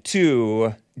me get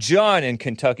to John in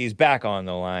Kentucky's back on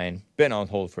the line. Been on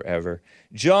hold forever.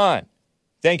 John,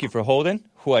 thank you for holding.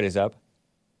 What is up?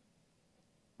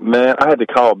 Man, I had to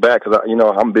call back because,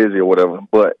 I'm busy or whatever,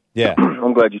 but Yeah.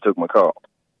 I'm glad you took my call.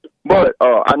 But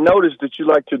I noticed that you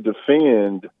like to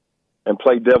defend and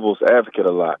play devil's advocate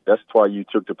a lot. That's why you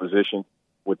took the position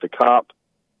with the cop.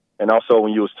 And also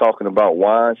when you was talking about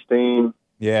Weinstein,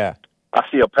 Yeah. I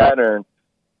see a pattern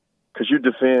because you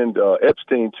defend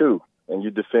Epstein too, and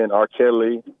you defend R.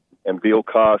 Kelly and Bill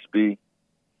Cosby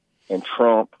and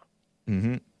Trump.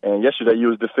 Mm-hmm. And yesterday you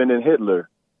was defending Hitler.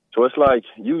 So it's like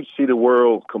you see the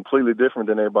world completely different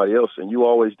than everybody else, and you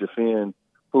always defend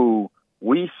who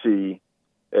we see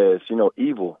as,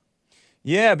 evil.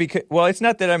 Yeah, because it's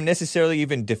not that I'm necessarily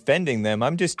even defending them.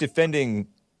 I'm just defending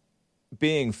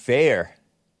being fair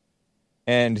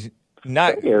and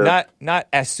not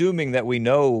assuming that we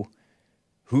know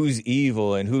who's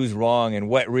evil and who's wrong and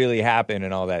what really happened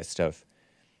and all that stuff.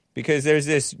 Because there's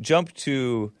this jump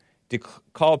to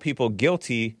call people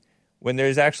guilty when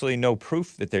there's actually no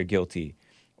proof that they're guilty,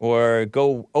 or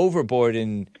go overboard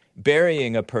in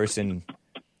burying a person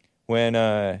when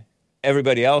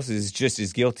everybody else is just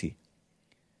as guilty.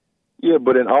 Yeah,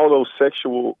 but in all those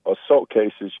sexual assault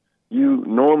cases, you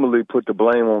normally put the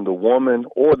blame on the woman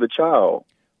or the child.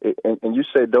 And you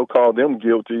say don't call them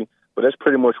guilty, but that's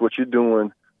pretty much what you're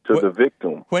doing to the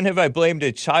victim. When have I blamed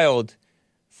a child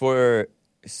for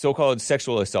so-called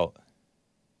sexual assault?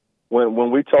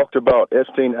 When we talked about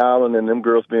Epstein Island and them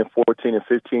girls being 14 and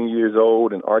 15 years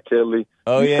old and R. Kelly,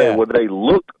 you say, well, they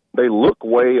look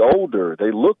way older.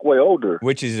 They look way older.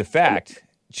 Which is a fact.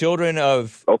 Children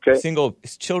of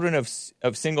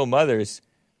single mothers,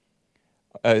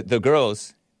 the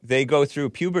girls, they go through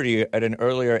puberty at an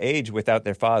earlier age without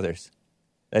their fathers.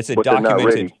 That's a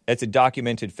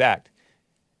documented fact.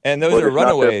 And those are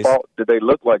runaways. Not their fault that they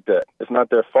look like that. It's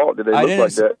not their fault that they look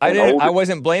like that. I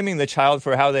wasn't blaming the child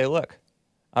for how they look.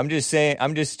 I'm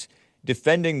just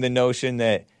defending the notion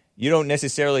that you don't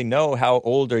necessarily know how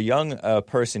old or young a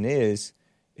person is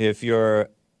if you're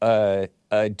a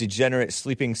degenerate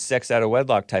sleeping sex out of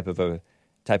wedlock type of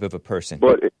a person.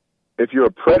 But if you're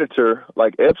a predator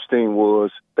like Epstein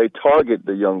was, they target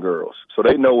the young girls, so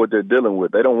they know what they're dealing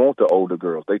with. They don't want the older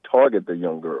girls. They target the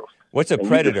young girls. What's a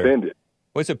predator? You defend it.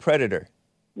 What's a predator?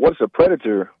 What's a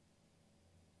predator?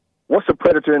 What's a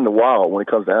predator in the wild when it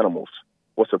comes to animals?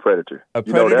 What's a predator? A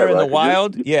predator in the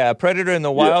wild? Yeah, a predator in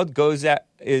the wild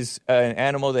is an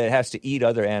animal that has to eat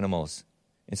other animals,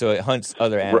 and so it hunts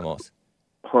other animals.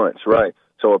 Hunts, right?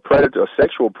 So a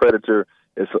sexual predator,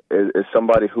 is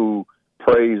somebody who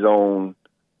preys on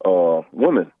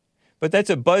women. But that's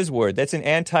a buzzword. That's an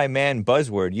anti-man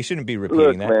buzzword. You shouldn't be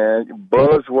repeating that. Look, man,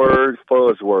 buzzword,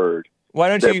 fuzzword. Why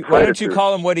don't you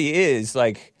call him what he is,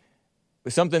 like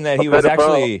something that he was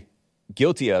actually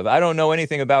guilty of? I don't know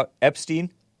anything about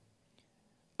Epstein,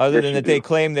 other than that they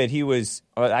claim that he was.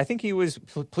 I think he was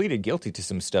pleaded guilty to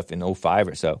some stuff in 2005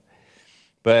 or so.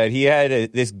 But he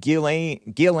had this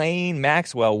Ghislaine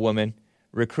Maxwell woman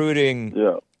recruiting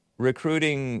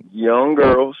young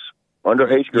girls,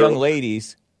 underage girls,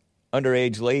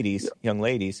 underage ladies, young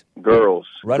ladies, girls,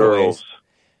 runaways. Girls.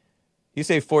 You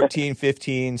say 14,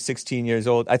 15, 16 years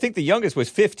old. I think the youngest was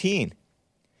 15.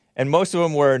 And most of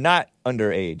them were not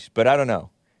underage, but I don't know.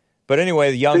 But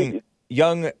anyway,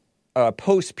 young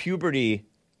post-puberty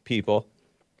people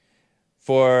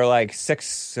for like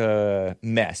sex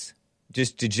mess.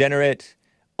 Just degenerate,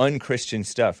 unchristian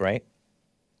stuff, right?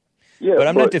 Yeah, but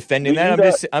I'm not defending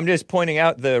that. I'm just pointing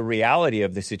out the reality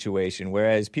of the situation,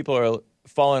 whereas people are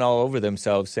falling all over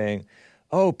themselves saying,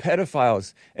 oh,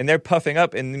 pedophiles, and they're puffing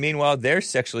up, and meanwhile, they're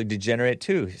sexually degenerate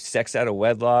too. Sex out of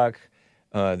wedlock,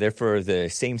 they're for the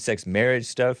same-sex marriage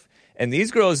stuff. And these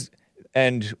girls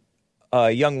and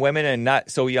young women and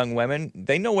not so young women,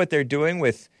 they know what they're doing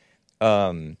with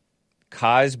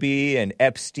Cosby and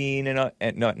Epstein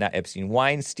and not Epstein,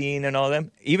 Weinstein and all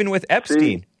them. Even with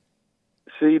Epstein.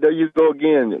 See, there you go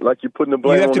again. Like you're putting the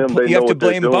blame on them. You have to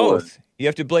blame both. You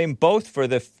have to blame both for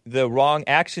the wrong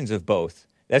actions of both.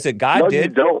 That's what God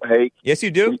did. No, you don't, Hake. Yes, you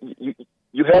do.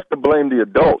 You have to blame the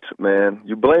adults, man.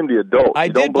 You blame the adults. I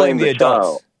did blame the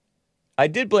adults. I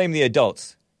did blame the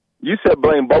adults. You said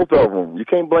blame both of them. You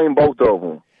can't blame both of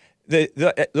them.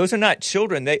 Those are not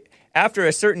children. After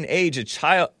a certain age, a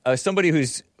child, somebody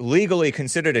who's legally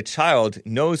considered a child,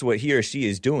 knows what he or she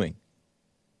is doing.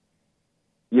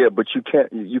 Yeah, but you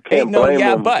can't blame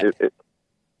them.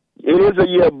 It is a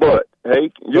yeah, but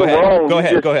hey, you're wrong. Go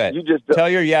ahead. You just tell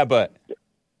your yeah, but.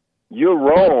 You're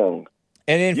wrong.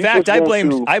 And in fact, I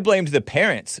blamed the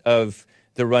parents of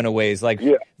the runaways, like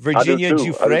Virginia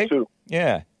Giuffre.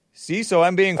 Yeah. See, so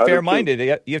I'm being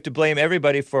fair-minded. You have to blame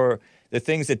everybody for the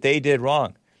things that they did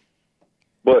wrong.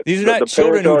 But these are not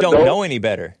children who don't know any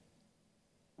better.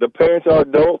 The parents are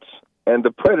adults, and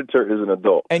the predator is an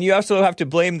adult. And you also have to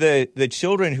blame the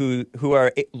children who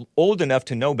are old enough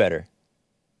to know better.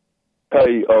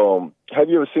 Hey, have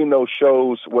you ever seen those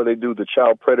shows where they do the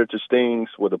child predator stings,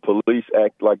 where the police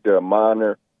act like they're a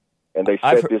minor, and they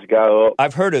set this guy up?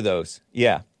 I've heard of those.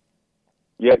 Yeah.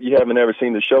 Yeah, you haven't ever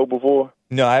seen the show before?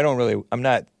 No, I don't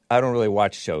really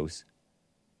watch shows.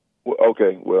 Well,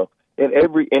 okay, well, in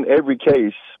every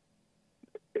case,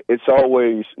 it's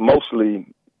always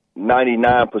mostly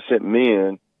 99%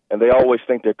 men, and they always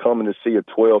think they're coming to see a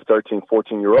 12, 13,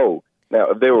 14-year-old.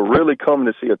 Now, if they were really coming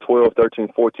to see a 12,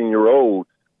 13, 14-year-old,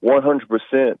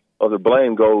 100% of the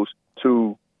blame goes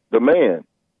to the man.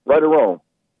 Right or wrong?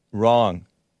 Wrong.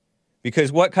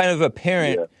 Because what kind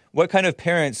of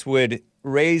parents would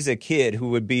raise a kid who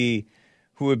would be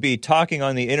talking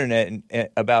on the internet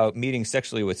about meeting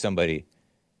sexually with somebody?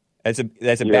 That's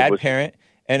a bad parent.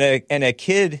 And a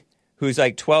kid who's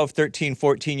like 12, 13,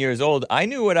 14 years old, I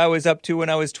knew what I was up to when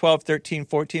I was 12, 13,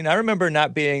 14. I remember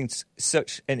not being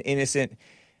such an innocent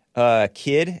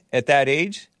kid at that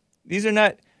age. These are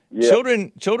not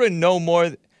children. Children know more,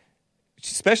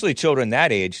 especially children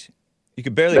that age. You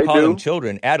could barely call them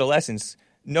children. Adolescents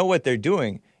know what they're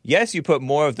doing. Yes, you put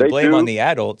more of the blame on the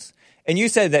adults. And you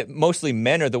said that mostly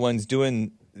men are the ones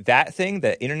doing that thing,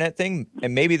 the internet thing,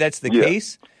 and maybe that's the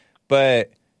case.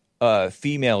 But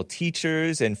female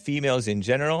teachers and females in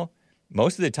general,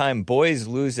 most of the time, boys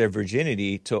lose their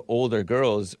virginity to older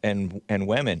girls and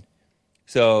women.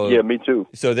 So yeah, me too.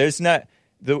 So there's not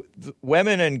the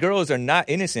women and girls are not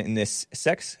innocent in this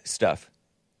sex stuff.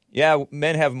 Yeah,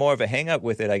 men have more of a hang up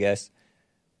with it, I guess.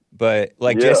 But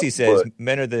like Jesse says,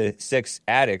 men are the sex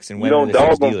addicts and women are the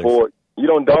sex dealers. You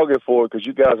don't dog it for it because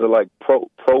you guys are like pro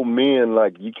men.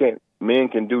 Like men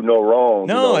can do no wrong.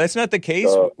 No, that's not the case.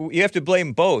 You have to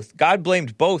blame both. God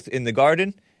blamed both in the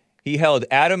garden. He held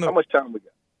Adam. How much time we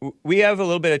got? We have a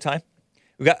little bit of time.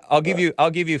 I'll give you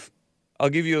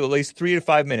at least 3 to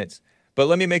 5 minutes. But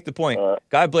let me make the point.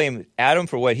 God blamed Adam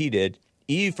for what he did,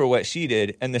 Eve for what she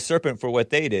did, and the serpent for what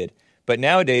they did. But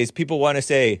nowadays, people want to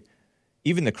say,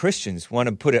 even the Christians want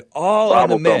to put it all on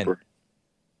the men.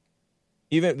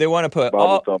 Even they want to put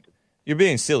all. You're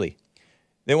being silly.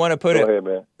 They want to put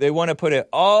They want to put it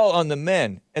all on the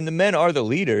men, and the men are the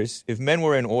leaders. If men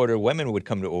were in order, women would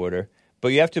come to order. But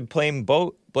you have to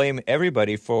blame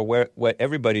everybody for what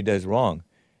everybody does wrong,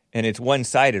 and it's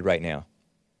one-sided right now.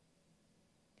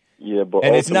 Yeah, but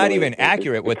and it's not even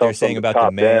accurate what they're saying about the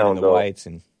men and the whites.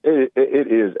 And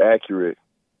it is accurate.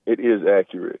 It is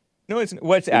accurate. No, it's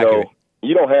what's accurate.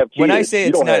 You don't have kids. When I say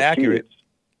it's not accurate,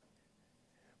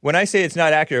 when I say it's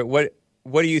not accurate,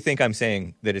 what do you think I'm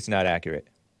saying that it's not accurate?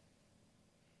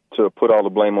 To put all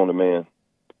the blame on the man.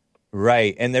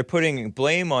 Right, and they're putting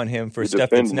blame on him for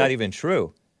stuff that's not even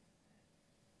true.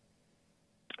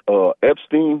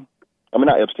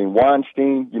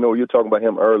 Weinstein, you're talking about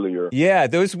him earlier. Yeah,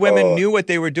 those women knew what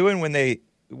they were doing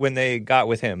when they got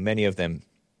with him, many of them.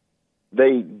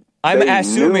 I'm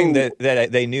assuming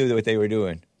that they knew what they were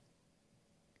doing.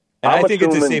 And I think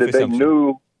it's a safe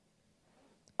assumption.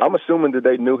 I'm assuming that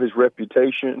they knew his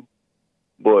reputation,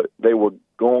 but they were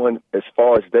going as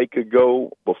far as they could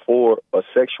go before a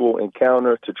sexual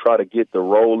encounter to try to get the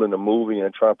role in the movie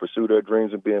and try to pursue their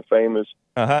dreams of being famous.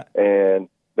 Uh-huh. And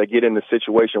they get in a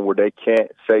situation where they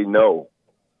can't say no.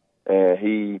 And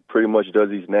he pretty much does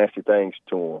these nasty things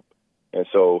to them. And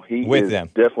so he is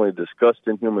definitely a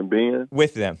disgusting human being.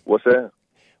 With them. What's that?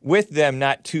 With them,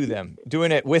 not to them.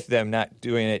 Doing it with them, not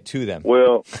doing it to them.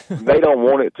 Well, they don't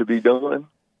want it to be done.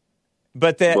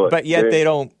 But yet they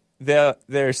don't.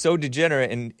 They're so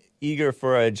degenerate and eager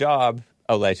for a job,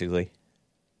 allegedly,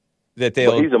 that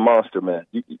they'll. But he's a monster, man.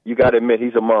 You got to admit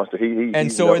he's a monster.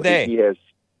 So are they. He has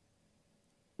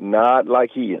not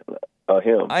like him.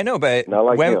 I know, but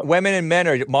like women and men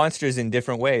are monsters in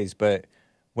different ways. But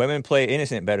women play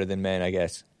innocent better than men, I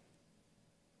guess.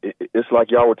 It's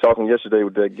like y'all were talking yesterday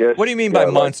with that guest. What do you mean by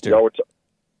monster? Y'all were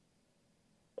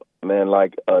man,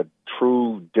 like a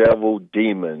true devil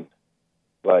demon.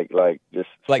 Like just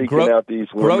seeking out these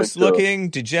women. Gross-looking,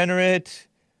 degenerate.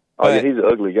 Oh, yeah, he's an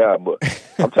ugly guy, but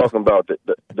I'm talking about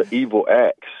the evil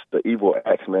acts. The evil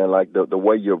acts, man. Like the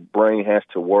way your brain has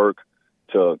to work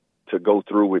to go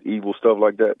through with evil stuff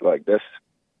like that. Like that's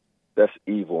that's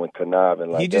evil and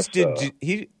conniving. Like he just that's,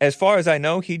 did. As far as I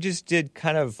know, he just did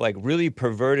kind of like really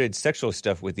perverted sexual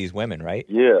stuff with these women, right?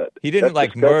 Yeah, he didn't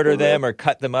like disgusting, murder them man. or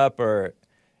cut them up or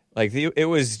like it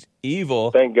was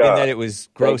evil. Thank in God. that it was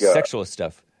gross God. sexual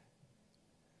stuff.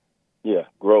 Yeah,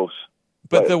 gross.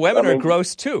 But the women are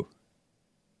gross too.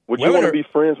 Would you want to be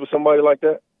friends with somebody like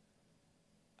that?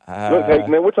 Look, hey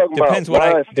man, we're talking depends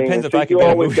about what depends if I can you get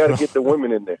a always movie got to role. get the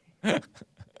women in there.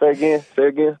 Say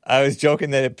again. I was joking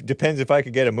that it depends if I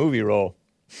could get a movie role.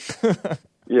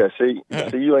 Yeah, see,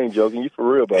 you ain't joking. You for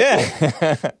real about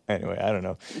that. Anyway, I don't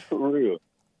know. You for real.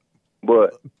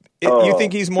 But you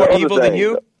think he's more evil than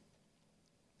you?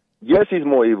 Yes, he's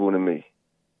more evil than me.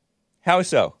 How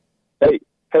so? Hey,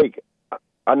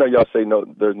 I know y'all say no,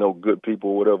 there's no good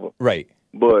people or whatever. Right.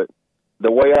 But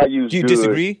the way I use Do you good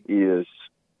disagree? is,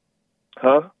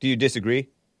 huh? Do you disagree?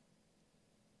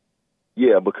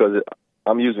 Yeah, because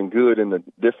I'm using good in a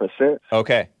different sense.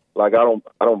 Okay. Like I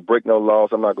don't break no laws.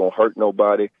 I'm not gonna hurt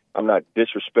nobody. I'm not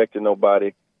disrespecting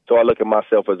nobody. So I look at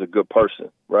myself as a good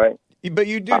person, right? But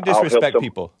you do disrespect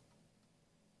people.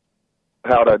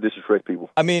 How do I disrespect people?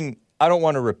 I mean, I don't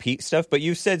want to repeat stuff, but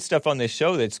you've said stuff on this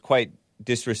show that's quite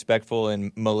disrespectful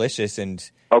and malicious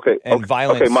and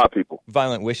violent. Okay, my people.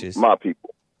 Violent wishes. My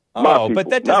people. Oh, but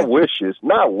that doesn't...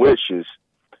 Not wishes.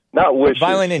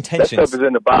 Violent intentions. That stuff is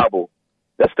in the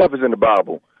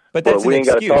Bible. But that's we an ain't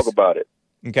got to excuse. talk about it.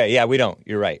 Okay, yeah, we don't.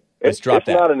 You're right. Let's drop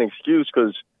that. It's not an excuse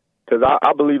because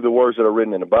I believe the words that are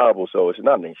written in the Bible, so it's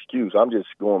not an excuse. I'm just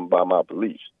going by my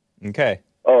beliefs. Okay.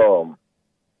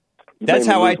 That's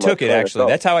how I took it, actually.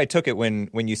 That's how I took it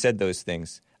when you said those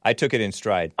things. I took it in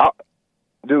stride.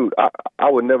 I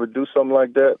would never do something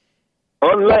like that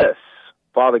unless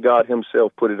Father God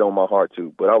himself put it on my heart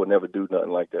to, but I would never do nothing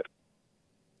like that.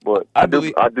 But I do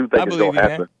think it's going to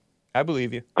happen. Man. I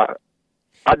believe you. I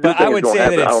would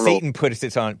say that if Satan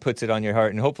puts it on your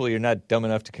heart, and hopefully you're not dumb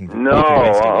enough to convince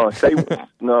Satan.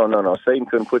 No. Satan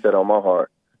couldn't put that on my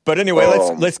heart. But anyway,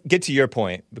 let's get to your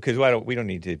point because we don't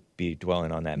need to be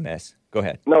dwelling on that mess. Go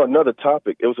ahead. No, another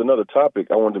topic. It was another topic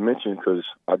I wanted to mention because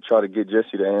I tried to get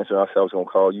Jesse to answer. I said I was going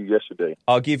to call you yesterday.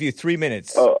 I'll give you 3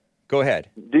 minutes. Go ahead.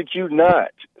 Did you not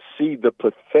see the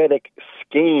pathetic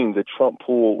scheme that Trump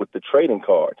pulled with the trading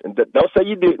cards? And don't say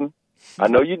you didn't. I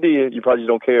know you did. You probably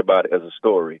don't care about it as a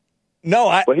story. No,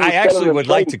 I actually would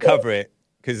like to cover it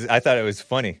because I thought it was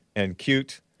funny and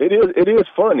cute. It is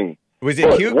funny. Was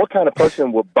it cute? What kind of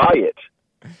person would buy it?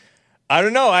 I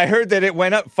don't know. I heard that it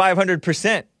went up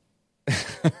 500%.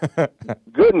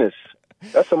 Goodness.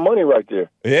 That's some money right there.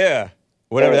 Yeah.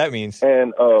 Whatever that means.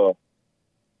 And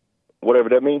whatever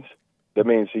that means? That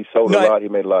means he sold a lot. He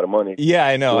made a lot of money. Yeah,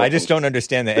 I know. I just don't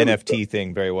understand the NFT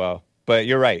thing very well. But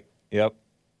you're right. Yep.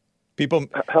 People,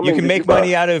 you can make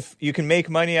money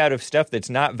out of stuff that's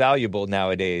not valuable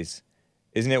nowadays.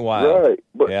 Isn't it wild? Right.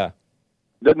 But yeah.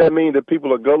 Doesn't that mean that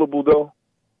people are gullible though?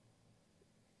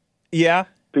 Yeah.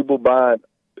 People buy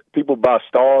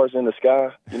stars in the sky,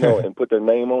 and put their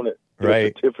name on it.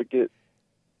 Right. A certificate.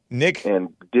 Nick. And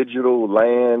digital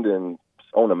land and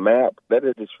on a map. That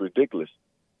is just ridiculous.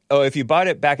 Oh, if you bought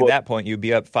it back at that point, you'd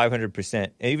be up 500%.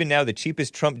 And even now, the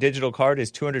cheapest Trump digital card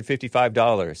is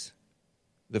 $255.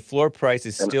 The floor price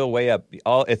is still way up.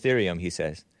 All Ethereum, he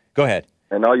says. Go ahead.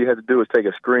 And all you had to do is take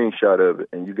a screenshot of it,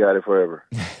 and you got it forever.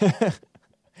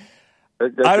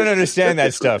 I don't understand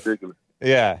that stuff. Ridiculous.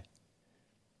 Yeah.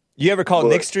 You ever call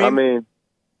Nick stream? I mean,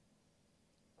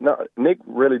 no, Nick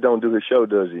really don't do his show,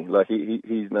 does he? Like,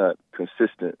 he's not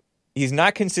consistent. He's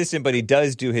not consistent, but he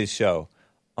does do his show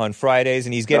on Fridays,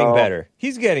 and he's getting better.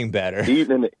 He's getting better.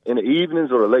 In the evenings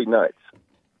or the late nights?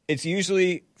 It's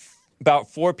usually about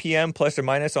 4 p.m. plus or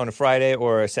minus on a Friday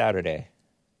or a Saturday.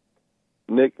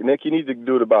 Nick, you need to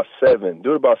do it about 7.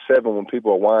 Do it about 7 when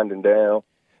people are winding down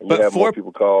and you have more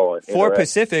people call. And 4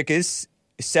 Pacific is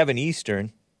 7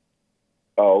 Eastern.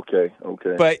 Oh, okay.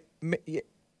 But,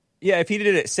 yeah, if he did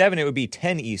it at 7, it would be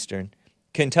 10 Eastern.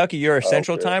 Kentucky, you're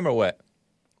Central Time or what?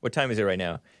 What time is it right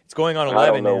now? It's going on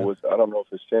 11 I don't know if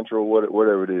it's Central,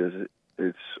 whatever it is.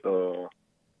 It's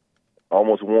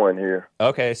almost 1 here.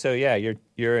 Okay, so yeah,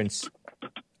 you're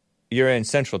in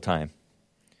Central Time.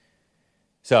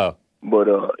 So, but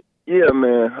yeah,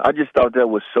 man, I just thought that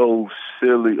was so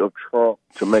silly of Trump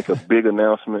to make a big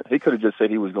announcement. He could have just said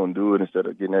he was going to do it instead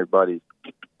of getting everybody's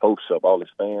hopes up, all his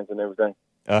fans and everything.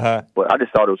 But I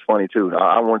just thought it was funny too.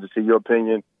 I wanted to see your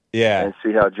opinion. Yeah, and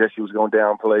see how Jesse was going to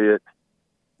downplay it.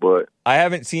 But I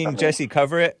haven't seen Jesse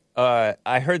cover it.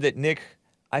 I heard that Nick.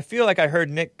 I feel like I heard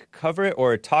Nick cover it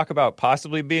or talk about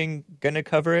possibly going to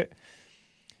cover it.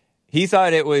 He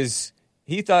thought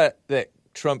that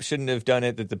Trump shouldn't have done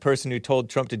it, that the person who told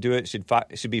Trump to do it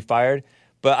should be fired.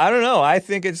 But I don't know. I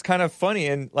think it's kind of funny.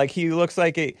 And like he looks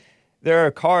like there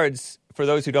are cards, for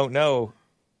those who don't know,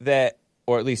 that,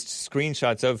 or at least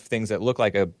screenshots of things that look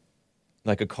like a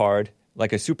card,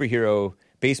 like a superhero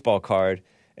baseball card.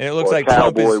 And it looks or like a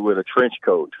Trump cowboy is with a trench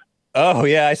coat. Oh,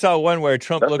 yeah. I saw one where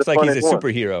Trump That's looks the like he's a funniest one.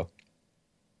 superhero.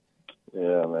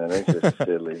 Yeah, man. That's just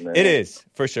silly, man. It is,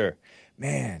 for sure.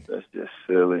 Man. That's just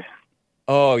silly.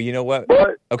 Oh, you know what?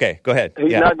 But okay, go ahead.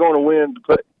 He's not going to win.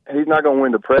 He's not going to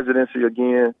win the presidency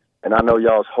again. And I know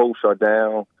y'all's hopes are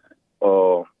down.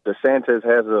 DeSantis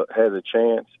has a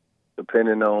chance,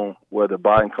 depending on whether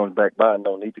Biden comes back. Biden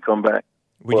don't need to come back.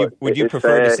 Would you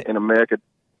prefer in America?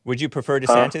 Would you prefer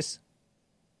DeSantis?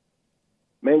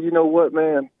 Man, you know what,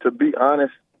 man? To be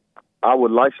honest, I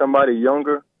would like somebody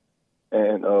younger,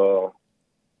 and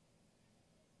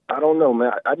I don't know,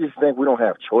 man. I just think we don't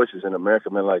have choices in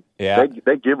America, man. Like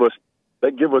they give us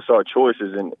our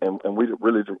choices, and we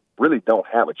really don't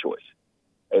have a choice.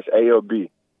 It's A or B.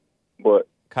 But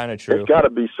kind of true. There's got to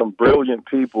be some brilliant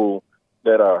people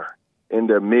that are in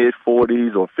their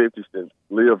mid-40s or 50s that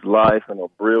live life and are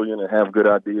brilliant and have good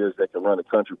ideas that can run the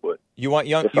country. But you want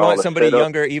somebody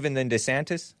younger even than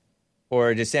DeSantis,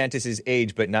 or DeSantis'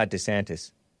 age but not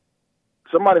DeSantis?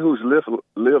 Somebody who's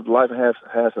lived life and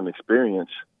has some experience.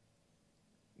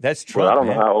 That's Trump. Well, I don't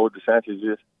know how old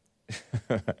DeSantis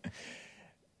is.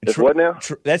 It's what now?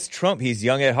 That's Trump. He's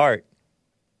young at heart.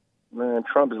 Man,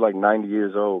 Trump is like 90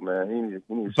 years old, man. He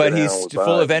needs to but sit he's down with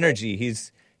full Biden. of energy.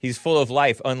 He's full of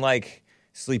life, unlike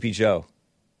Sleepy Joe.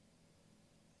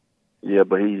 Yeah,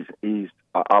 but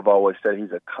I've always said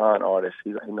he's a con artist.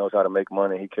 He knows how to make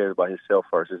money. He cares about himself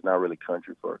first. It's not really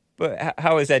country first. But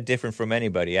how is that different from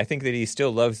anybody? I think that he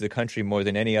still loves the country more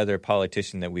than any other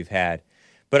politician that we've had.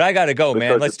 But I got to go,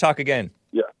 man. Let's talk again.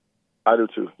 Yeah, I do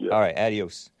too. Yeah. All right,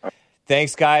 adios.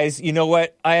 Thanks, guys. You know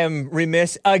what? I am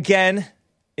remiss again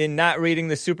in not reading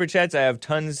the Super Chats. I have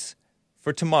tons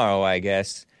for tomorrow, I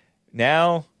guess.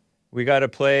 Now we got to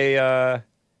play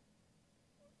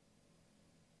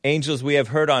Angels We Have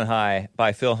Heard on High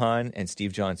by Phil Hahn and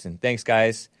Steve Johnson. Thanks,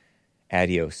 guys.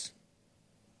 Adios.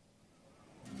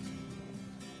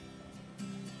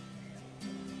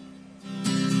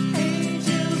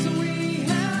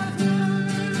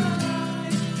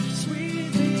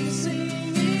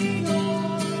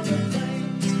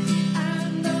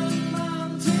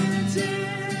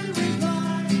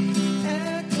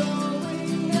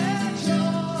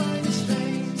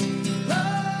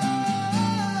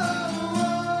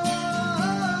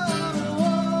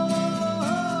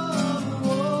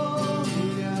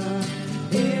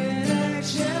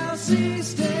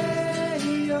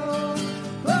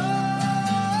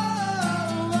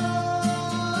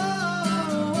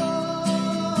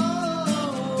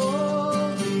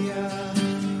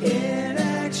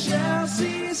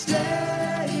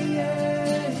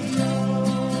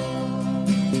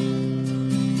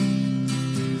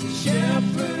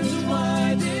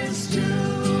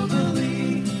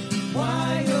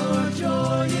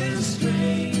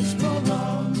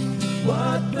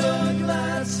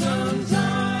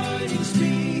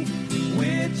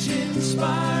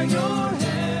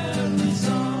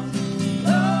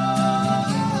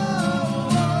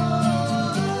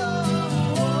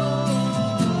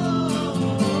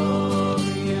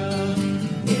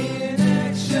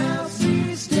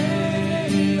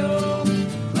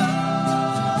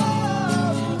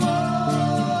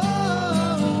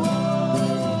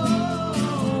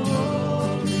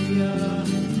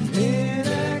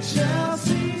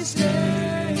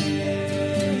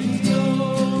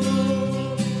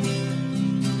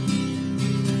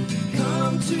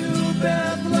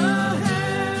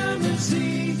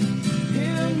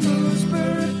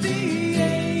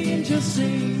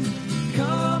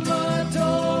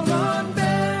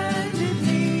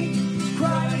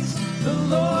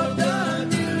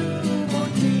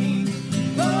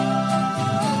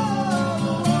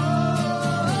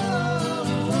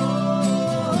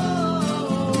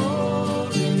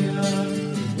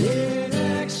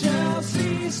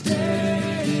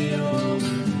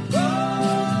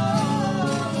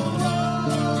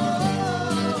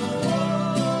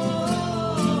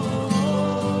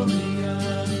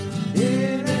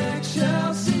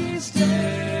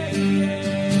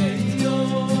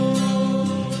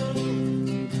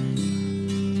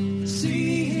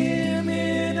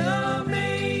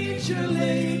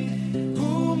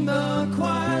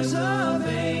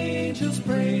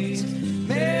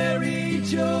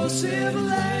 Joseph,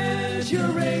 let your